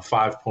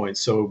 5 points.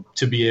 So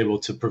to be able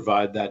to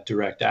provide that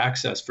direct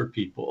access for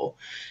people,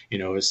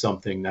 is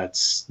something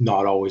that's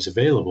not always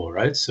available,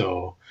 right?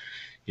 So,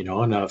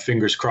 and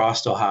fingers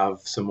crossed, I'll have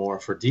some more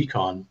for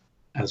Decon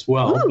as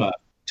well, Ooh. but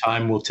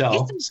time will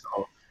tell.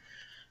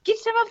 Get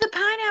some of the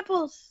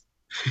pineapples.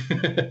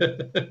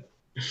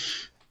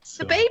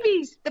 So. The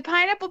babies, the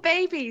pineapple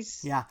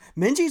babies. Yeah.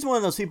 Minji's one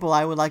of those people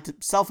I would like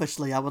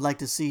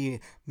to see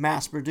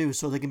mass produced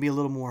so they can be a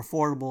little more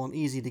affordable and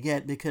easy to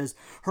get, because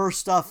her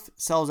stuff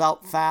sells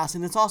out fast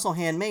and it's also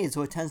handmade,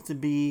 so it tends to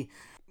be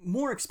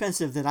more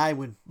expensive than I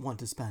would want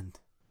to spend.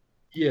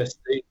 Yes,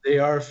 they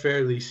are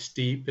fairly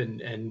steep,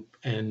 and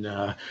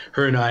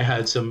her and I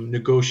had some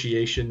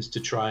negotiations to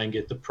try and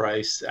get the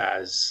price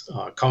as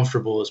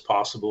comfortable as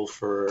possible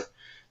for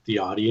the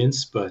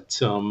audience. But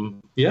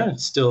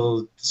it's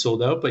still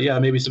sold out. But yeah,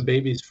 maybe some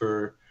babies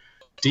for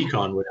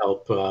Decon would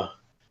help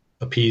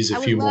appease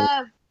a few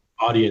more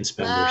audience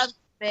members. Love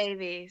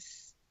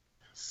babies.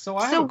 So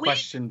I have a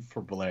question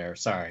for Blair.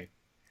 Sorry.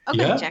 Okay,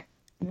 Yeah. Jack.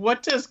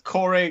 What does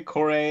kore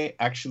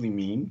actually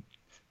mean?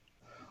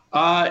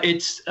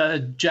 It's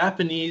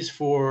Japanese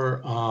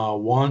for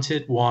want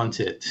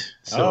it.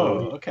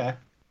 So, okay.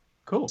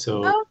 Cool.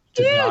 So Oh,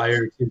 cute.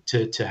 desire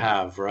to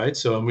have, right?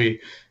 So, and we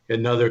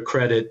another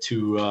credit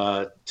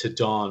to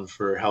Dawn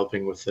for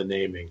helping with the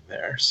naming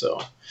there. So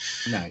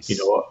Nice.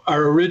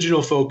 Our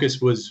original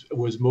focus was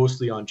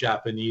mostly on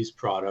Japanese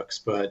products,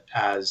 but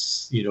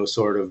as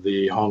sort of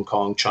the Hong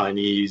Kong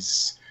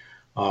Chinese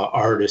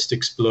artist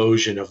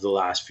explosion of the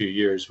last few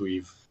years,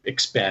 we've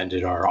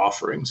expanded our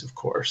offerings, of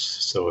course.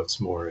 So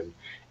it's more an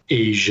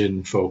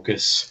Asian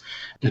focus.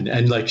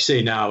 And like you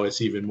say, now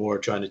it's even more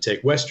trying to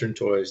take Western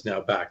toys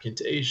now back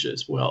into Asia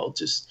as well,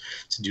 just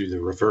to do the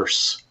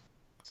reverse.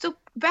 So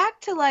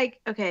back to like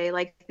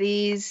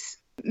these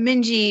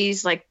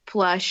Minji's like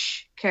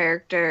plush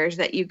characters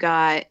that you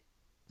got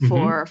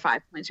for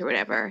 5 points or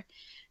whatever.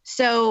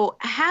 So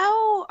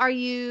how are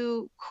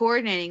you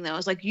coordinating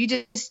those? Like you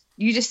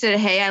just said,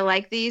 hey, I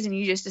like these, and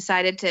you just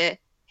decided to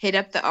hit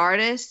up the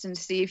artist and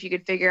see if you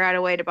could figure out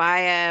a way to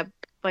buy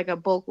a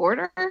bulk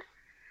order?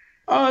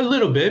 A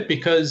little bit,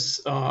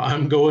 because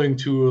I'm going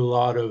to a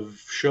lot of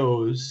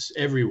shows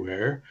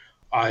everywhere.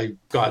 I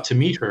got to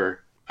meet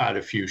her at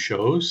a few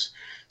shows.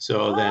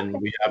 So then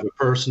we have a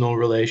personal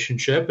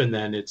relationship, and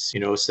then it's,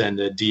 send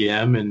a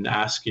DM and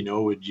ask,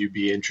 would you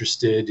be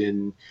interested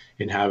in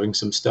having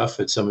some stuff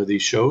at some of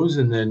these shows,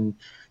 and then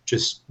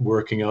just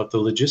working out the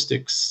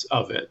logistics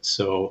of it.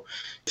 So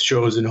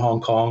shows in Hong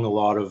Kong, a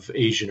lot of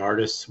Asian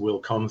artists will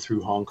come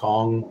through Hong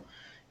Kong,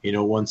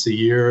 once a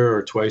year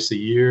or twice a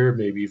year,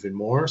 maybe even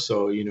more.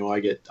 So, I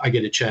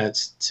get a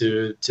chance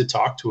to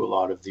talk to a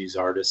lot of these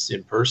artists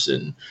in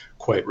person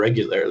quite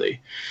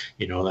regularly.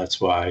 That's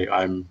why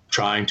I'm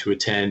trying to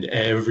attend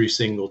every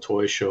single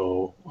toy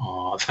show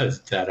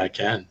that I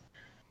can.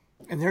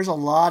 And there's a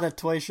lot of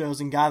toy shows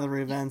and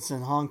gathering events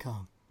in Hong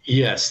Kong.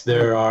 Yes,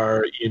 there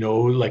are,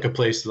 like a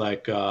place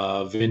like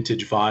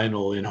Vintage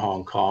Vinyl in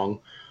Hong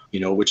Kong,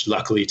 which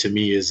luckily to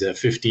me is a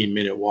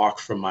 15-minute walk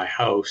from my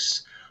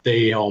house.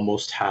 They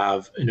almost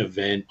have an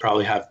event,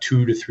 probably have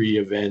 2 to 3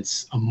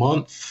 events a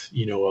month,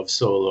 of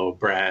solo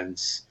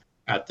brands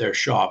at their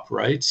shop,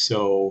 right?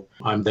 So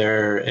I'm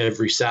there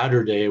every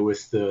Saturday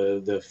with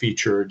the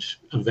featured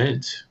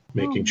event,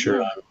 making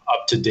sure I'm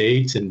up to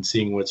date and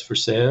seeing what's for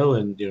sale,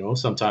 and,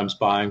 sometimes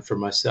buying for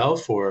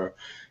myself, or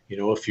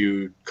a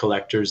few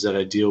collectors that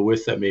I deal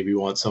with that maybe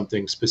want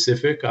something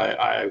specific.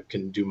 I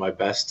can do my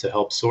best to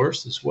help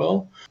source as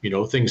well.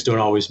 Things don't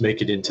always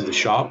make it into the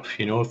shop,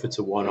 if it's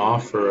a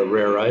one-off or a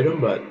rare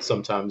item, but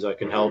sometimes I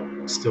can help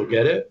still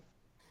get it.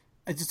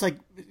 It's just like,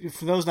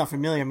 for those not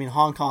familiar,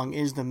 Hong Kong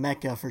is the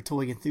mecca for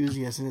toy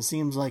enthusiasts, and it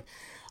seems like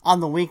on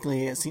the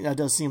weekly, it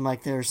does seem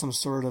like there's some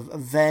sort of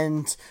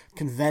event,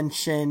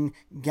 convention,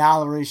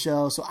 gallery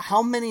show. So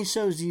how many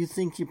shows do you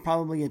think you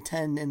probably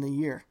attend in the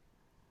year?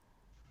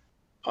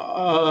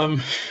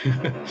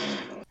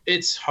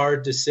 It's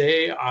hard to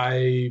say.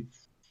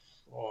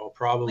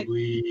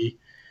 Probably,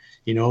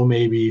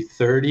 maybe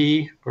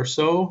 30 or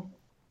so,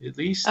 at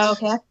least.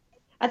 Okay.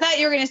 I thought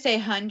you were going to say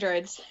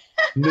hundreds.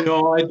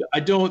 No, I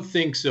don't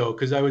think so,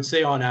 because I would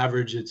say on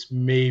average it's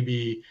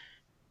maybe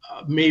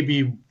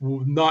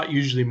not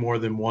usually more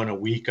than one a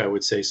week, I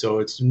would say. So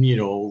it's,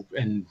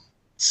 and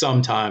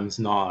sometimes,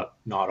 not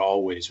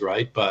always,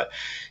 right? But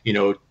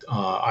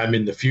I'm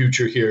in the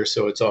future here,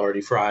 so it's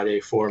already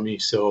Friday for me.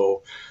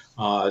 So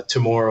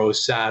tomorrow,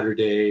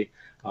 Saturday,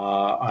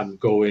 I'm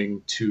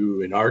going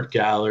to an art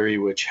gallery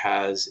which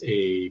has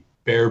a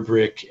bear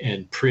brick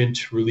and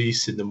print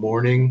release in the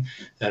morning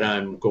that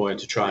I'm going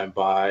to try and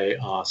buy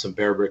some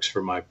bear bricks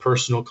for my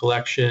personal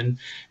collection.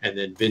 And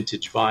then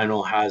Vintage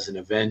Vinyl has an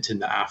event in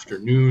the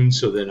afternoon,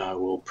 so then I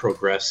will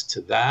progress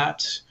to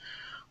that.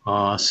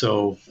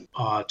 So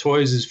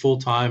toys is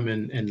full-time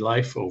and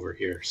life over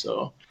here.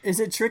 So is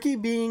it tricky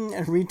being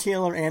a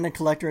retailer and a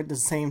collector at the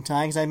same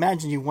time? Because I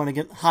imagine you want to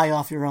get high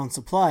off your own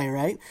supply,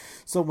 right?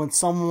 So when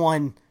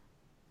someone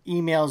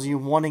emails you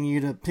wanting you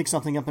to pick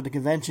something up at a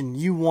convention,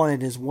 you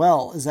want it as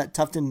well. Is that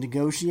tough to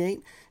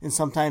negotiate? And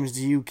sometimes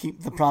do you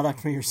keep the product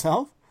for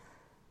yourself?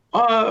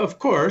 Of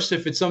course,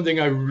 if it's something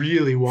I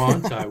really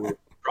want, I would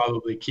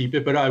probably keep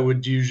it. But I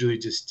would usually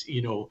just,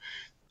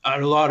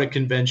 at a lot of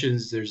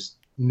conventions, there's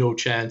no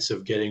chance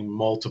of getting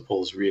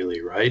multiples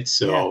really, right?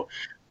 So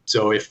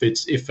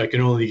if I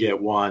can only get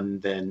one,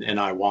 then and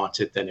I want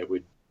it, then it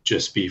would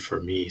just be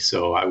for me.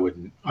 So I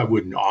wouldn't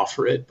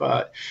offer it.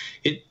 But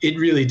it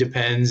really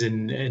depends,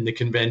 and the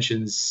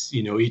conventions,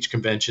 each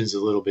convention's a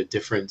little bit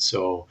different.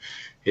 So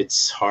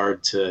it's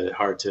hard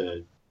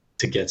to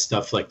get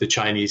stuff like the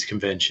Chinese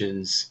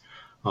conventions.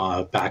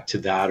 Back to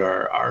that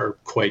are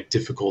quite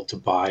difficult to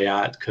buy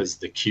at because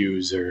the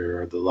queues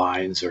or the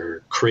lines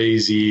are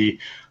crazy.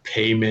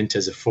 Payment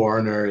as a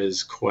foreigner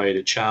is quite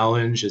a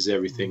challenge, as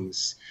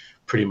everything's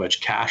pretty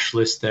much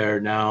cashless there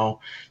now.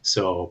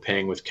 So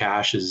paying with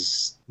cash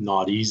is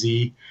not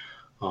easy,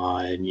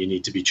 and you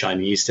need to be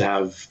Chinese to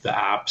have the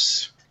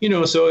apps.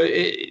 So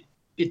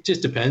it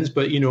just depends.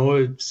 But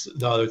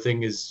the other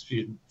thing is,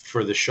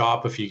 for the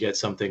shop, if you get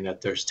something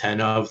that there's 10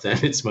 of, then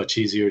it's much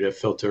easier to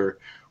filter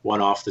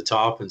one off the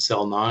top and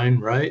sell 9,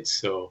 right?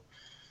 So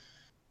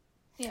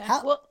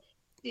yeah.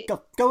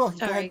 Go.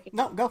 Sorry.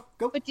 No, go.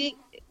 But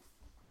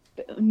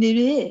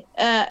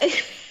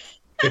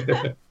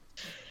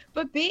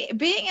but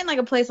being in like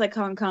a place like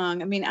Hong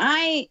Kong, I mean,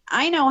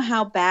 I know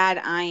how bad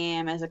I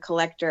am as a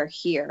collector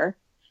here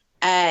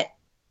at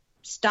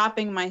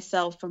stopping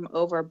myself from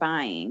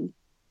overbuying.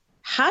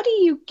 How do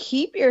you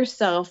keep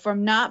yourself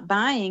from not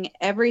buying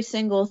every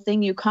single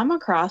thing you come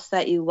across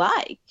that you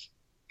like?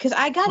 Because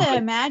I gotta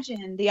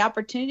imagine the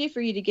opportunity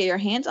for you to get your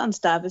hands on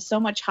stuff is so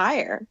much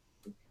higher.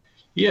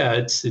 Yeah,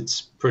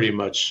 it's pretty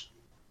much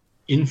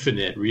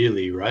infinite,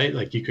 really, right?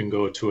 Like you can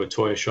go to a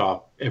toy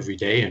shop every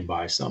day and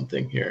buy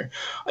something here.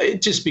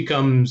 It just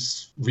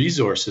becomes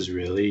resources,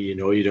 really.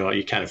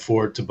 You can't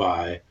afford to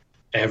buy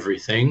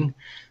everything,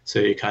 so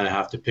you kind of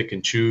have to pick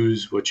and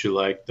choose what you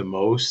like the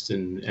most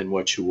and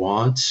what you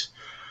want.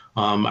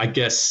 I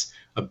guess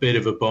a bit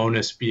of a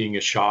bonus being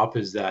a shop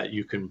is that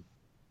you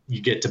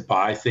get to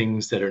buy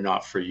things that are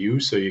not for you,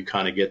 so you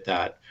kind of get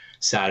that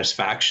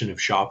satisfaction of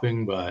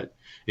shopping, but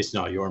it's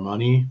not your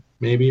money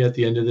maybe at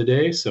the end of the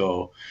day,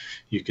 so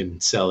you can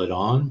sell it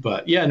on.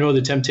 But yeah, no,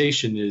 the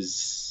temptation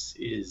is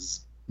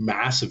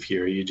massive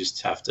here. You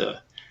just have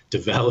to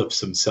develop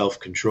some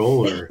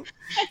self-control, or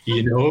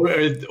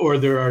or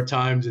there are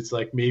times it's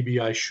like,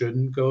 maybe I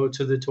shouldn't go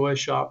to the toy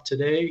shop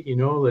today,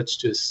 let's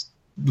just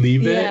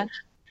leave it.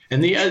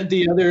 And the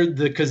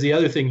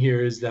other thing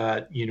here is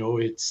that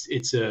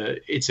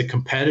it's a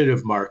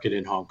competitive market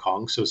in Hong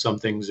Kong, so some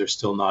things are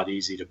still not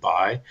easy to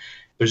buy.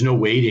 There's no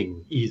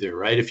waiting either,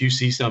 right? If you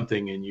see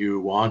something and you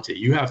want it,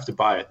 you have to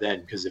buy it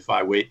then, because if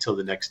I wait till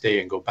the next day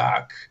and go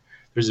back,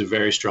 there's a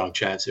very strong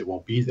chance it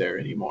won't be there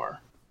anymore.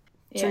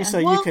 Yeah.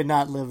 Teresa, you could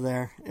not live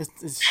there.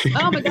 It's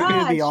oh my God,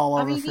 it'd be all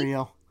over for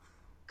you.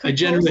 I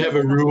generally have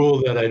a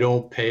rule that I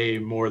don't pay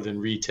more than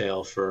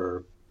retail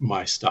for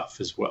my stuff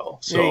as well.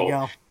 So there you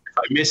go. If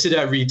I miss it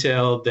at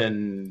retail,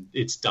 then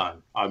it's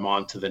done. I'm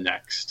on to the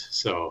next.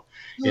 So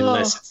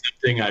unless it's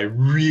something I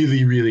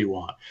really, really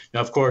want. Now,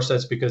 of course,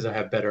 that's because I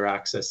have better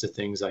access to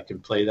things. I can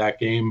play that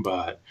game,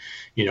 but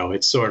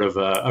it's sort of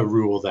a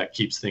rule that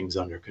keeps things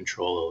under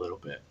control a little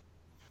bit.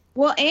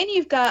 Well, and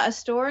you've got a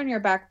store in your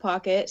back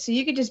pocket, so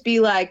you could just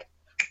be like,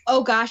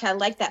 oh gosh, I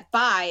like that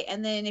buy.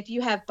 And then if you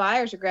have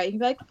buyer's regret, you can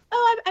be like,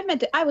 oh,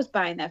 I was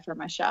buying that for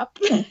my shop.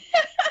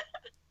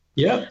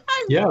 Yeah,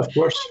 of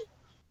course.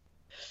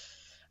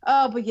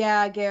 Oh, but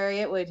yeah, Gary,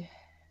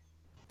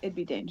 it'd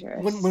be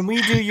dangerous. When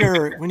we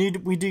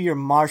do your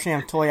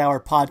Marchand Toy Hour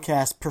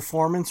podcast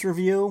performance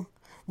review,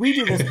 we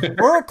do this.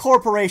 We're a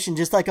corporation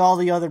just like all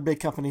the other big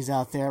companies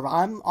out there.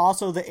 I'm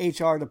also the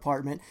HR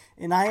department,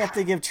 and I have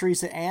to give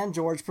Teresa and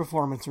George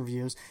performance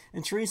reviews.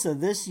 And Teresa,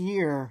 this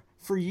year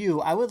for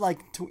you, I would like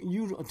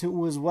you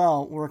to as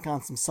well work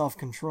on some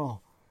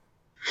self-control.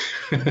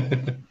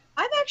 I've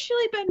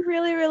actually been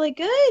really, really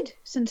good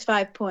since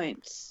 5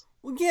 points.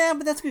 Well, yeah,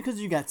 but that's because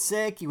you got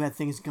sick, you had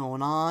things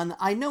going on.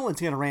 I know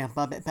it's going to ramp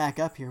back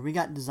up here. We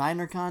got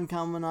DesignerCon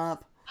coming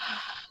up.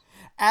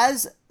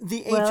 As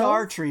the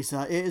HR,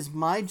 Teresa, it is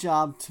my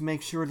job to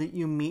make sure that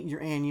you meet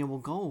your annual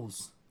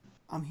goals.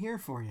 I'm here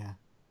for you.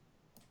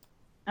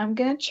 I'm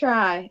going to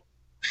try.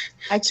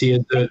 I See,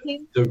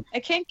 I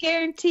can't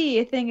guarantee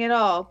a thing at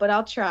all, but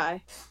I'll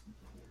try.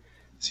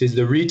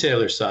 the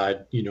retailer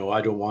side,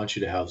 I don't want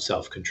you to have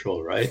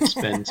self-control, right?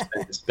 Spend,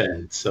 spend,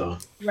 spend. So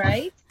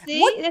Right?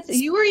 See, What?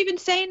 you were even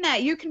saying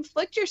that. You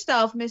conflict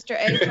yourself, Mr.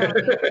 HR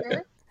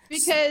Maker,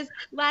 because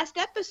last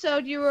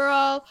episode you were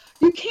all,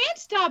 you can't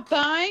stop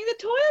buying, the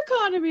toy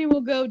economy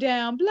will go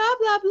down, blah,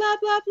 blah, blah,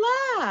 blah,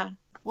 blah.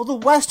 Well, the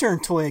Western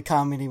toy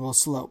economy will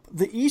slope.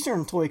 The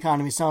Eastern toy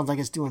economy sounds like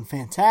it's doing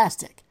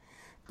fantastic.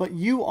 But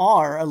you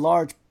are a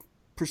large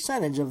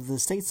percentage of the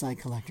stateside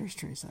collectors,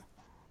 Teresa.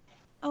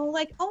 Oh,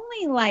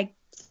 only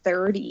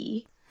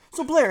 30.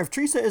 So, Blair, if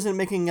Teresa isn't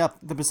making up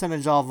the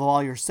percentage of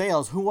all your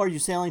sales, who are you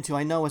selling to?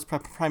 I know it's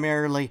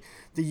primarily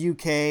the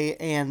UK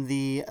and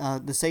the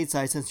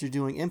stateside since you're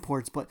doing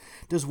imports, but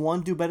does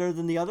one do better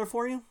than the other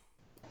for you?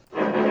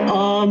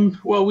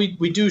 Well,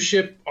 we do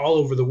ship all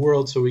over the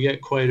world, so we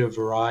get quite a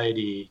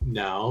variety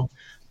now.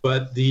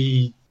 But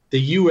the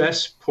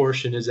US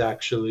portion is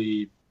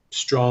actually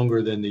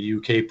stronger than the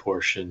UK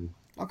portion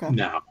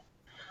now,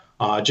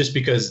 just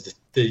because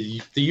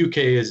the UK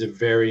is a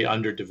very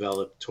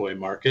underdeveloped toy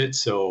market,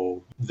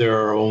 so there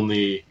are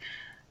only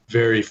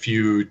very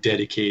few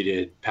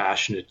dedicated,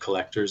 passionate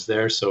collectors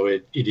there, so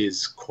it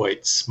is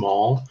quite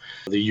small.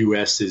 The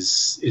US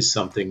is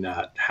something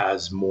that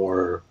has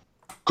more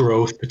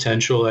growth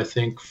potential, I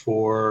think,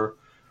 for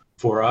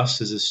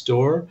us as a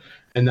store.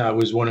 And that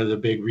was one of the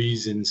big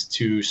reasons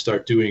to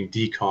start doing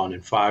Decon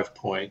and 5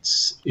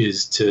 Points,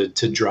 is to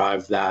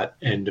drive that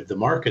end of the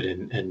market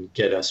and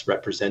get us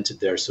represented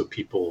there, so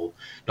people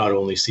not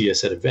only see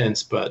us at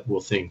events, but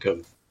will think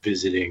of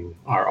visiting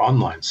our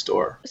online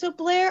store. So,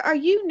 Blair, are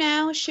you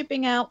now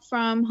shipping out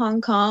from Hong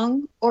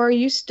Kong, or are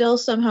you still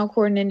somehow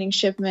coordinating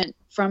shipment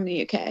from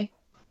the UK?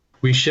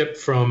 We ship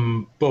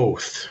from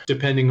both,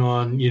 depending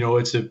on,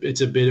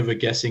 it's a bit of a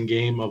guessing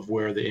game of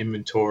where the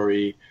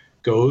inventory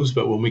goes.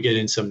 But when we get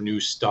in some new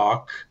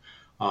stock,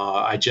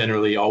 I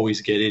generally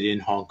always get it in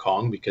Hong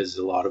Kong because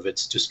a lot of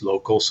it's just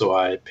local. So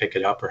I pick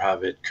it up or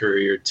have it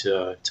couriered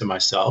to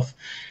myself.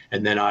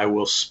 And then I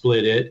will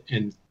split it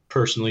and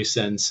personally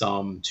send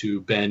some to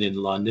Ben in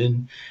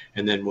London.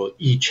 And then we'll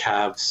each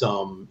have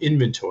some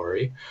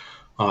inventory.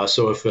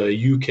 So if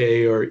a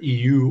UK or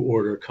EU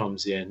order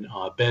comes in,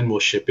 Ben will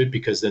ship it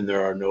because then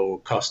there are no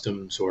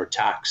customs or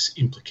tax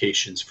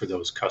implications for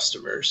those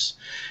customers.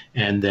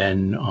 And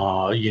then,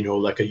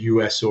 like a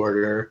US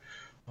order,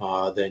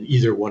 then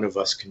either one of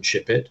us can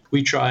ship it.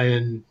 We try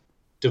and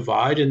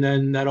divide, and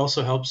then that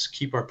also helps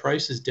keep our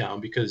prices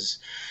down because,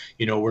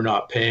 we're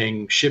not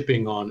paying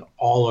shipping on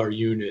all our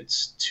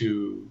units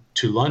to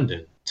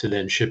London to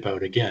then ship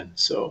out again.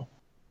 So,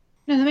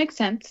 no, that makes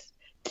sense.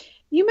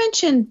 You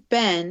mentioned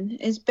Ben.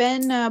 Is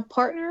Ben a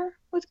partner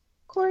with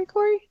Corey?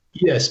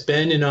 Yes,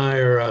 Ben and I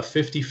are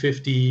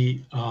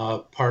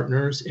 50-50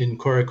 partners in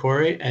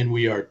Corey, and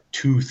we are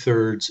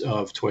 2/3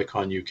 of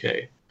ToyCon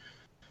UK.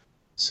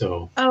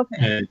 So,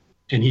 okay.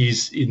 And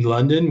he's in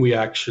London. We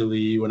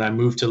actually, when I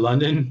moved to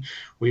London,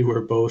 we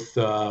were both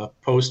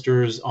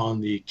posters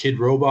on the Kid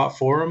Robot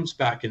forums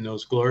back in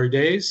those glory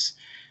days,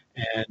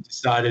 and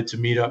decided to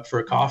meet up for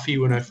a coffee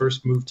when I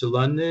first moved to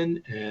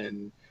London,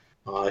 and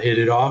hit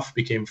it off,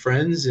 became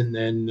friends, and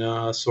then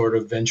sort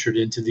of ventured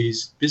into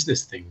these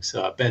business things.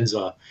 Ben's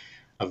a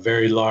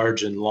very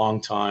large and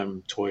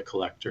long-time toy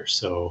collector,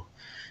 so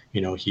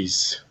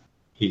he's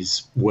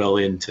well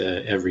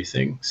into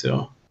everything.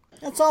 So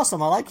that's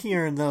awesome. I like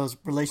hearing those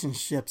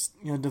relationships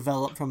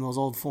develop from those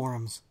old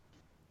forums.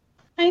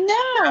 I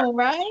know,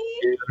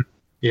 right?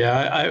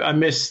 Yeah, I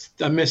miss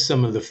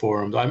some of the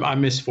forums. I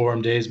miss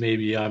forum days.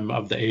 Maybe I'm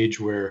of the age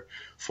where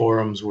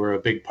forums were a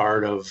big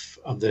part of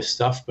this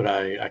stuff, but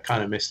I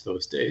kind of miss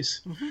those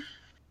days. Mm-hmm.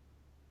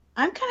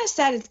 I'm kind of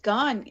sad it's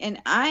gone.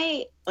 And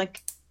I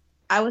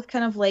was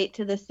kind of late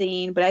to the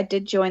scene, but I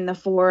did join the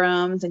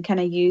forums and kind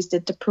of used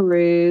it to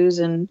peruse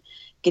and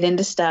get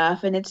into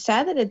stuff. And it's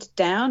sad that it's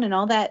down and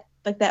all that,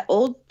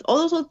 all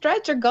those old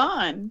threads are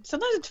gone.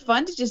 Sometimes it's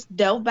fun to just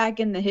delve back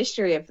in the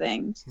history of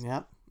things.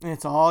 Yep. And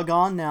it's all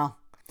gone now.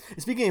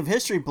 Speaking of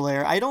history,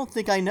 Blair, I don't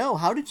think I know.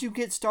 How did you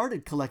get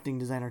started collecting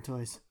designer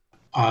toys?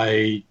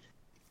 I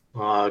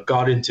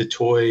got into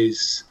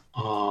toys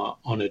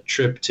on a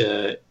trip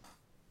to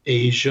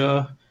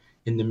Asia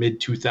in the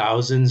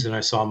mid-2000s, and I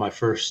saw my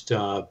first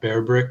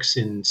Bear Bricks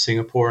in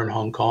Singapore and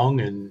Hong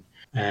Kong,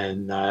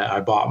 and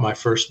I bought my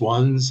first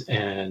ones.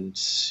 And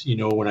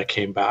when I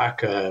came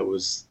back, I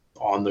was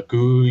on the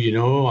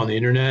on the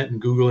internet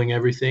and Googling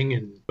everything,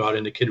 and got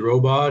into Kid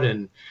Robot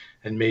and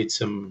made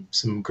some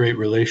great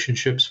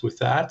relationships with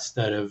that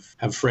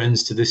have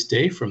friends to this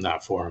day from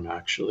that forum,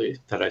 actually,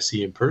 that I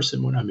see in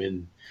person when I'm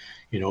in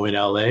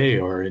LA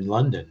or in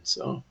London.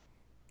 So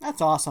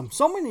that's awesome.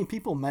 So many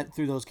people met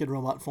through those Kid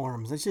Robot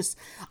forums. It's just,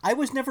 I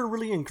was never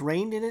really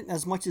ingrained in it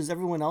as much as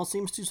everyone else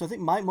seems to. So I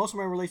think most of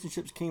my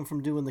relationships came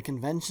from doing the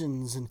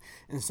conventions and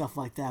stuff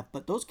like that.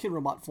 But those Kid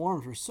Robot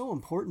forums were so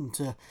important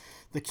to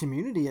the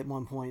community at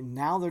one point. And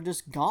now they're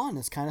just gone.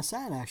 It's kind of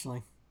sad,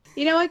 actually.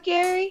 You know what,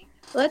 Gary?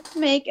 Let's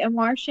make a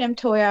Marsham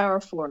Toy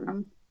Hour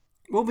forum.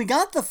 Well, we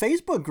got the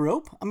Facebook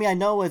group. I mean, I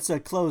know it's a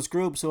closed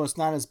group, so it's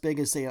not as big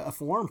as, say, a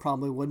forum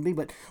probably would be,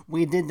 but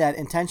we did that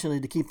intentionally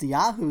to keep the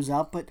Yahoos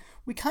out. But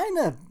we kind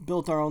of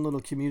built our own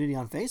little community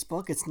on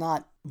Facebook. It's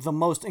not the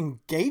most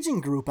engaging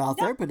group out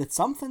there, but it's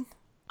something.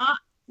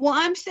 Well,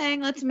 I'm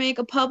saying let's make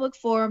a public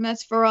forum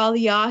that's for all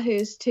the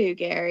Yahoos too,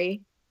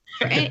 Gary.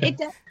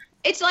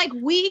 It's like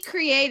we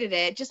created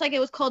it, just like it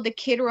was called the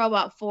Kid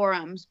Robot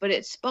forums, but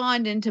it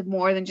spawned into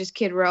more than just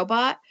Kid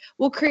Robot.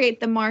 We'll create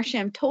the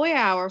Marsham Toy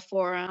Hour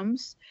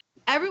forums.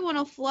 Everyone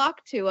will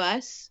flock to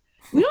us.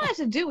 We don't have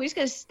to do it. We just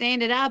got to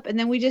stand it up, and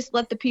then we just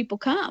let the people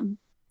come.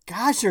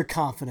 Gosh, you're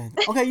confident.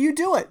 Okay, you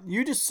do it.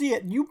 You just see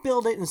it. You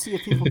build it and see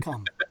if people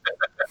come.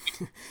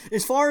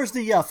 As far as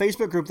the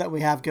Facebook group that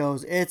we have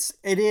goes, it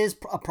is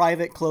a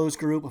private, closed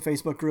group, a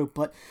Facebook group.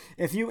 But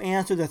if you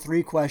answer the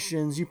 3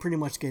 questions, you pretty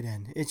much get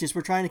in. It's just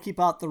we're trying to keep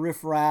out the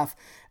riffraff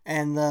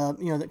and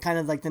the kind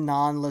of like the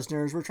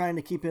non-listeners. We're trying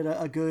to keep it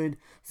a good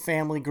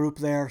family group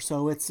there.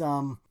 So it's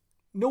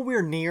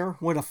nowhere near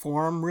what a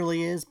forum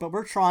really is, but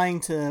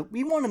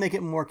we want to make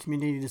it more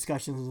community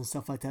discussions and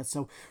stuff like that.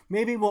 So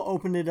maybe we'll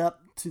open it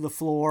up to the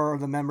floor or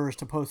the members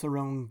to post their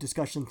own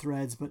discussion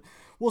threads, but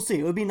we'll see.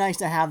 It would be nice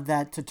to have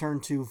that to turn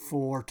to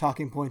for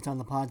talking points on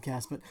the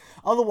podcast. But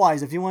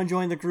otherwise, if you want to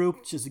join the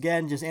group, just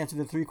answer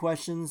the 3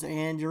 questions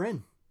and you're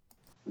in.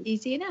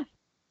 Easy enough.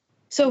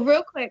 So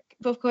real quick,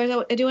 of course,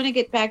 I do want to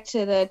get back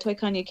to the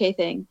ToyCon UK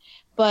thing,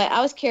 but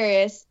I was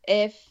curious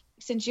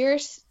since you're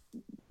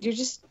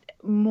just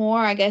more,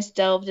 I guess,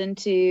 delved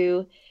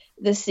into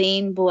the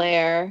scene,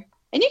 Blair,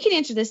 and you can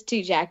answer this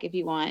too, Jack, if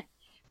you want.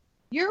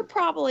 You're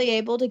probably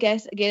able to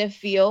get a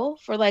feel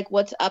for like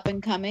what's up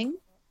and coming,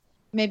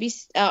 maybe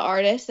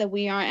artists that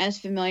we aren't as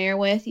familiar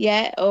with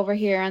yet over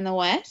here in the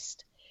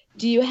West.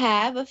 Do you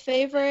have a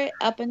favorite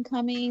up and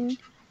coming,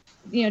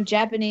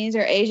 Japanese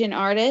or Asian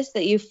artist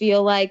that you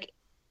feel like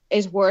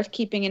is worth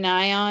keeping an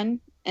eye on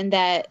and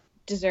that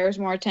deserves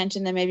more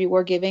attention than maybe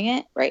we're giving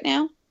it right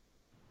now?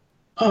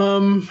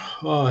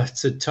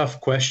 It's a tough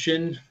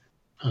question.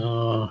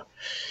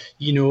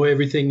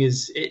 Everything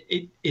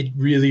it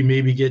really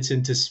maybe gets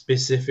into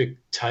specific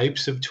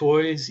types of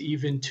toys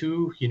even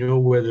too,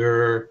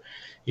 whether,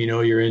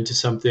 you're into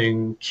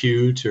something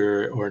cute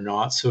or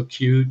not so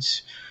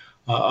cute.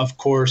 Of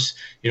course,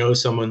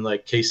 someone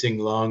like Casing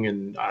Lung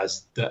and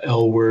as the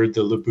L word,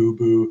 the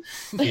Labubu,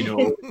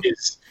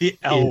 is the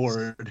L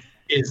word.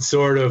 It's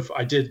sort of,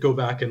 I did go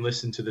back and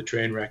listen to the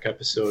Trainwreck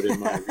episode in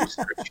my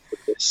research for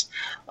this.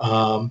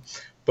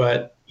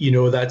 But,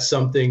 that's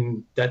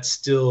something that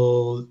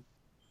still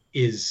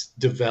is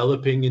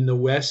developing in the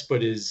West,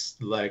 but is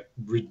like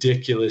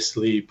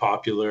ridiculously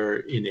popular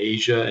in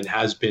Asia and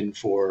has been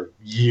for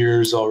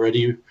years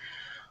already.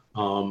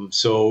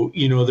 So,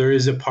 there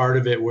is a part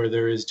of it where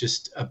there is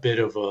just a bit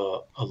of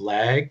a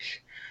lag,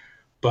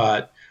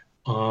 but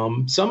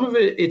some of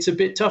it's a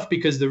bit tough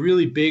because the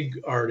really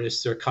big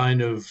artists are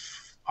kind of,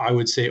 I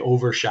would say,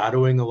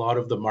 overshadowing a lot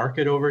of the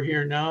market over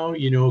here now.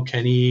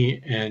 Kenny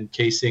and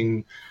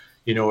Casing,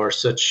 are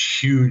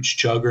such huge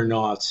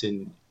juggernauts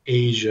in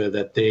Asia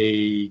that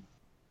they're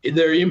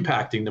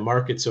impacting the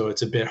market. So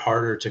it's a bit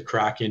harder to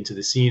crack into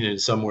the scene.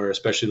 And somewhere,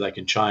 especially like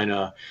in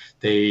China,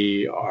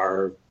 they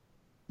are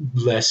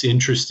less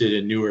interested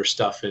in newer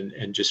stuff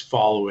and just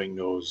following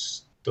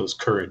those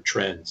current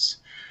trends.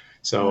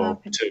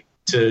 So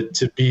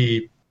to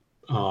be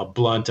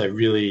blunt, I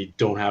really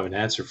don't have an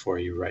answer for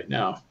you right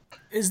now.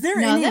 Is there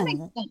any? That makes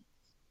sense.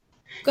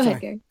 Go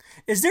ahead, Gary.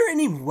 Is there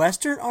any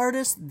Western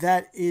artist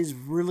that is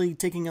really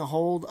taking a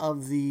hold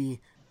of the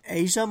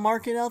Asia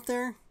market out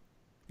there?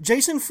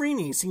 Jason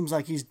Freeney seems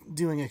like he's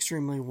doing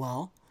extremely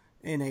well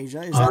in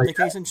Asia. Is that the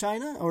case in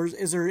China, or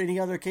is there any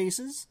other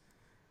cases?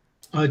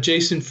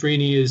 Jason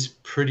Freeney is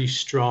pretty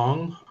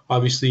strong.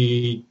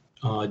 Obviously,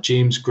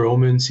 James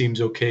Groman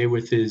seems okay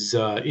with his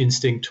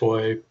Instinct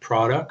Toy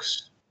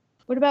products.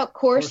 What about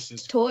Course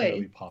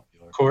Toys?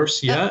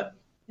 Course, yeah.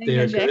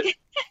 They're good.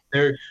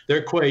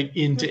 They're quite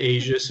into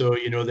Asia, so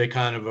they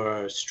kind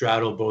of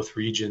straddle both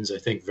regions, I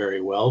think,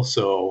 very well.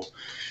 So,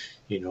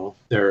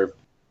 they're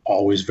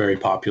always very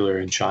popular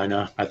in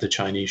China at the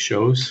Chinese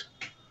shows.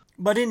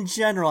 But in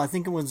general, I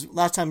think it was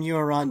last time you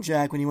were on,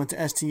 Jack, when you went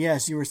to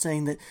STS, you were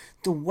saying that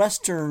the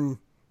Western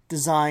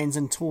designs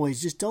and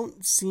toys just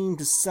don't seem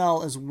to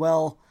sell as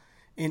well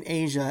in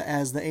Asia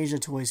as the Asia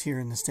toys here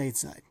in the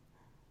stateside.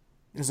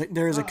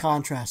 There is a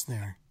contrast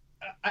there.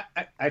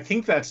 I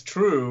think that's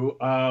true.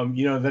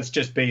 That's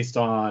just based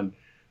on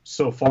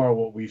so far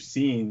what we've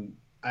seen.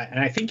 And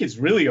I think it's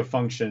really a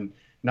function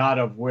not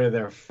of where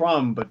they're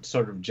from, but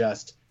sort of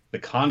just the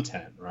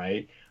content,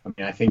 right? I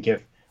mean, I think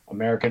if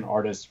American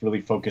artists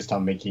really focused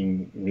on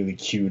making really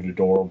cute,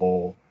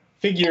 adorable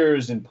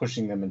figures and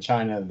pushing them in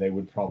China, they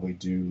would probably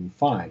do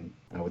fine,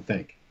 I would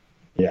think.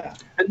 Yeah.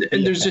 And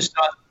there's just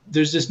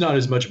not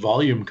as much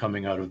volume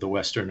coming out of the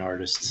Western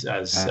artists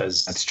as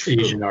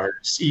Asian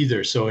artists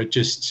either. So it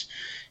just,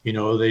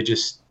 they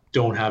just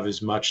don't have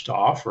as much to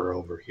offer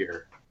over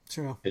here.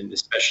 True. And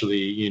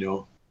especially,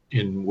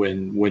 in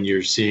when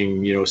you're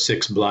seeing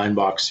 6 blind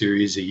box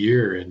series a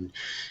year, and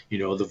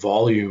the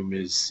volume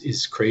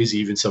is crazy.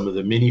 Even some of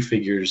the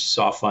minifigures,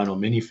 soft vinyl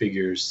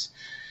minifigures,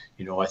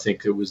 I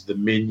think it was the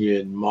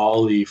Minion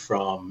Molly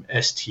from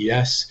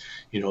STS,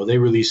 they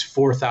released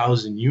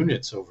 4,000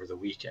 units over the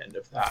weekend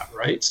of that,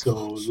 right?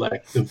 So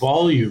like the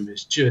volume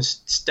is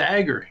just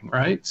staggering,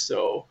 right?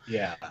 So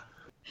yeah.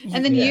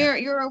 And then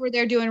you're over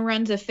there doing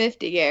runs of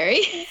 50,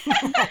 Gary.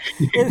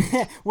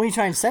 What are you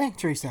trying to say,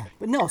 Teresa?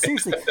 But no,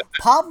 seriously,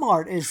 Pop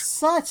Mart is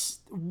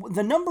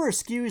the number of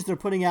SKUs they're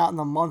putting out in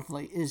the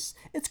monthly it's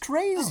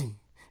crazy.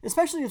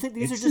 Especially if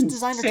these are just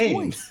designer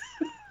toys.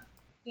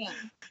 Yeah.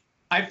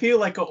 I feel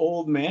like an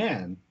old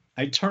man.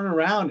 I turn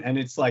around and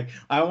it's like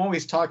I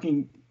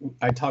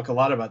talk a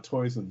lot about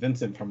toys with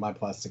Vincent from My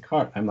Plastic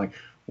Heart. I'm like,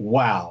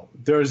 wow,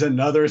 there's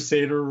another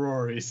Seder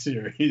Rory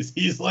series.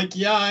 He's like,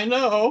 yeah, I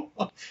know.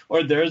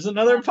 Or there's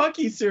another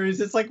Pucky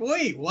series. It's like,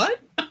 wait, what?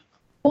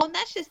 Well, and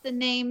that's just the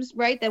names,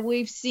 right, that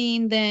we've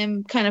seen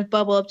them kind of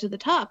bubble up to the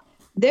top.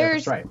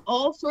 There's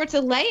all sorts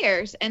of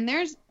layers, and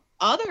there's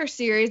other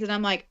series that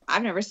I'm like,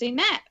 I've never seen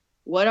that.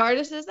 What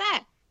artist is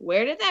that?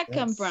 Where did that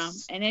come from?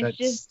 And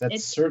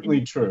it's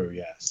certainly true,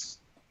 yes.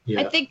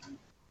 Yeah. I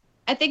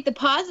think the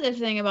positive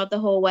thing about the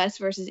whole West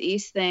versus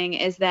East thing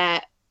is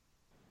that,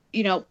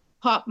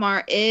 Pop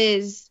Mart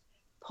is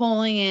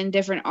pulling in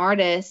different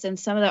artists, and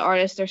some of the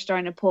artists they're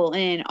starting to pull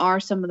in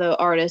are some of the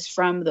artists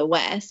from the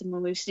West. And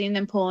when we've seen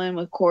them pull in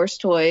with Course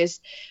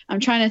Toys, I'm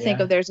trying to think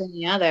if there's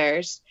any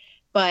others,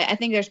 but I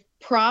think there's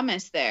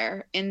promise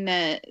there in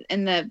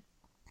the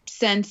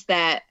sense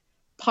that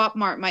Pop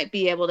Mart might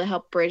be able to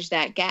help bridge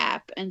that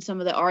gap, and some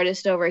of the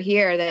artists over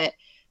here that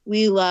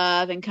we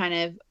love and kind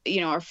of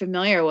are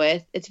familiar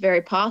with, it's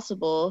very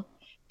possible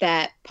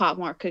that Pop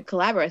Mart could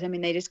collaborate. I mean,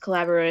 they just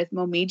collaborated with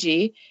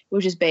Momiji,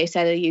 which is based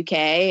out of the UK,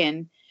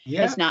 and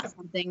it's not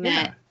something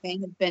that they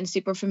have been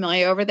super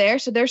familiar over there.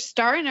 So they're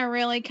starting to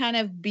really kind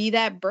of be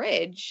that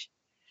bridge.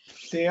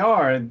 They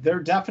are. They're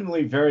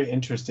definitely very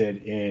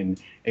interested in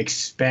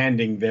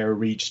expanding their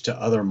reach to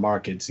other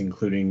markets,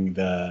 including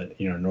the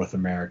North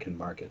American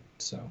market.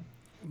 So,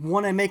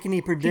 want to make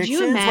any predictions?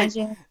 Could you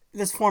imagine? Like,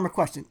 this form of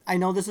question. I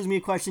know this is me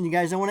a question you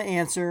guys don't want to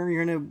answer.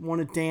 You're going to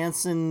want to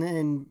dance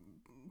and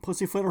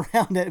pussyfoot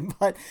around it,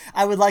 but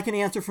I would like an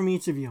answer from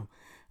each of you.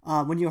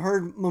 When you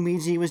heard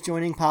Momiji was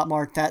joining Pop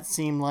Mart, that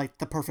seemed like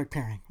the perfect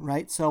pairing,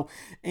 right? So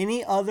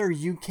any other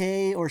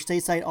UK or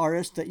stateside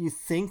artists that you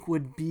think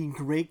would be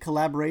great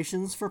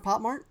collaborations for Pop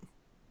Mart?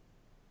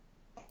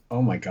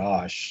 Oh my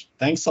gosh.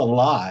 Thanks a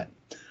lot.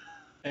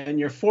 And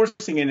you're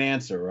forcing an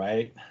answer,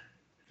 right?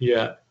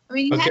 Yeah. I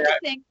mean, you have to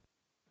think.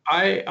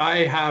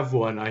 I have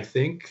one. I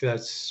think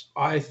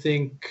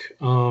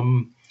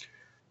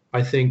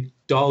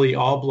Dolly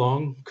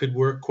Oblong could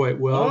work quite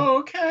well. Oh,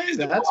 okay.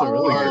 That's a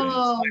really good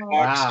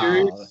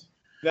answer.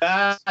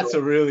 Wow. That's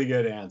a really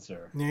good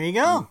answer. There you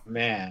go.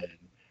 Man.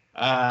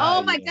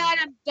 Oh my God,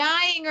 I'm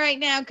dying right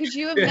now. Could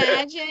you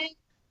imagine?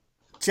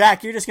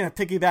 Jack, you're just going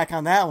to piggyback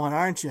on that one,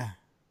 aren't you?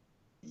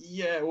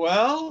 Yeah,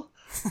 well,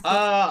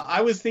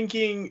 I was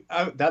thinking,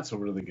 that's a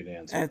really good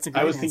answer. That's a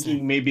great answer.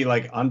 Thinking maybe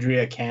like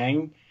Andrea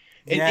Kang.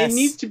 It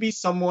needs to be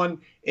someone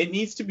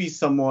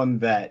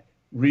that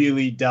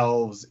really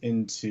delves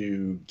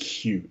into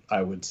cute,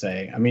 I would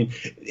say. I mean,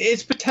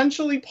 it's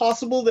potentially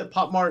possible that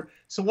Pop Mart.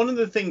 So one of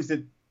the things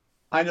that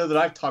I know that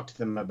I've talked to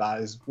them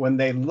about is when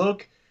they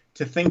look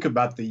to think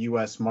about the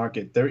U.S.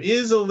 market, there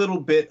is a little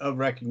bit of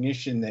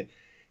recognition that,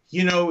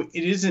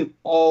 it isn't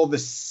all the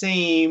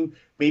same.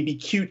 Maybe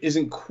cute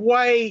isn't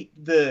quite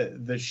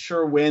the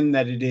sure win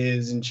that it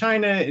is in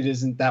China. It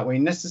isn't that way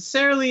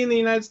necessarily in the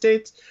United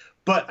States.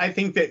 But I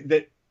think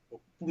that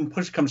when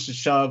push comes to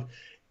shove,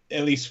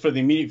 at least for the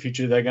immediate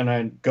future, they're going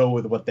to go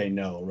with what they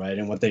know, right?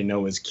 And what they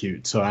know is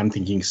cute. So I'm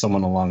thinking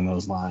someone along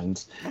those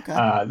lines.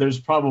 Okay. There's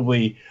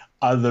probably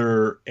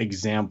other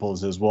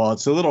examples as well.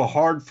 It's a little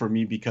hard for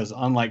me because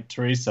unlike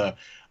Teresa,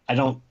 I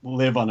don't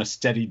live on a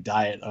steady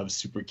diet of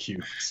super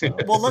cute. So.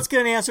 Well, let's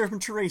get an answer from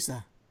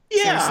Teresa.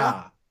 Yeah.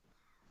 Teresa?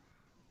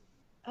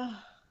 I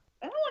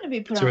don't want to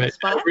be put on the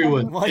spot.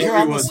 You're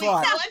on the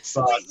spot.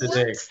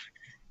 Today.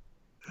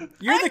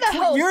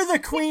 You're the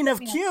queen of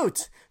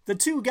cute. The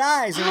two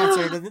guys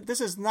answered. This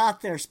is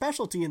not their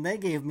specialty, and they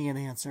gave me an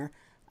answer.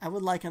 I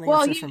would like an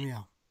answer from you.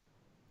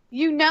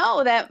 You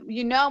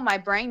know my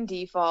brain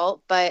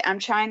default, but I'm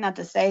trying not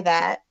to say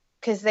that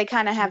because they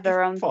kind of have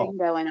their own thing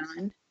going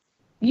on.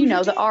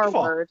 The R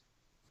word.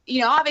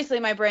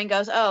 Obviously my brain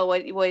goes, oh,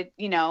 what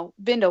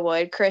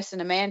Bindlewood, Chris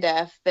and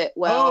Amanda fit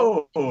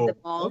well. Oh,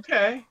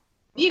 okay.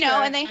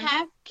 And they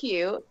have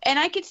cute, and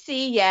I could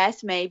see,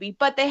 yes, maybe,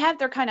 but they have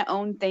their kind of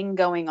own thing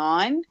going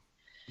on.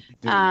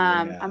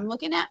 Yeah. I'm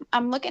looking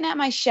at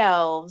my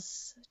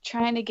shelves,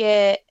 trying to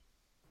get.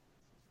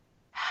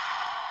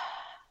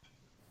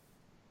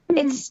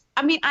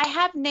 I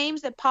have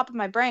names that pop in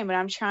my brain, but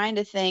I'm trying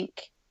to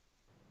think.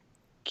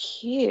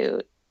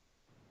 Cute.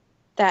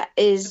 That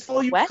is. That's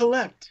all you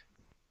collect.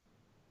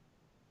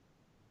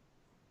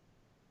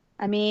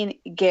 I mean,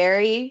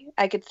 Gary,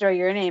 I could throw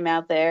your name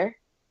out there.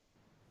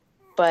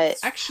 But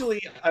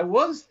Actually, I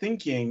was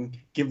thinking,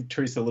 give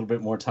Teresa a little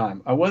bit more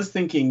time. I was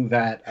thinking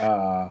that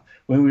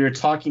when we were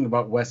talking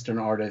about Western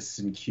artists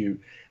and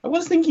cute, I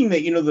was thinking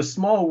that, the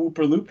small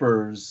Whooper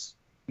Loopers,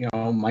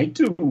 might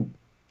do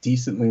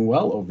decently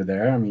well over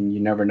there. I mean, you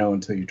never know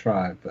until you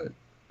try, but.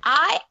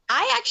 I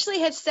actually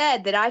had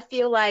said that I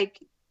feel like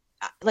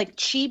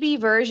chibi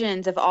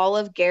versions of all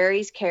of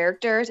Gary's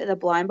characters in the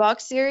Blind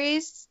Box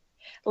series,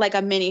 like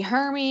a mini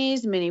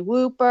Hermes, mini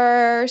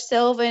Whooper,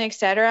 Sylvan,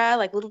 etc.,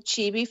 like little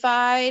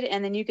chibi-fied,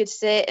 and then you could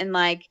sit and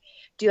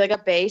do a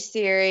base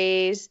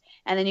series,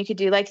 and then you could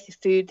do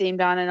food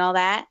themed on and all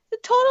that. It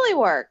would totally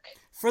work.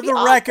 For the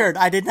record,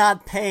 I did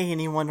not pay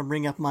anyone to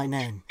bring up my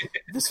name.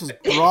 This was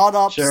brought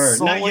up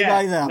solely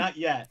by them. Not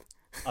yet.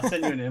 I'll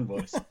send you an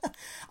invoice.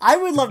 I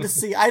would love to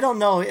see, I don't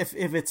know if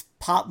it's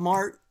Pop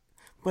Mart,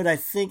 but I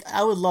think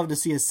I would love to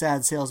see a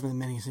Sad Salesman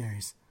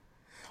miniseries.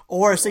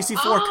 Or a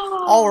 64,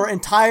 or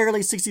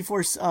entirely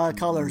 64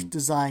 colors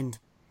designed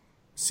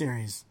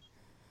series.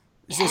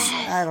 It's just,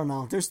 I don't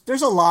know.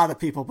 There's a lot of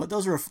people, but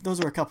those are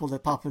a couple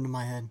that pop into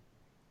my head.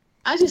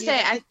 I was just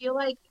say, I feel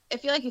like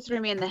you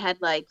threw me in the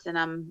headlights, and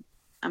I'm.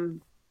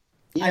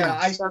 Yeah,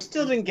 I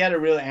still didn't get a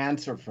real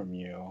answer from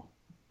you.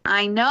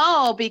 I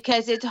know,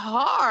 because it's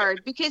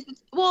hard.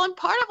 And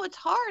part of what's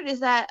hard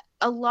is that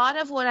a lot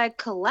of what I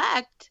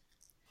collect,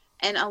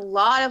 and a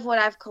lot of what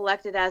I've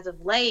collected as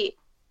of late,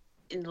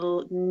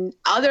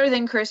 other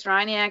than Chris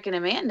Reiniak and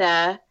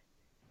Amanda,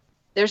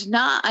 there's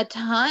not a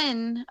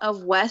ton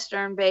of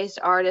Western-based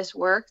artist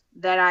work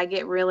that I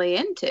get really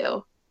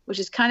into, which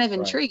is kind of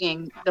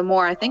intriguing the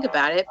more I think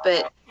about it.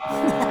 But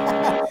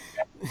I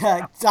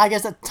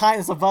guess that time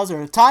is a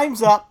buzzer.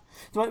 Time's up.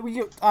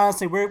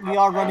 Honestly, we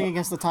are running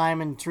against the time,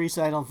 and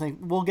Teresa, I don't think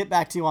we'll get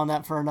back to you on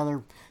that for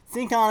another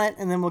think on it,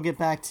 and then we'll get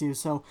back to you.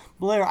 So,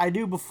 Blair,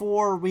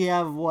 before we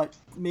have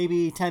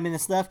maybe 10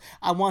 minutes left,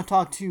 I want to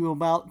talk to you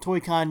about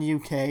ToyCon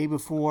UK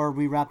before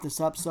we wrap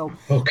this up. So,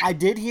 okay. I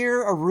did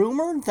hear a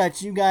rumor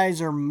that you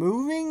guys are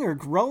moving or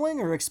growing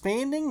or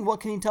expanding. What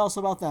can you tell us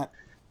about that?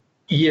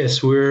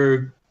 Yes,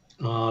 we're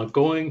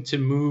going to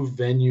move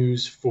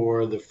venues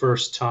for the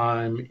first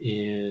time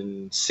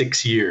in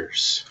 6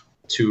 years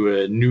to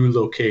a new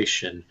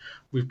location.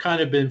 We've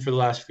kind of been for the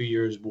last few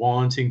years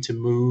wanting to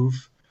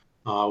move.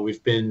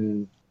 We've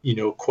been,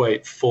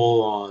 quite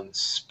full on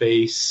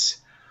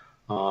space,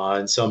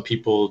 and some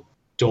people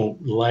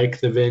don't like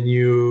the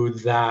venue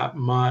that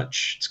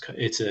much.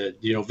 It's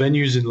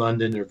venues in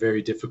London are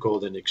very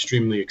difficult and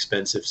extremely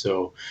expensive.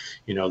 So,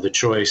 the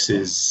choice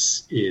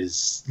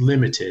is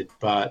limited,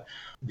 but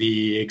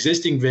the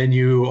existing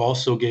venue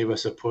also gave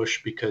us a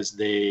push because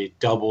they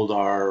doubled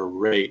our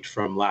rate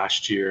from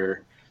last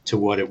year to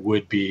what it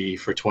would be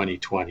for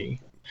 2020.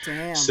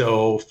 Damn.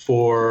 So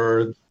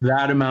for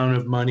that amount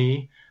of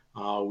money,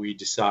 we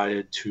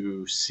decided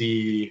to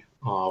see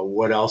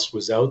what else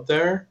was out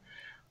there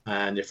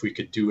and if we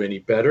could do any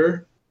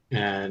better.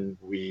 And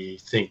we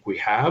think we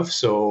have.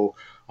 So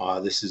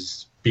this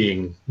is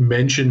being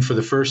mentioned for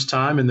the first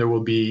time, and there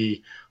will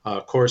be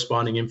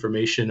corresponding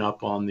information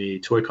up on the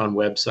ToyCon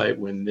website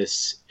when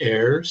this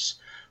airs.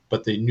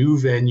 But the new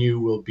venue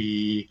will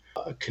be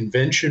a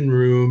convention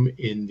room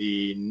in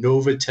the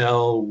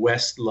Novotel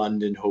West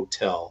London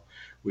Hotel,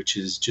 which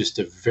is just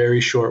a very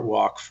short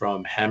walk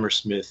from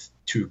Hammersmith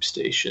Tube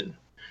Station.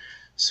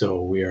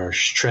 So we are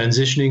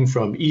transitioning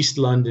from East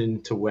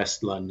London to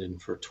West London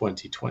for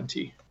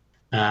 2020.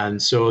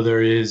 And so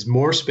there is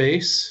more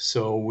space.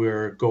 So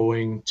we're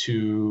going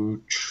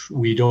to,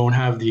 we don't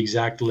have the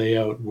exact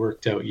layout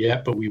worked out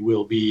yet, but we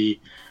will be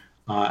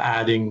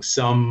adding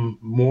some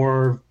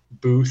more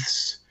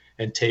booths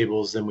and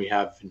tables than we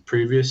have in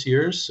previous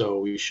years. So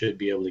we should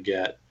be able to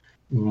get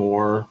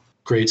more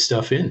great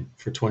stuff in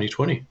for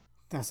 2020.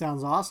 That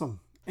sounds awesome.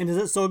 And is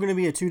it still going to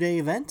be a 2-day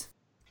event?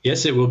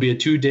 Yes, it will be a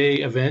 2-day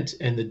event,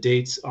 and the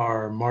dates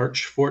are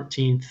March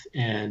 14th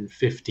and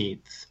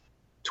 15th,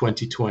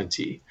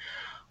 2020.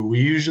 We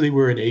usually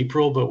were in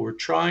April, but we're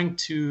trying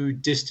to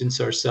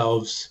distance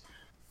ourselves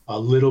a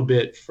little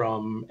bit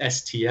from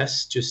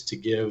STS just to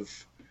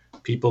give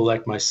people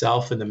like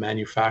myself and the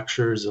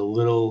manufacturers a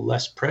little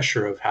less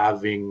pressure of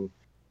having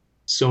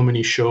so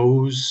many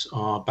shows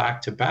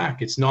back to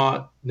back. It's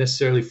not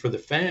necessarily for the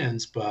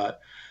fans, but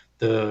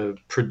the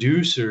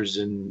producers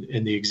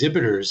and the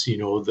exhibitors,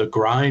 the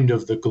grind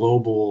of the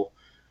global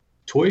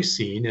toy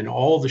scene and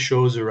all the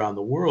shows around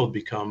the world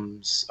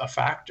becomes a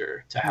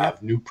factor to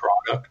have new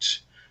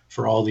product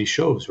for all these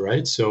shows,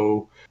 right?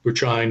 So we're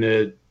trying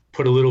to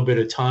put a little bit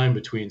of time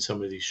between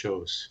some of these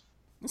shows.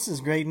 This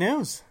is great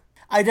news.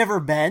 I've never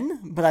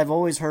been, but I've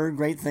always heard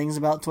great things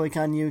about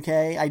ToyCon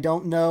UK. I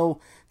don't know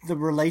the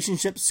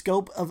relationship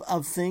scope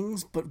of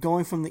things, but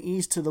going from the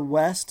east to the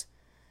west,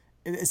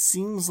 it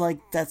seems like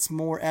that's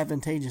more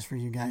advantageous for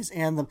you guys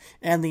and the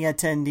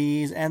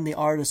attendees and the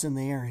artists in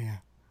the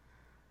area.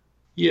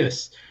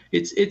 Yes,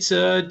 it's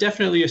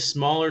definitely a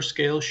smaller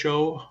scale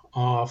show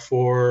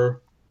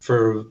for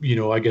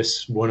I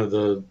guess one of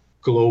the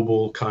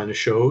global kind of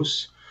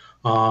shows.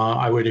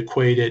 I would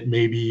equate it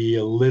maybe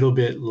a little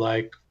bit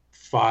like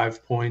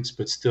 5 points,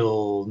 but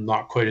still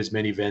not quite as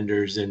many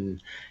vendors and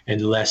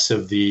less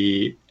of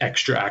the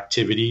extra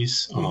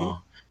activities,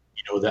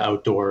 the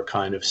outdoor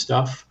kind of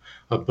stuff.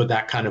 But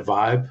that kind of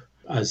vibe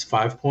as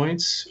 5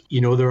 points.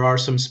 There are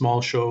some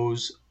small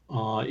shows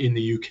in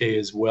the UK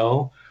as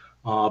well.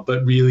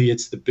 But really,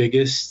 it's the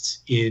biggest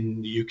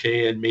in the UK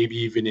and maybe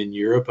even in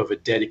Europe of a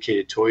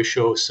dedicated toy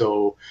show.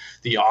 So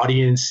the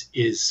audience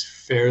is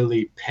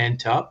fairly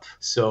pent up.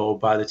 So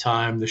by the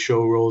time the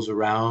show rolls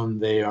around,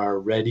 they are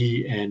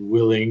ready and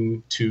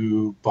willing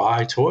to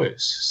buy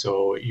toys.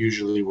 So it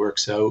usually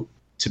works out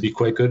to be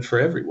quite good for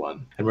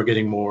everyone. And we're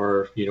getting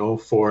more,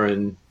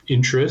 foreign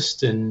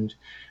interest and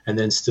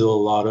then still a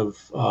lot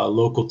of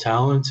local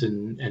talent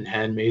and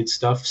handmade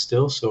stuff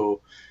still.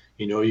 So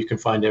you can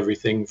find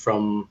everything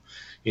from,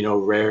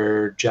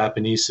 rare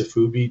Japanese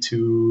sofubi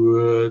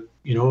to,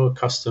 a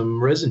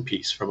custom resin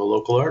piece from a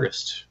local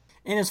artist.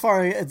 And as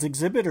far as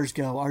exhibitors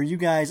go, are you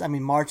guys,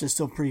 March is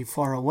still pretty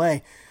far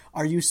away.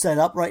 Are you set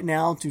up right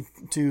now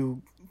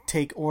to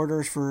take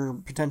orders for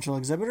potential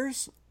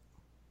exhibitors?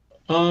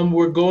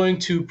 We're going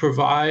to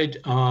provide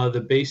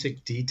the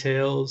basic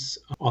details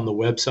on the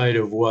website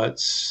of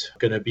what's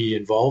going to be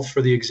involved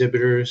for the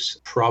exhibitors,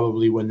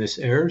 probably when this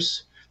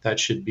airs. That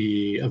should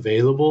be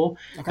available.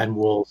 Okay. And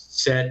we'll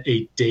set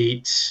a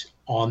date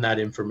on that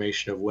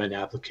information of when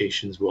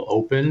applications will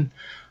open.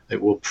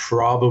 It will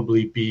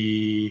probably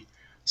be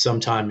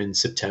sometime in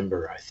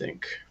September, I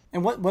think.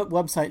 And what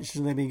website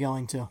should they be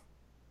going to?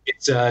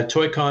 It's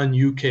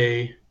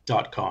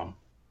toyconuk.com.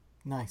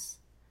 Nice.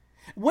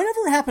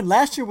 Whatever happened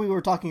last year, we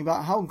were talking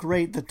about how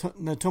great the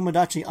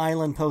Tomodachi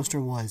Island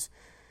poster was.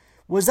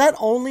 Was that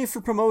only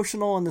for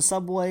promotional in the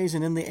subways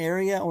and in the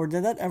area, or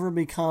did that ever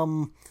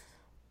become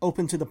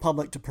open to the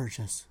public to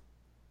purchase?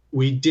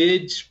 We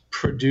did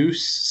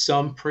produce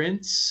some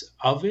prints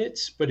of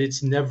it, but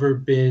it's never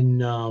been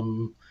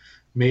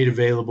made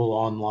available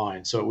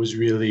online. So it was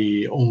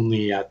really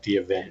only at the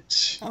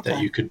event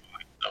that you could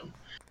buy them.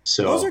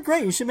 So those are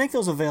great. You should make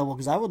those available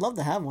because I would love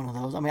to have one of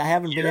those. I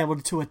haven't been able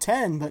to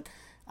attend, but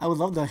I would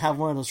love to have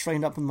one of those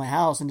framed up in my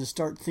house and just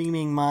start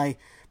theming my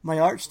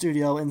art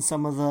studio in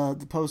some of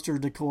the poster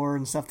decor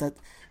and stuff that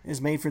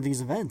is made for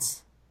these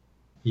events.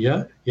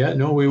 Yeah.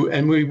 No,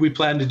 we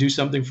plan to do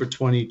something for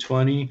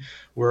 2020.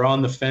 We're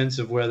on the fence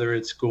of whether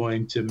it's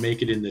going to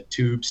make it in the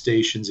tube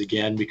stations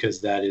again,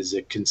 because that is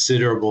a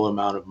considerable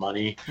amount of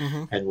money.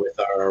 Mm-hmm. And with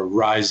our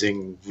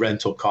rising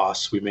rental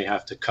costs, we may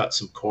have to cut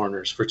some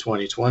corners for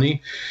 2020.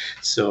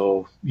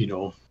 So,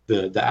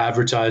 the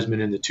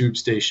advertisement in the tube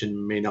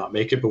station may not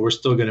make it, but we're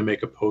still going to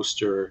make a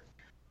poster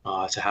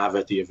to have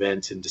at the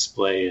event and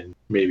display and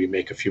maybe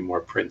make a few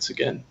more prints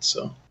again.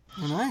 So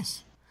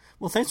nice.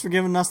 Well, thanks for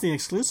giving us the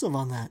exclusive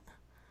on that.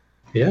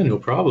 Yeah, no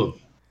problem.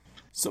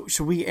 So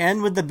should we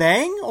end with the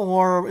bang,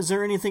 or is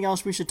there anything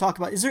else we should talk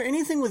about? Is there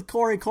anything with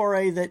Kore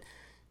Kore that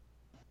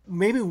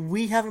maybe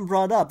we haven't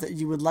brought up that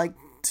you would like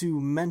to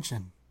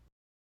mention?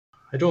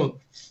 I don't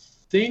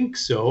think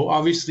so.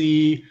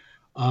 Obviously,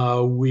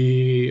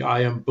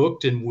 I am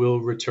booked and will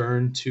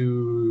return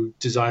to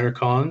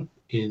DesignerCon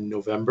in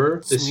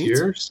November this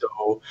year.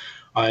 So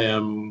I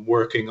am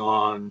working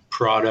on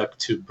product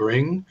to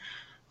bring.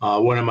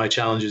 One of my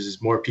challenges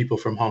is more people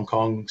from Hong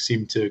Kong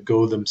seem to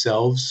go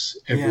themselves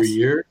every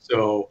year.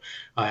 So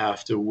I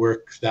have to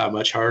work that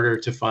much harder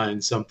to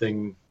find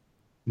something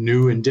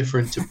new and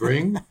different to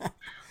bring.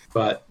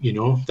 But,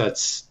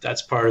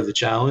 that's part of the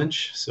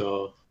challenge.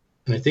 So,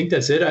 and I think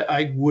that's it.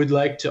 I would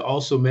like to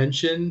also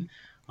mention,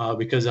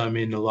 because I'm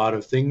in a lot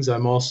of things,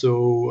 I'm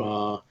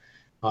also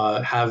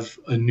have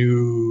a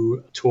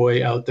new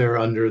toy out there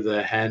under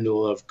the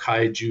handle of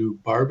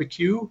Kaiju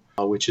Barbecue,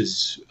 which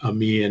is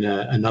me and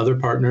another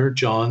partner,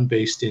 John,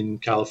 based in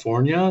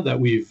California, that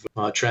we've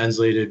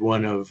translated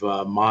one of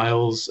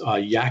Miles'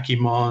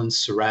 Yakimon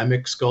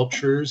ceramic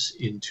sculptures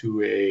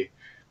into a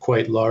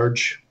quite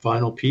large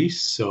vinyl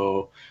piece.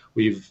 So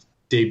we've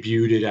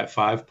debuted it at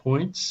 5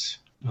 points.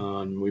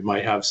 We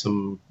might have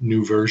some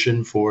new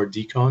version for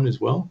Decon as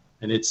well.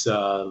 And it's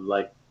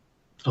like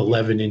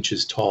 11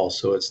 inches tall,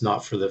 so it's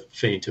not for the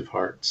faint of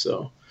heart.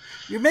 So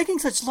you're making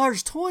such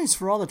large toys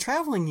for all the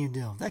traveling you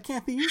do. That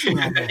can't be easy.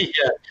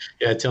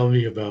 Yeah, tell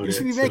me about it. You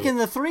should be making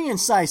the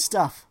 3-inch size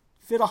stuff.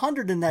 Fit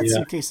 100 in that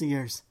suitcase of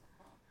yours.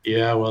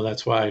 Yeah, well,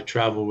 that's why I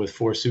travel with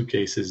 4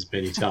 suitcases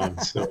many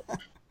times. So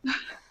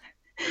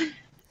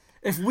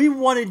if we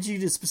wanted you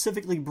to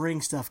specifically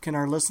bring stuff, can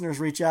our listeners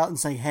reach out and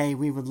say, hey,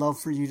 we would love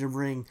for you to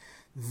bring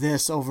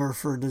this over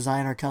for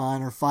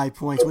DesignerCon or 5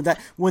 points?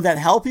 Would that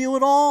help you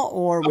at all,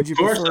 or would you? Of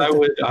course,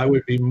 I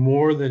would be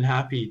more than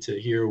happy to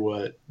hear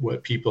what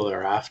people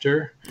are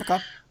after. Okay.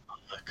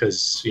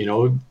 Because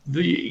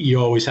you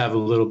always have a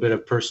little bit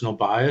of personal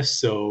bias,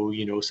 so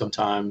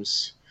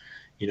sometimes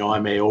I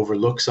may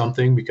overlook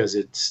something because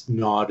it's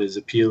not as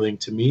appealing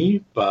to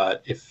me.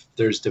 But if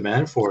there's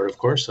demand for it, of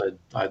course,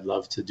 I'd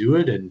love to do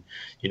it. And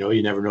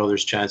you never know,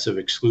 there's chance of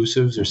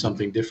exclusives or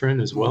something different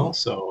as well.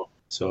 So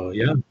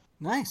yeah.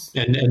 Nice.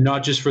 And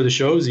not just for the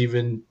shows,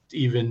 even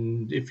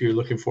if you're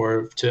looking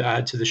to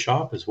add to the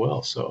shop as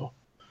well. So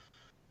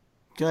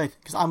Good,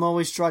 because I'm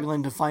always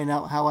struggling to find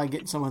out how I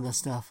get some of this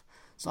stuff.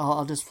 So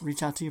I'll just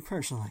reach out to you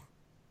personally.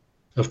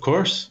 Of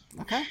course.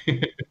 Okay.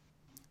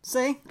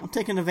 See, I'm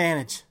taking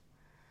advantage.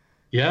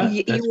 Yeah.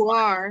 You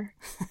are.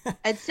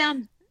 It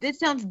sounds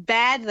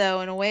bad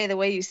though in a way, the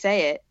way you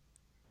say it.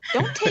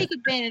 Don't take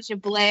advantage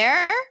of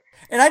Blair.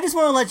 And I just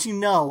want to let you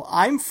know,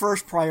 I'm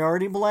first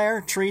priority, Blair.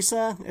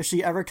 Teresa, if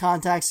she ever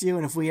contacts you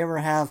and if we ever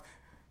have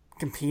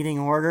competing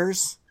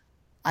orders,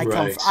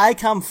 I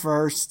come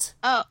first.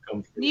 Oh,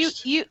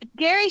 you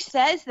Gary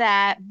says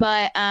that,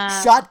 but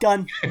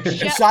Shotgun.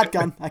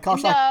 Shotgun. I call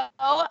shotgun.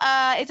 No,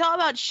 it's all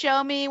about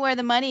show me where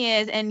the money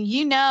is, and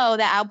you know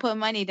that I'll put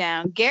money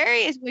down. Gary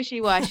is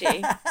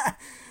wishy-washy.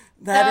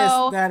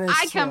 That is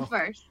I true. come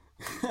first.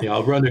 Yeah,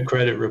 I'll run a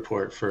credit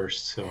report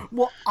first. So.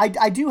 Well,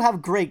 I do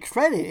have great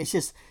credit. It's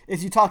just,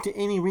 if you talk to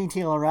any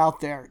retailer out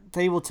there,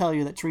 they will tell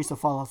you that Teresa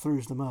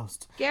follow-throughs the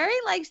most. Gary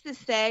likes to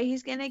say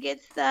he's going to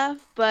get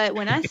stuff, but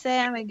when I say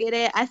I'm going to get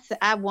it,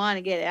 I want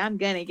to get it. I'm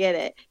going to get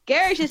it.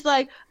 Gary's just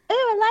like,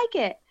 oh, I like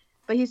it.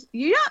 But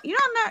you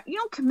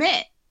don't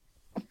commit.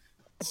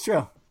 It's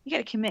true. You got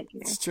to commit,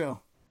 Gary. It's true.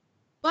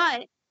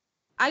 But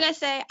I got to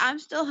say, I'm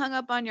still hung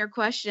up on your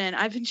question.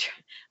 I've been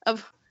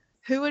of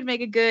who would make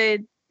a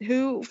good,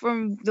 who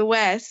from the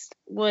West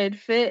would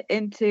fit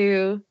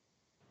into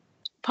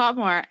Pop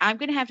Mart. I'm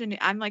gonna have to.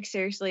 I'm like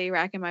seriously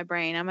racking my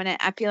brain.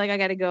 I feel like I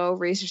got to go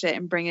research it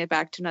and bring it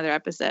back to another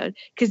episode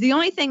because the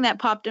only thing that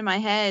popped in my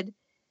head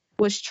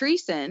was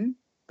Treason,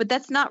 but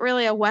that's not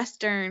really a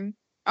Western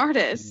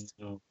artist.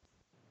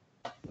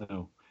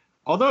 No.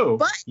 Although,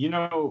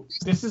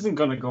 this isn't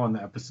gonna go on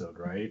the episode,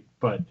 right?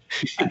 But.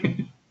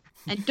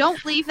 And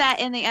don't leave that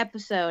in the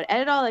episode.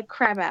 Edit all the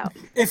crap out.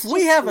 If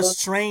we have a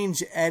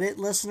strange edit,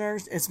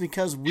 listeners, it's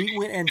because we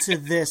went into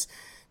this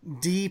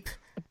deep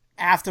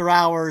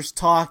after-hours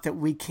talk that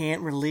we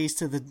can't release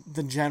to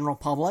the general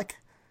public.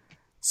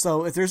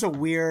 So if there's a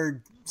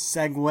weird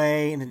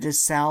segue and it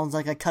just sounds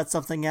like I cut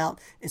something out,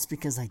 it's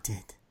because I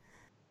did.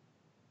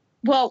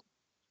 Well,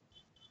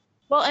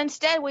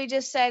 instead we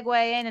just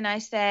segue in and I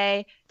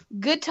say,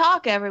 good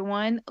talk,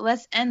 everyone.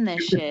 Let's end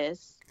this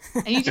shiz.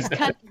 And you just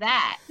cut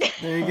that.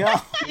 There you go.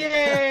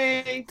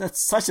 Yay! That's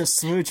such a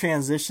smooth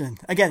transition.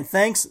 Again,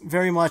 thanks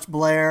very much,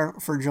 Blair,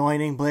 for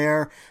joining.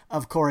 Blair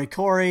of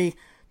Corey,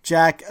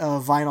 Jack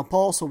of Vinyl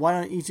Pulse. So why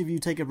don't each of you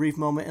take a brief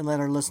moment and let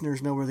our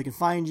listeners know where they can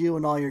find you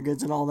and all your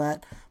goods and all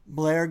that.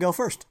 Blair, go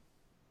first.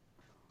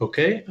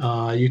 Okay.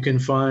 You can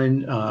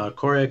find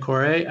Corey at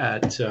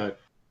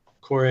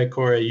Corey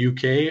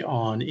UK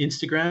on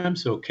Instagram.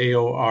 So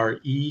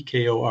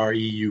KOREUK.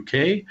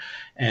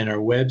 And our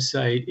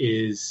website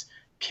is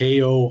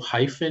ko-re.com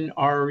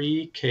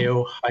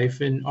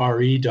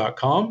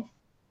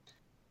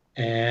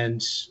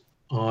and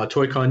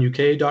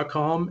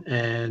toyconuk.com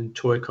and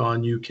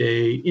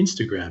toyconuk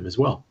Instagram as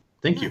well.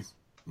 Thank you.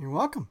 You're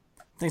welcome.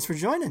 Thanks for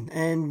joining.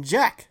 And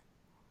Jack.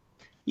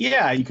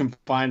 Yeah, you can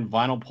find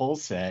Vinyl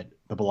Pulse at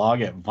the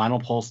blog at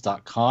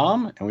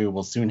vinylpulse.com, and we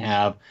will soon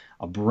have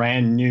a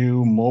brand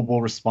new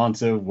mobile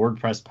responsive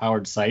WordPress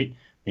powered site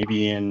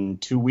maybe in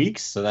 2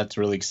 weeks. So that's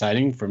really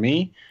exciting for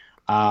me.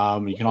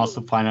 You can also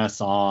find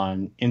us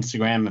on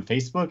Instagram and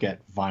Facebook at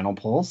Vinyl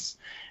Pulse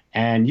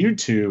and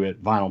YouTube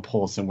at Vinyl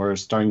Pulse. And we're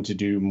starting to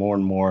do more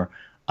and more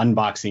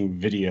unboxing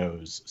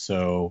videos.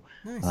 So,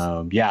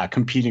 nice.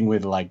 Competing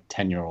with like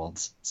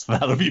 10-year-olds. So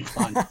that'll be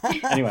fun.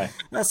 Anyway.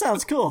 That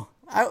sounds cool.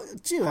 I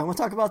want to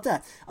talk about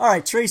that. All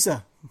right,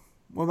 Teresa,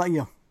 what about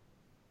you?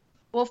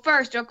 Well,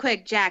 first, real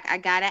quick, Jack, I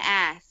got to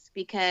ask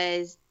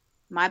because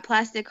my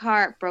plastic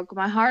heart broke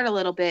my heart a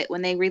little bit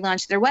when they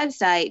relaunched their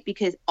website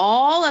because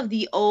all of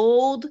the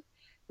old,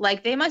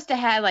 like they must have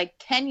had like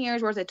 10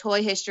 years worth of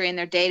toy history in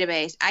their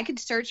database. I could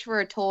search for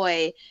a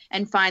toy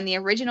and find the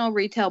original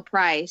retail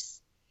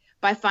price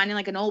by finding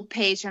like an old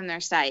page from their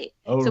site.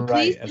 Oh, so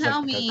right. Please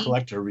tell me, a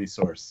collector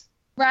resource.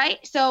 Right.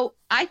 So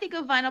I think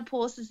of Vinyl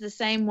Pulse as the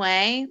same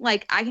way.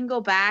 Like I can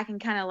go back and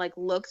kind of like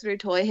look through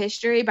toy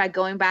history by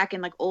going back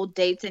in like old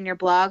dates in your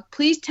blog.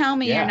 Please tell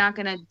me you're not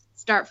going to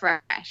start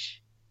fresh.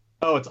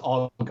 Oh, it's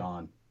all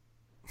gone.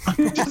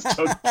 Just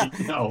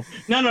joking. No.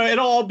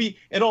 It'll all be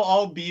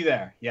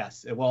there.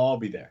 Yes, it will all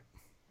be there.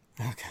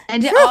 Okay.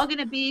 And it's all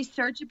gonna be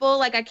searchable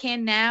like I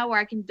can now, where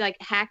I can like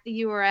hack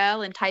the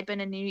URL and type in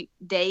a new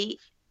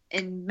date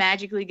and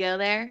magically go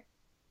there.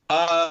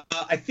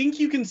 I think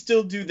you can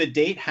still do the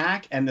date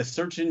hack, and the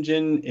search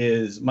engine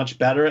is much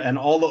better, and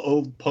all the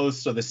old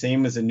posts are the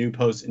same as a new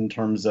post in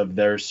terms of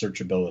their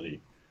searchability.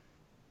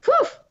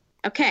 Whew.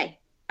 Okay.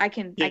 I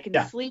can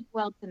sleep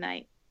well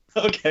tonight.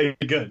 Okay,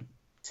 good.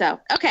 So,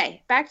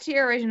 okay, back to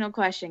your original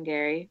question,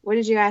 Gary. What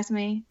did you ask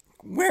me?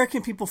 Where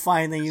can people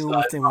find you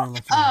if they want to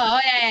look? Oh,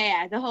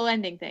 yeah. The whole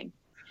ending thing.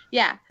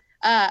 Yeah.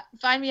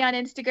 Find me on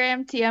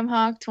Instagram,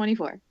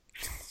 tmhawk24.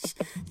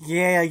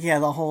 Yeah,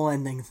 the whole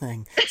ending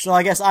thing. So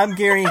I guess I'm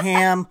Gary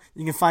Ham.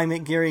 You can find me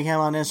at Gary Ham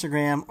on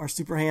Instagram or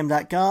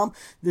superham.com.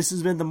 This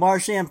has been the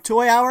Marsham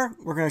Toy Hour.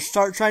 We're going to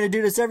start trying to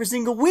do this every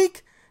single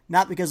week.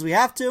 Not because we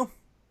have to.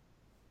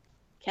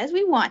 Because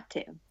we want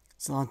to.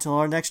 So until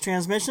our next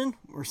transmission,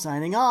 we're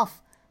signing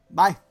off.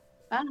 Bye.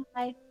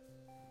 Bye.